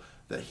duel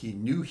that he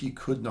knew he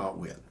could not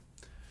win.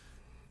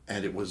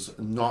 And it was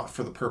not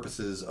for the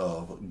purposes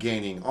of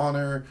gaining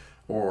honor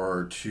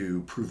or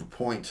to prove a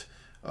point,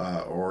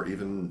 or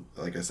even,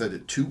 like I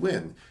said, to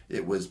win.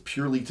 It was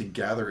purely to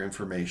gather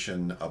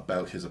information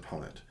about his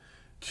opponent,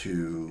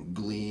 to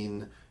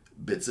glean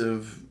bits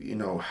of,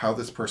 how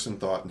this person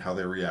thought and how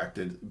they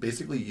reacted,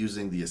 basically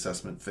using the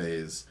assessment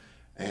phase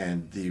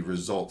and the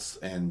results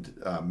and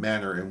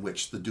manner in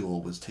which the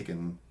duel was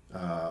taken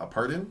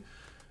apart in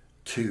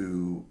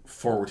to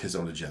forward his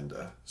own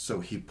agenda. So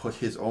he put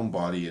his own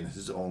body and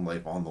his own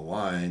life on the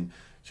line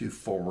to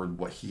forward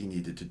what he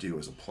needed to do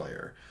as a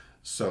player.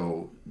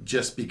 So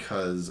just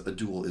because a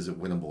duel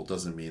isn't winnable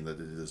doesn't mean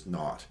that it is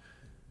not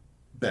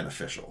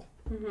beneficial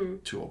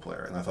to a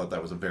player. And I thought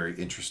that was a very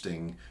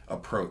interesting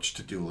approach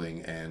to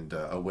dueling and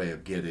a way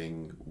of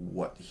getting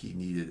what he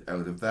needed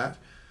out of that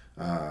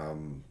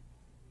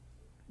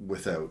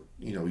without,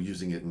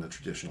 using it in a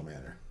traditional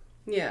manner.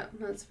 Yeah,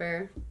 that's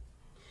fair.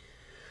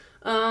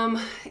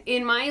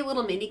 In my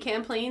little mini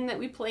campaign that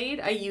we played,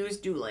 I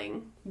used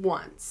dueling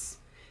once.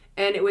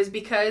 And it was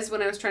because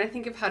when I was trying to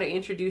think of how to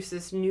introduce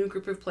this new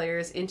group of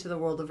players into the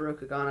world of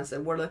Rokugan, I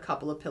said, what are the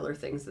couple of pillar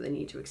things that they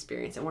need to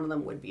experience? And one of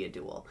them would be a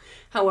duel.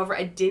 However,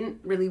 I didn't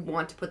really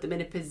want to put them in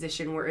a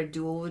position where a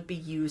duel would be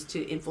used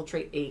to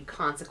infiltrate a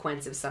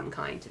consequence of some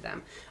kind to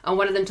them. I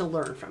wanted them to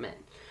learn from it.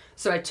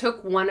 So I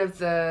took one of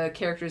the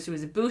characters who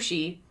was a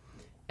Bushi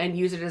and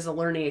used it as a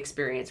learning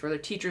experience where the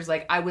teacher's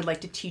like, I would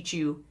like to teach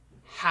you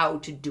how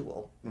to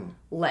duel.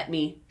 Let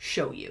me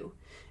show you.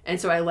 And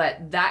so I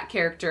let that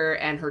character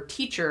and her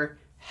teacher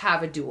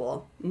have a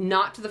duel.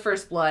 Not to the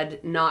First Blood,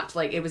 not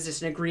like, it was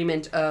just an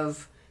agreement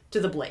of to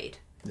the blade.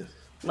 Yes.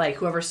 Like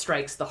whoever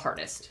strikes the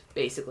hardest,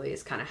 basically,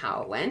 is kind of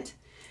how it went.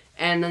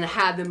 And then I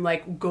had them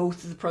like go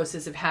through the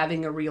process of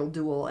having a real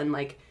duel and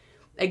like,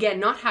 again,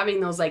 not having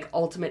those like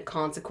ultimate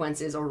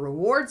consequences or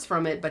rewards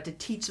from it, but to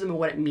teach them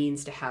what it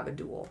means to have a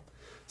duel.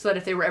 So that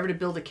if they were ever to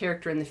build a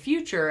character in the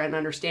future and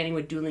understanding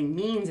what dueling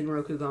means in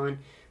Rokugan,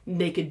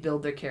 they could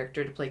build their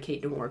character to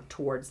placate more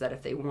towards that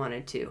if they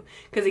wanted to.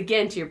 Because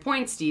again, to your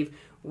point, Steve,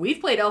 we've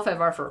played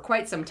L5R for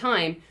quite some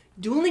time.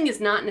 Dueling is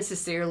not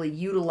necessarily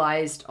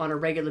utilized on a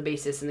regular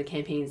basis in the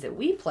campaigns that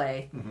we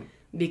play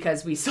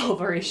because we solve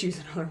our issues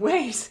in other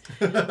ways.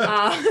 Not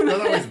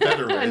always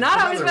better ways.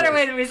 Not always better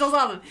ways, but we still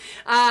solve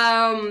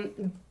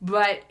them.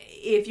 But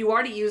if you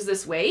are to use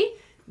this way,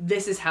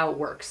 this is how it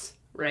works,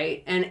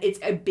 right? And it's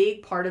a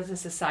big part of the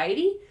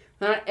society.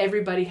 Not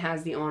everybody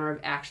has the honor of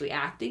actually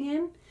acting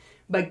in.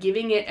 But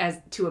giving it as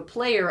to a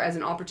player as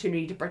an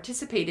opportunity to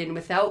participate in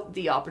without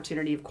the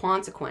opportunity of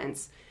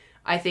consequence,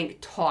 I think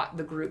taught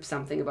the group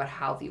something about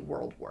how the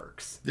world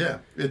works. Yeah,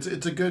 it's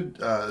a good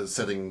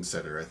setting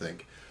setter, I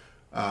think.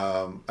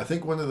 I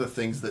think one of the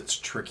things that's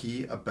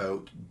tricky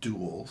about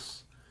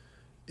duels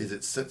is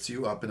it sets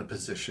you up in a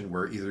position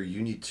where either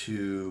you need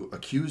to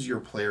accuse your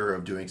player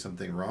of doing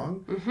something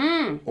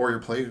wrong, or your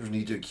players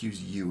need to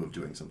accuse you of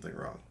doing something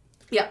wrong.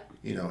 Yeah.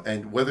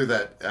 And whether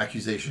that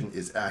accusation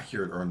is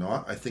accurate or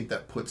not, I think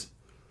that puts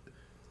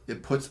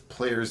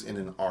players in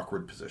an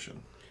awkward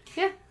position.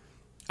 Yeah.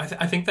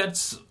 I think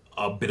that's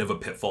a bit of a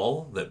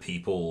pitfall that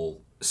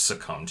people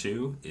succumb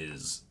to,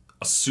 is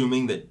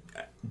assuming that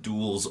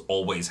duels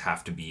always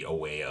have to be a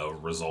way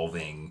of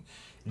resolving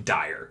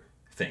dire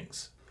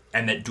things,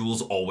 and that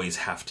duels always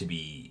have to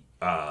be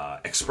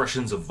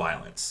expressions of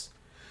violence.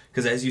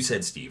 Because as you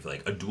said, Steve,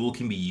 like a duel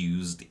can be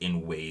used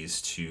in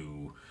ways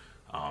to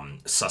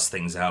suss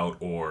things out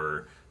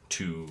or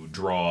to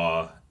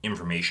draw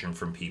information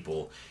from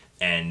people,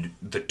 and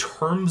the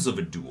terms of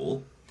a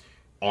duel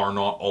are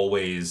not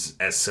always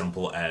as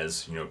simple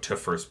as, to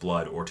First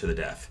Blood or to the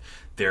death.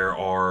 There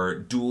are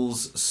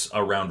duels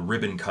around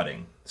ribbon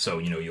cutting. So,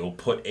 you'll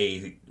put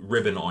a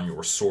ribbon on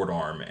your sword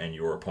arm and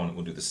your opponent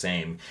will do the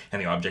same,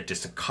 and the object is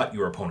to cut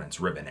your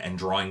opponent's ribbon, and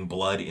drawing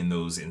blood in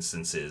those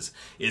instances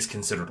is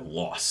considered a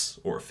loss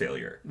or a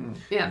failure.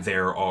 Yeah.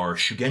 There are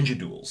shugenja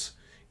duels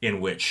in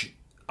which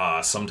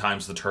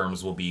Sometimes the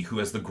terms will be who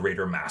has the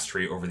greater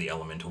mastery over the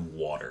element of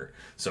water.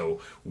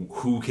 So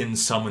who can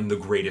summon the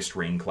greatest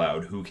rain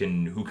cloud? Who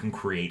can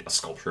create a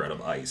sculpture out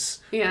of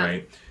ice? Yeah.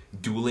 Right?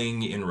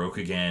 Dueling in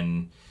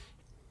Rokugan,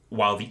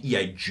 while the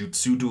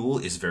Iaijutsu duel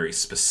is very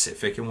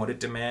specific in what it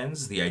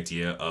demands, the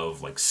idea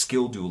of like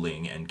skill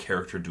dueling and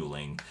character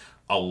dueling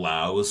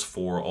allows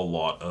for a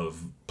lot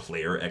of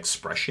player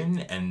expression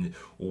and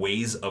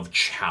ways of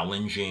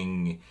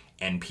challenging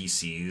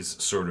NPCs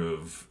sort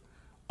of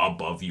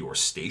above your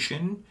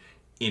station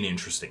in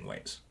interesting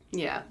ways.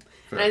 Yeah.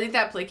 And I think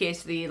that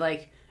placates the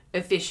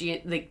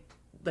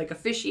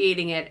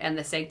officiating it, and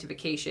the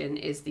sanctification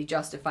is the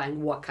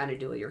justifying what kind of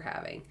duel you're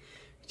having.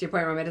 To your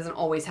point, Roman, it doesn't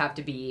always have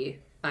to be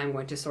I'm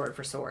going to sword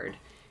for sword.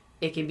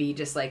 It can be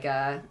just like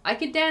I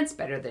can dance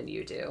better than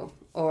you do,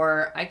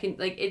 or I can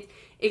it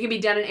can be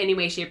done in any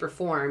way, shape, or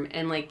form.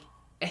 And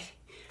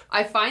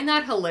I find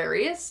that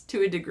hilarious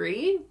to a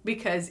degree,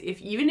 because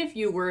even if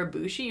you were a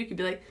bushi, you could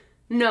be like,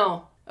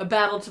 no, a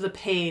battle to the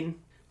pain.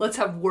 Let's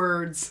have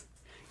words.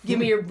 Give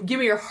me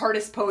your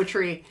hardest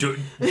poetry. Duel of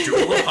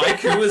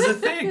haiku is a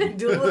thing.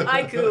 Duel of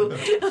haiku.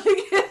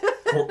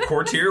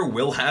 Courtier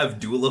will have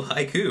Duel of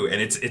Haiku,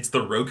 and it's the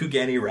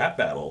Rokugani rap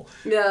battle.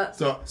 Yeah.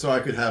 So I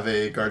could have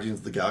a Guardians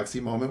of the Galaxy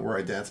moment where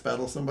I dance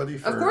battle somebody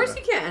for... Of course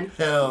you can.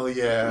 Hell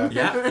yeah.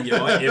 Yeah, you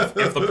know, if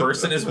the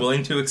person is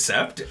willing to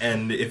accept,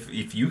 and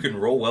if you can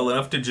roll well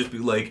enough to just be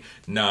like,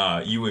 nah,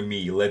 you and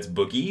me, let's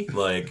boogie,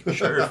 like,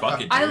 sure, fuck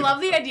it, dude. I love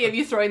the idea of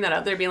you throwing that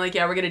out there, being like,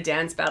 yeah, we're going to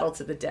dance battle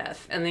to the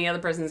death. And the other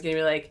person's going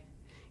to be like,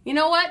 you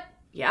know what?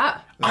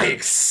 Yeah. I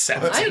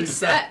accept.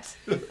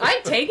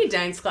 I've taken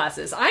dance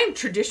classes. I'm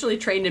traditionally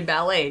trained in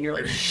ballet, and you're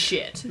like,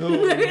 shit. Oh,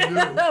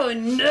 no. Oh,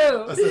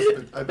 no.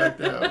 Assessment. I back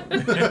down.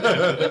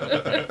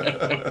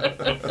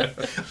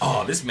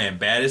 Oh, this man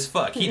bad as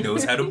fuck. He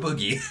knows how to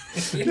boogie.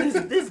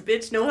 this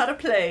bitch know how to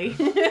play.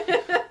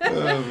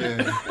 Oh,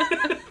 man.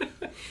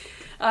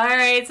 All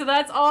right, so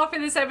that's all for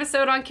this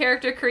episode on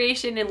character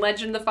creation in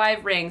Legend of the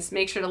Five Rings.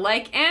 Make sure to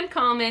like and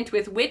comment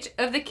with which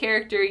of the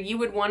character you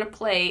would want to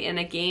play in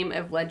a game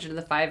of Legend of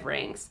the Five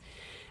Rings.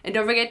 And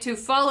don't forget to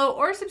follow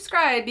or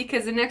subscribe,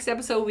 because the next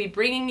episode will be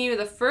bringing you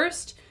the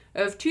first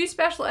of 2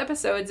 special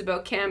episodes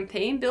about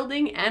campaign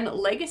building and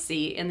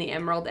legacy in the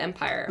Emerald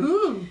Empire.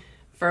 Ooh.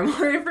 For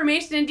more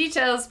information and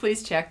details,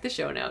 please check the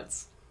show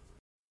notes.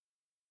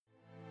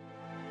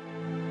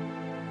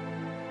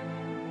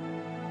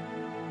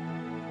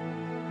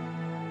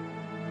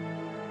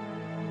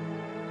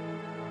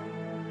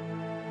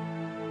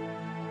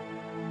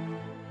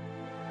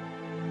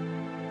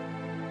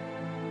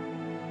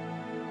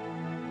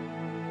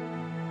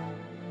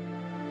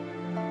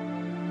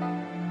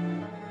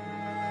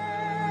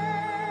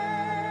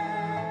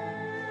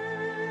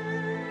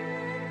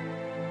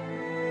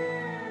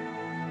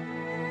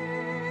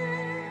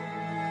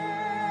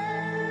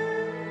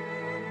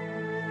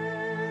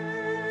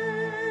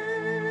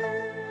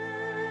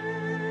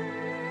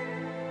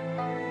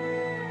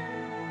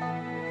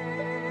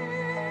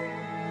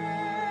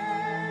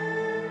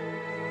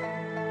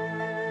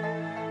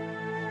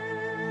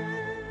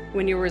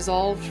 When you're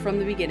resolved from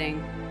the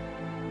beginning,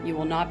 you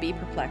will not be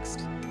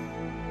perplexed.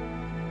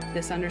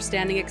 This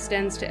understanding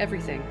extends to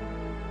everything.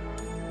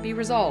 Be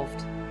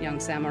resolved, young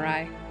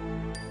samurai,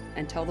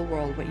 and tell the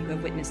world what you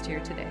have witnessed here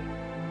today.